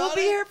talk about We'll it.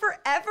 be here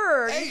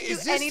forever. Hey, You is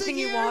do this anything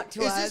the you year? want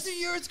to is us. this the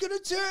year it's gonna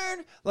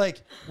turn?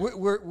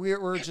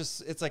 We're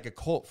just, it's like a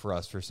cult for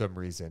us for some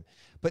reason.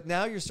 But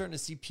now you're starting to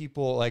see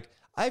people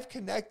I've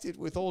connected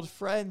with old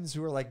friends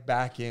who are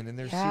back in, and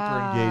they're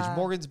super engaged.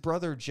 Morgan's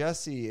brother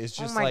Jesse is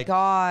just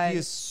God. he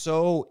is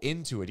so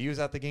into it. He was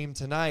at the game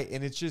tonight,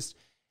 and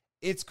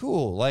it's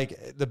cool.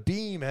 The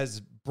beam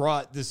has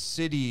brought this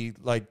city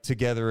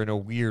together in a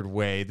weird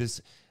way.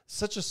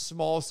 Such a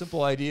small,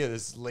 simple idea.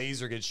 This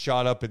laser gets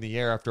shot up in the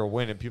air after a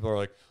win, and people are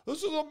like,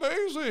 this is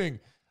amazing.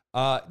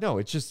 No,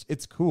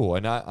 it's cool.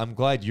 And I'm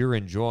glad you're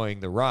enjoying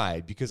the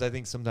ride, because I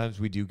think sometimes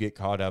we do get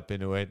caught up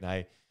into it.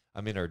 And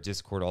I'm in our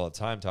Discord all the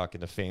time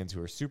talking to fans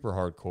who are super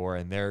hardcore,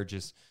 and they're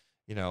just,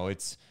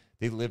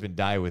 they live and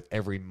die with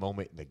every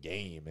moment in the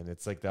game. And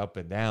it's the up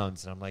and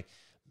downs. And I'm like,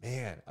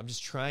 man, I'm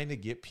just trying to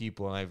get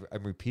people, and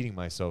I'm repeating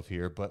myself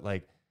here, but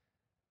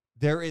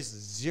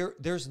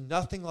there's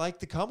nothing like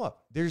the come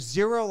up. There's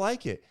zero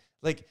like it.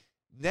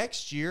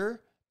 Next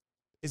year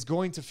is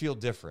going to feel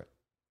different.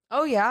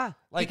 Oh yeah,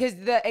 because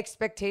the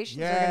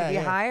expectations are going to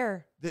be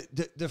higher.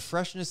 The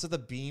freshness of the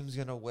beam's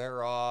going to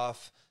wear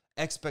off.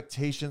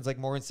 Expectations, like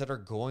Morgan said, are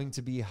going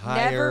to be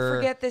higher. Never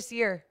forget this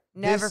year.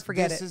 Never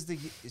forget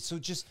it. So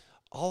just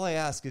all I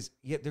ask is,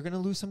 they're going to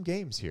lose some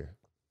games here.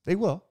 They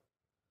will.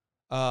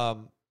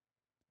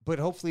 But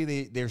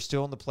hopefully they're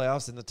still in the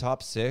playoffs in the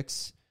top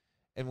 6.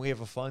 And we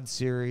have a fun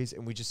series,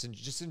 and we just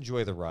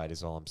enjoy the ride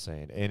is all I'm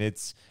saying.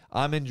 And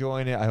I'm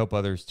enjoying it. I hope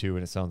others too,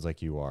 and it sounds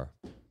like you are.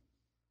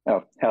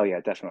 Oh, hell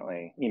yeah,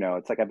 definitely.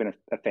 It's like I've been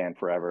a fan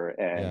forever.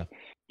 And,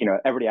 Yeah.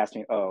 everybody asks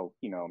me, oh,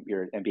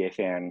 you're an NBA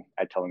fan.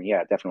 I tell them,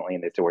 yeah, definitely.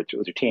 And they say, what's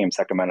your team,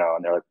 Sacramento?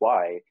 And they're like,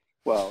 why?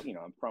 Well,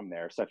 I'm from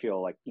there. So I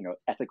feel like,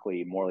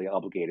 ethically, morally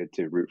obligated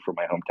to root for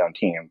my hometown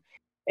team.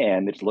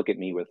 And they just look at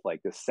me with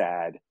like this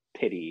sad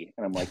pity.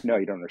 And I'm like, no,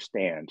 you don't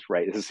understand,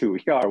 right? This is who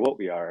we are, what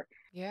we are.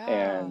 Yeah.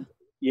 And,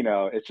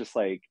 it's just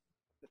like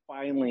to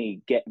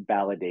finally get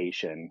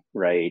validation,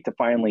 right? To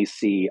finally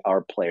see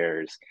our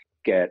players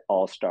get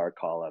all-star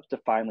call-ups, to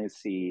finally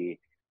see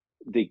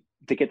to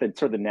get the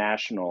sort of the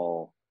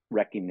national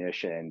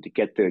recognition, to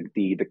get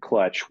the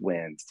clutch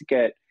wins, to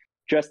get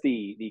just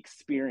the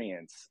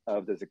experience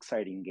of those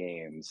exciting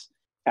games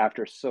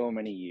after so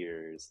many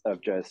years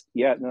of just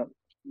we're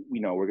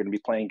going to be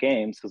playing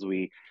games because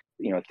we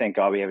thank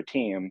God we have a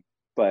team,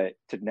 but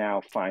to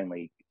now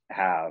finally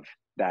have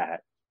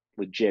that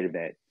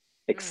legitimate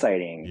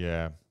exciting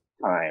Yeah.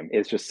 time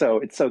is just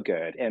it's so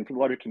good. And for the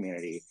larger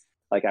community,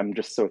 like I'm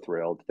just so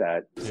thrilled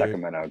that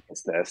Sacramento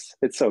gets this.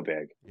 It's so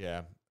big.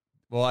 Yeah.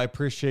 Well, I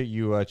appreciate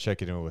you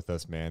checking in with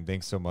us, man.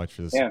 Thanks so much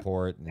for the Yeah.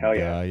 support. And, Hell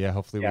yeah.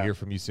 Hopefully we hear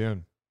from you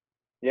soon.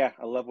 Yeah,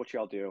 I love what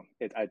y'all do.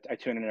 I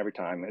tune in every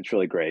time. It's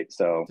really great.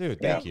 So, dude,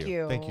 thank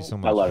you. Thank you so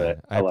much. I love man.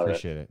 it. I love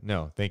appreciate it.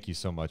 No, thank you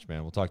so much,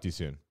 man. We'll talk to you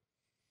soon.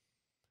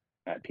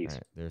 All right, peace. All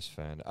right, there's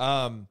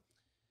Fan.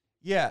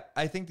 Yeah,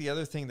 I think the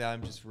other thing that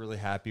I'm just really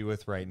happy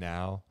with right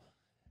now,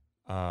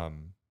 I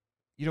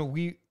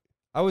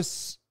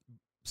was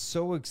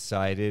so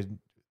excited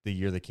the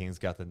year the Kings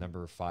got the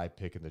number 5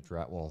 pick in the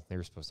draft. Well, they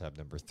were supposed to have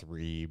number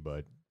 3,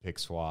 but pick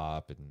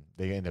swap, and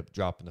they ended up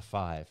dropping to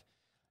 5.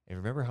 And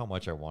remember how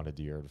much I wanted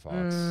De'Aaron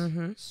Fox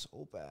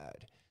so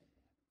bad.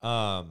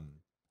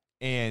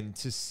 And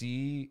to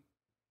see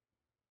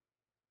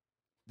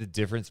the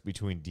difference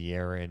between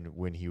De'Aaron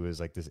when he was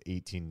like this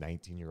 18,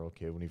 19-year-old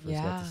kid when he first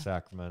got to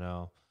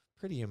Sacramento,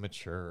 pretty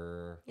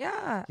immature.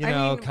 Yeah. Kind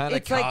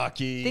of cocky. Like,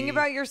 think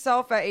about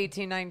yourself at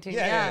 18, 19.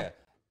 Yeah.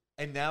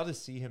 And now to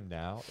see him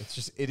now,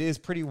 it is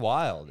pretty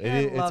wild.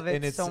 I love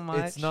it so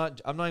much.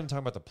 I'm not even talking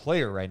about the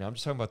player right now. I'm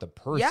just talking about the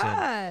person.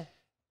 Yeah.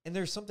 And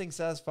there's something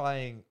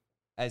satisfying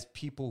as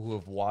people who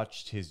have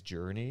watched his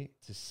journey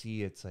to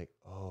see it's like,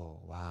 oh,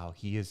 wow,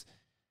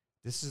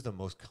 this is the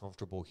most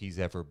comfortable he's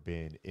ever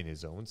been in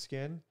his own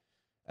skin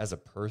as a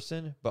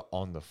person, but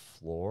on the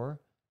floor,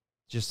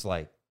 just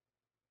like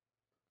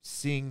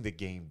seeing the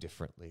game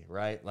differently,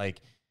 right?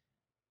 Like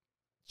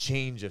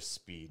change of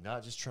speed,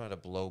 not just trying to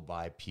blow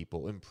by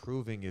people,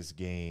 improving his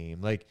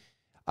game. Like,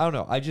 I don't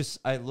know.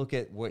 I look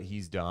at what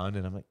he's done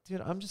and I'm like,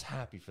 dude, I'm just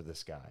happy for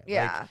this guy.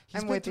 Yeah. Like, he's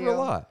I'm been with through you. a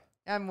lot.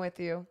 I'm with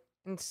you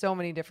in so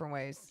many different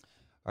ways.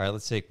 All right,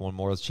 let's take one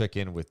more. Let's check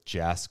in with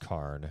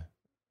Jaskarn,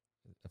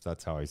 if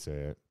that's how I say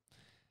it.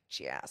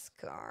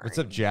 Jaskarn. What's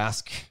up,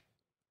 Jask?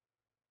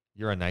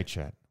 You're on Night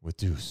Chat with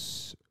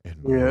Deuce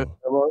and Mo. Yeah,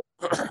 hello.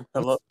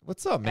 Hello.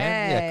 What's up,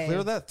 man? Yeah,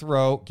 clear that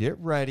throat. Get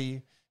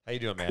ready. How you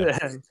doing,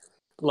 man?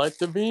 Light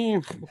the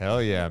beam.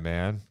 Hell yeah,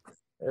 man.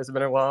 It's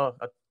been a while.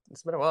 I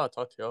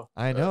talked to y'all.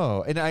 I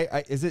know. And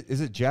I is it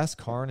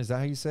Jaskarn? Is that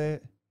how you say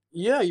it?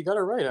 Yeah, you got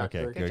it right.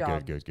 Okay,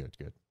 actually.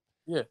 good.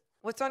 Yeah.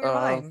 What's on your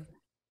mind?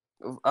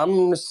 I'm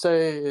gonna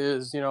say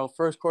is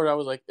first quarter I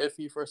was like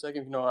iffy for a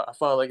second. I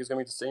felt like it's gonna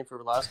be the same for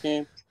the last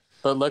game,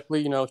 but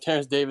luckily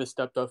Terrence Davis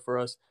stepped up for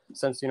us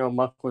since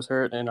Monk was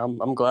hurt, and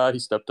I'm glad he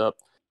stepped up.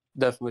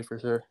 Definitely for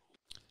sure.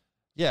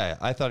 Yeah,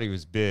 I thought he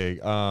was big.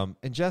 And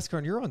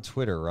Jaskarn, you're on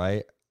Twitter,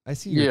 right? I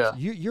see.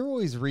 You're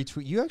always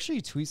retweet. You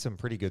actually tweet some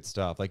pretty good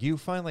stuff. Like you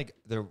find like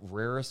the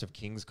rarest of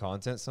Kings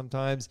content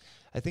sometimes.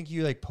 I think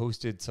you like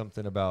posted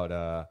something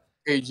about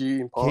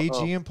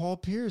KG and Paul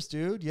Pierce,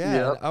 dude.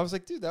 Yeah. I was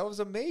like, dude, that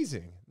was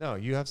amazing. No,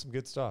 you have some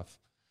good stuff.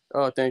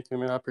 Oh, thank you,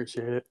 man. I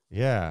appreciate it.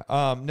 Yeah.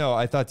 No,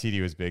 I thought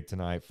TD was big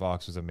tonight.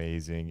 Fox was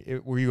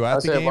amazing. Were you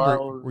at the game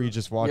or were you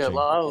just watching?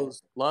 Yeah,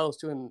 Lyles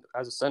too,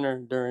 as a center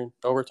during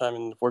overtime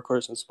in the fourth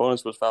quarter since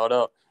Bonus was fouled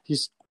out.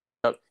 He's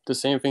the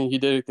same thing he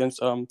did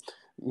against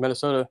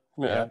Minnesota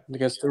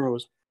against the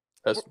Timberwolves.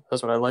 That's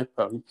what I like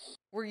about him.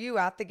 Were you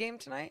at the game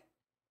tonight?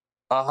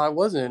 I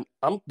wasn't.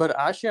 But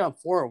actually I'm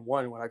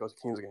 4-1 when I go to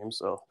Kings games,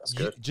 so that's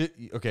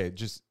good.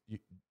 Just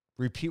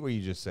repeat what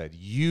you just said.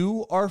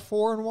 You are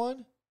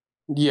 4-1?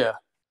 Yeah.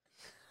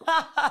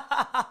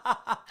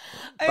 I'm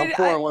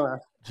 4-1.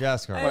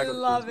 Jaskarn. I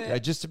love it.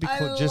 Just to be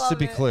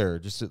clear,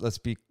 let's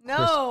be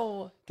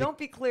No, don't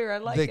be clear. I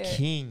like it. The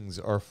Kings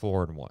are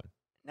 4-1.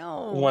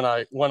 No.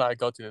 When I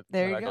go to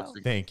there you go.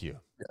 Thank you.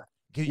 Yeah.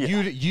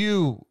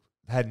 You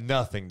had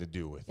nothing to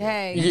do with it.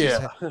 Hey.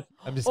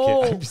 I'm just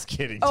kidding. I'm just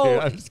kidding, dude.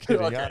 I'm just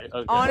kidding. Okay.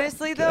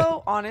 Honestly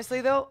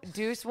though,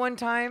 Deuce one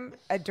time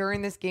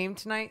during this game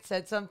tonight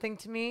said something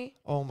to me.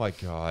 Oh my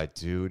God,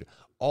 dude.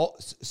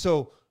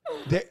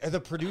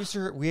 The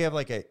producer, we have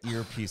like an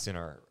earpiece in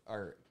our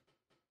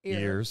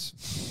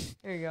ears.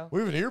 There you go. We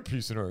have an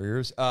earpiece in our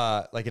ears.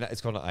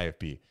 It's called an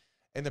IFB.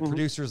 And the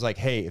producer's like,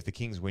 hey, if the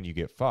Kings win, you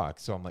get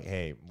Fox. So I'm like,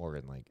 hey,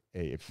 Morgan, like,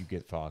 hey, if you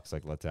get Fox,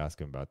 like, let's ask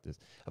him about this.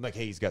 I'm like,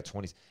 hey, he's got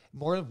 20s.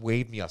 Morgan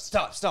waved me off.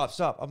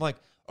 Stop. I'm like,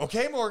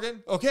 okay,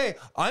 Morgan. Okay.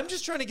 I'm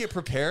just trying to get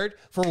prepared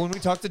for when we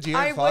talk to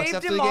De'Aaron Fox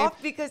after the game. I waved him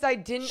off because I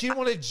didn't. She didn't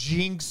want to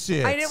jinx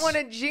it. I didn't want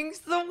to jinx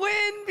the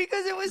win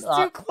because it was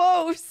too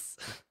close.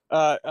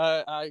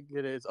 I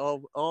get it. It's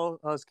all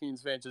us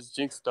Kings fans just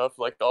jinx stuff.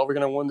 Like, oh, we're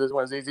gonna win this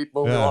one. It's easy,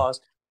 but we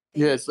lost.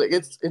 Yeah, it's like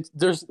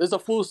there's a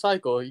full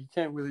cycle. You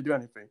can't really do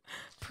anything.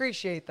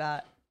 Appreciate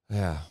that.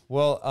 Yeah.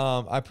 Well,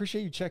 I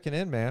appreciate you checking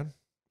in, man.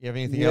 You have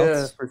anything else?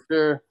 Yeah, for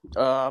sure.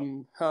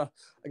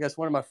 I guess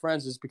one of my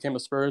friends just became a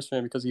Spurs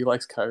fan because he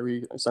likes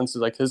Kyrie. Since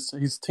like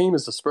his team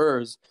is the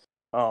Spurs.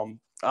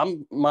 I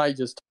might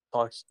just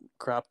talk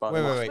crap about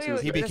him. Wait.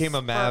 He became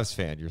a Mavs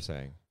fan, you're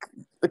saying?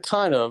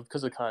 Kind of,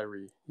 because of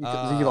Kyrie. He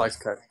likes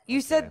Kyrie.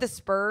 You said the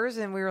Spurs,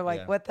 and we were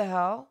like, what the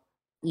hell?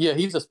 Yeah,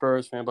 he's a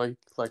Spurs fan, but he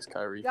likes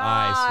Kyrie.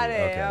 Got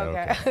it.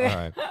 Okay. All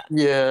right.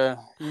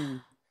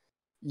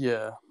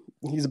 Yeah.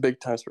 He's a big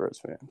time Spurs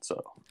fan.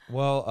 So.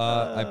 Well,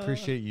 I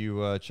appreciate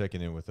you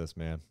checking in with us,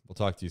 man. We'll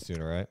talk to you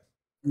soon, all right?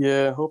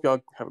 Yeah, hope y'all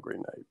have a great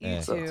night.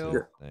 You too.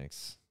 Yeah.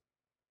 Thanks.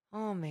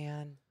 Oh,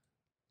 man.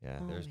 Yeah,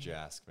 there's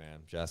Jask, man.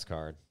 Jask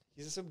Card.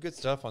 He does some good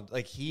stuff on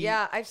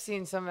Yeah, I've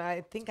seen some.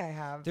 I think I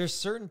have. There's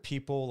certain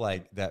people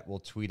like that will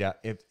tweet out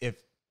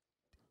if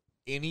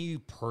any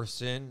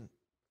person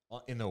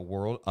in the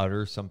world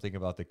utters something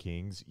about the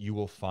Kings, you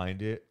will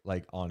find it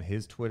like on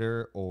his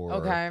Twitter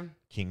or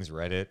Kings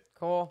Reddit.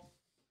 Cool.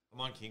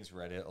 I'm on Kings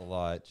Reddit a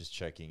lot, just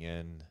checking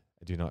in.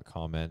 I do not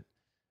comment.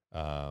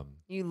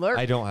 You lurk.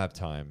 I don't have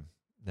time.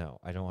 No,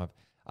 I don't have.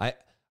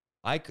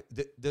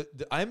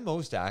 I'm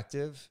most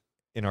active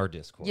in our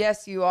Discord.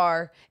 Yes, you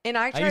are. And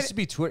I used to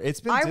be Twitter. It's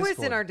been. I Discord.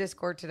 was in our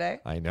Discord today.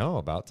 I know.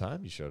 About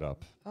time you showed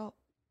up. Oh.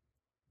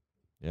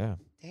 Yeah.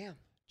 Damn.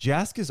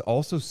 Jask is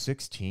also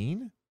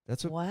 16.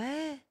 That's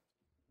what.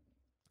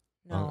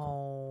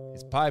 No.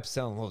 His pipes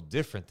sound a little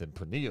different than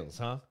Pernille's,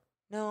 huh?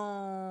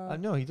 No.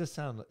 No, he does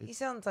sound. He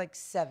sounds like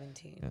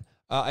 17. Yeah.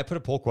 I put a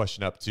poll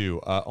question up too.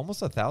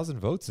 Almost 1,000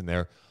 votes in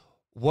there.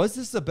 Was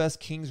this the best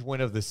Kings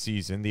win of the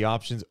season? The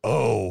options: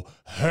 oh,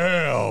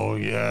 hell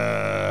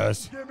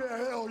yes. Give me a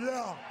hell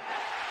yeah.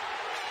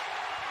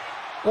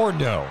 Or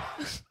no.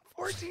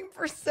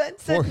 14%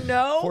 said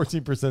no.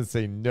 14%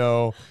 say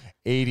no.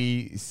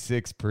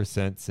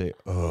 86% say,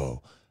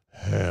 oh,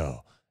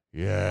 hell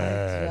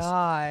yes.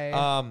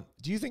 God.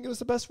 Do you think it was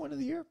the best win of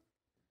the year?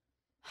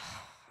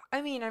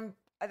 I mean, I'm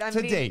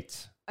to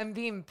date. I'm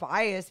being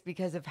biased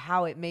because of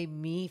how it made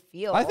me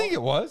feel. I think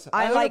it was. 100%.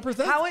 I like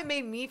how it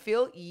made me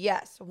feel.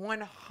 Yes,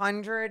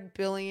 100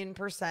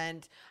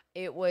 billion%.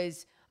 It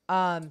was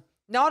not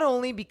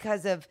only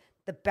because of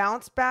the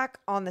bounce back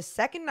on the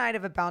second night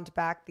of a bounce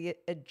back, the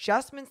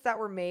adjustments that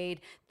were made,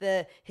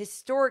 the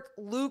historic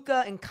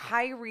Luka and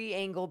Kyrie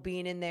angle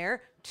being in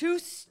there, 2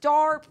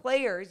 star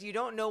players. You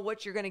don't know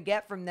what you're going to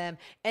get from them.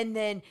 And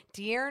then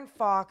De'Aaron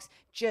Fox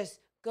just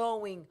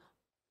going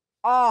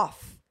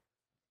off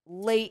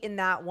late in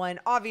that one,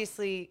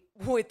 obviously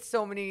with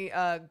so many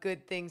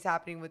good things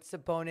happening with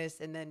Sabonis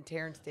and then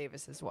Terrence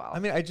Davis as well. I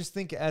mean, I just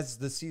think as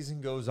the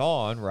season goes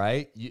on,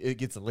 right, it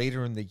gets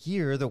later in the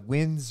year, the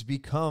wins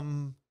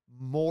become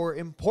more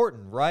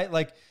important, right?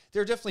 Like,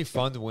 they're definitely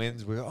fun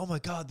wins where, oh my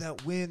God,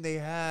 that win they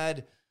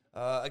had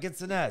against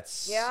the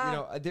Nets. Yeah. You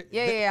know,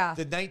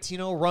 the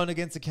 19-0 run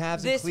against the Cavs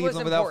in This Cleveland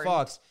was without important.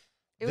 Fox.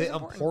 The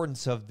important.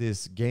 importance of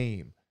this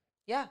game.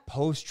 Yeah.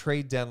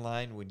 Post-trade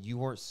deadline when you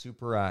weren't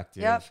super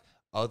active. Yep.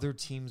 Other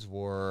teams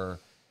were,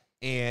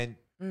 and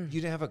you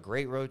didn't have a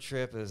great road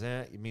trip.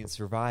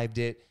 Survived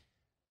it.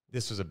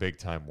 This was a big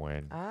time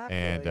win.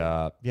 And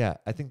I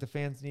think the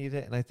fans need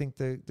it, and I think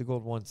the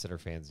Gold One Center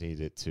fans need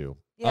it too.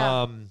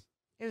 Yeah,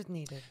 it was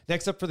needed.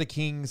 Next up for the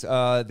Kings,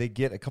 they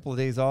get a couple of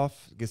days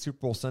off. They get Super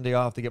Bowl Sunday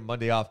off. They get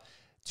Monday off.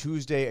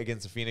 Tuesday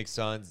against the Phoenix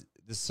Suns.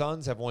 The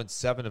Suns have won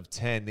 7 of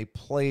 10. They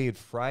played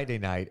Friday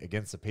night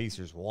against the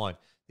Pacers. Won.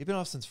 They've been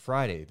off since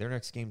Friday. Their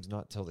next game's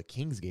not till the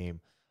Kings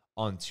game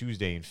on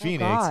Tuesday in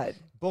Phoenix. God.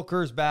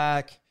 Booker's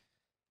back.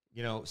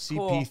 You know,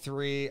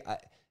 CP3. Cool.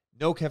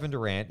 No Kevin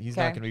Durant. He's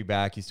not going to be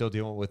back. He's still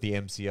dealing with the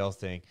MCL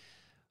thing.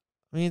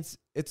 I mean,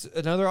 it's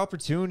another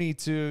opportunity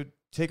to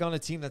take on a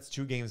team that's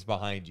 2 games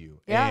behind you.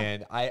 Yeah.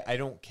 And I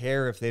don't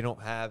care if they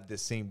don't have the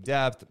same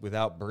depth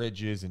without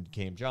Bridges and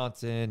Cam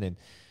Johnson and,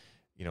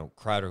 you know,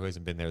 Crowder, who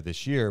hasn't been there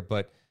this year.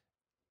 But,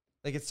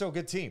 like, it's still a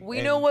good team.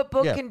 We know what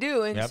Book can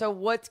do. And so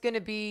what's going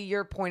to be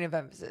your point of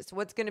emphasis?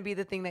 What's going to be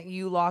the thing that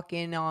you lock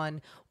in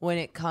on when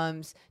it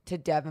comes to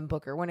Devin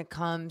Booker, when it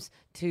comes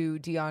to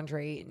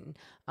DeAndre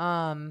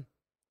Ayton?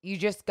 You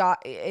just got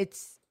 –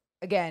 it's,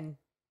 again,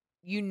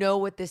 you know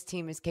what this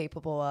team is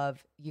capable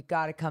of. You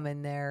got to come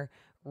in there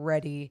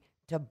ready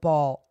to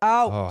ball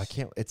out. Oh, I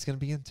can't – it's going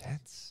to be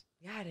intense.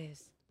 Yeah, it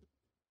is.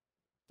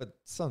 But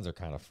Suns are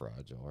kind of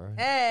fragile, right?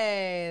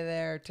 Hey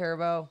there,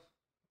 Turbo.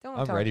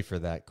 I'm ready for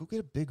that. Go get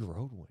a big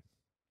road win.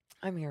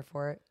 I'm here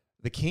for it.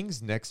 The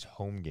Kings' next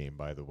home game,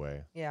 by the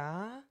way.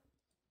 Yeah?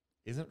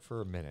 Isn't for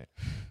a minute.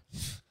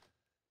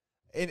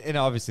 And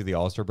obviously the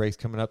All-Star break's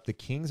coming up. The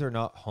Kings are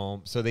not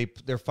home. So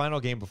their final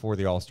game before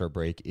the All-Star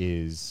break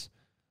is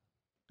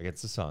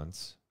against the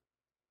Suns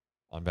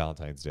on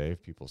Valentine's Day,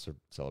 if people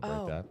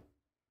celebrate that.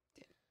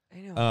 I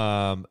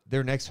know.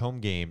 Their next home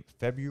game,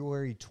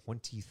 February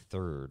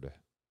 23rd.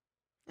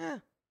 Yeah.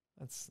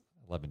 That's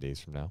 11 days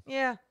from now.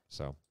 Yeah.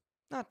 So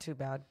not too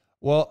bad.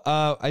 Well,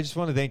 I just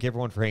want to thank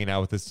everyone for hanging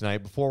out with us tonight.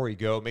 Before we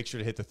go, make sure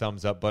to hit the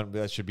thumbs up button.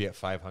 That should be at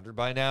 500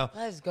 by now.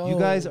 Let's go. You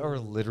guys are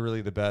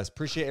literally the best.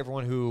 Appreciate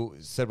everyone who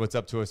said what's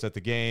up to us at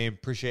the game.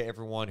 Appreciate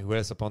everyone who hit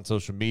us up on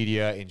social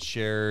media and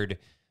shared,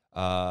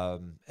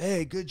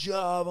 hey, good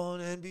job on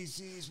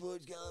NBC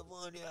Sports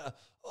California.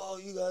 Oh,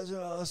 you guys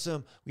are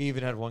awesome. We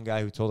even had one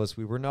guy who told us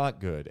we were not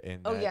good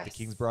and that the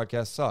Kings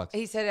broadcast sucks.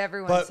 He said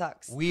everyone But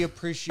sucks. we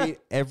appreciate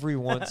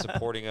everyone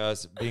supporting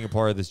us, being a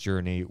part of this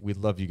journey. We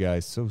love you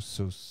guys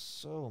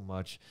so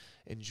much.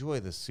 Enjoy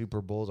the Super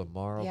Bowl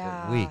tomorrow,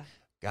 but we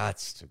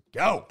gots to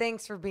go.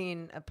 Thanks for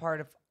being a part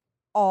of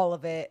all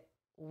of it.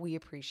 We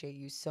appreciate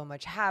you so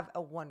much. Have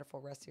a wonderful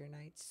rest of your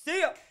night. See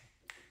ya.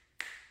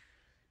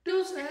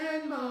 Deuce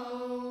and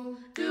Mo,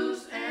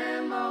 Deuce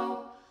and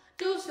Mo,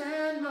 Deuce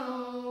and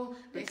Mo.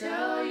 They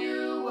tell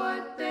you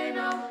what they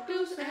know.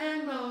 Deuce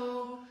and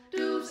Mo,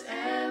 Deuce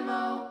and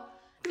Mo,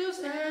 Deuce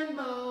and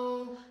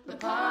Mo. The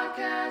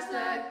podcast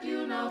that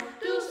you know.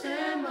 Deuce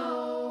and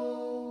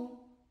Mo.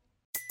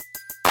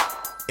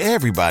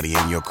 Everybody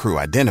in your crew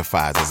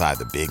identifies as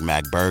either Big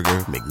Mac Burger,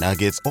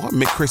 McNuggets, or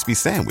McCrispy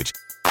Sandwich.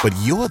 But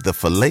you're the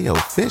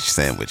Filet-O-Fish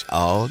Sandwich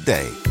all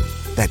day.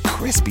 That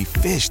crispy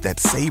fish, that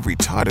savory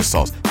tartar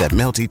sauce, that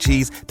melty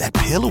cheese, that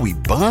pillowy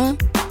bun.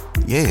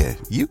 Yeah,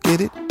 you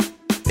get it.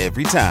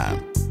 Every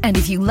time. And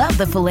if you love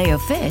the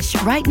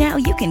Filet-O-Fish, right now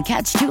you can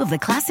catch two of the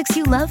classics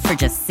you love for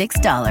just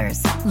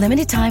 $6.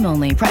 Limited time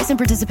only. Price and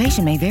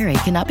participation may vary.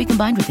 Cannot be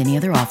combined with any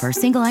other offer.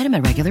 Single item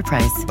at regular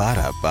price.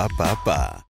 Ba-da-ba-ba-ba.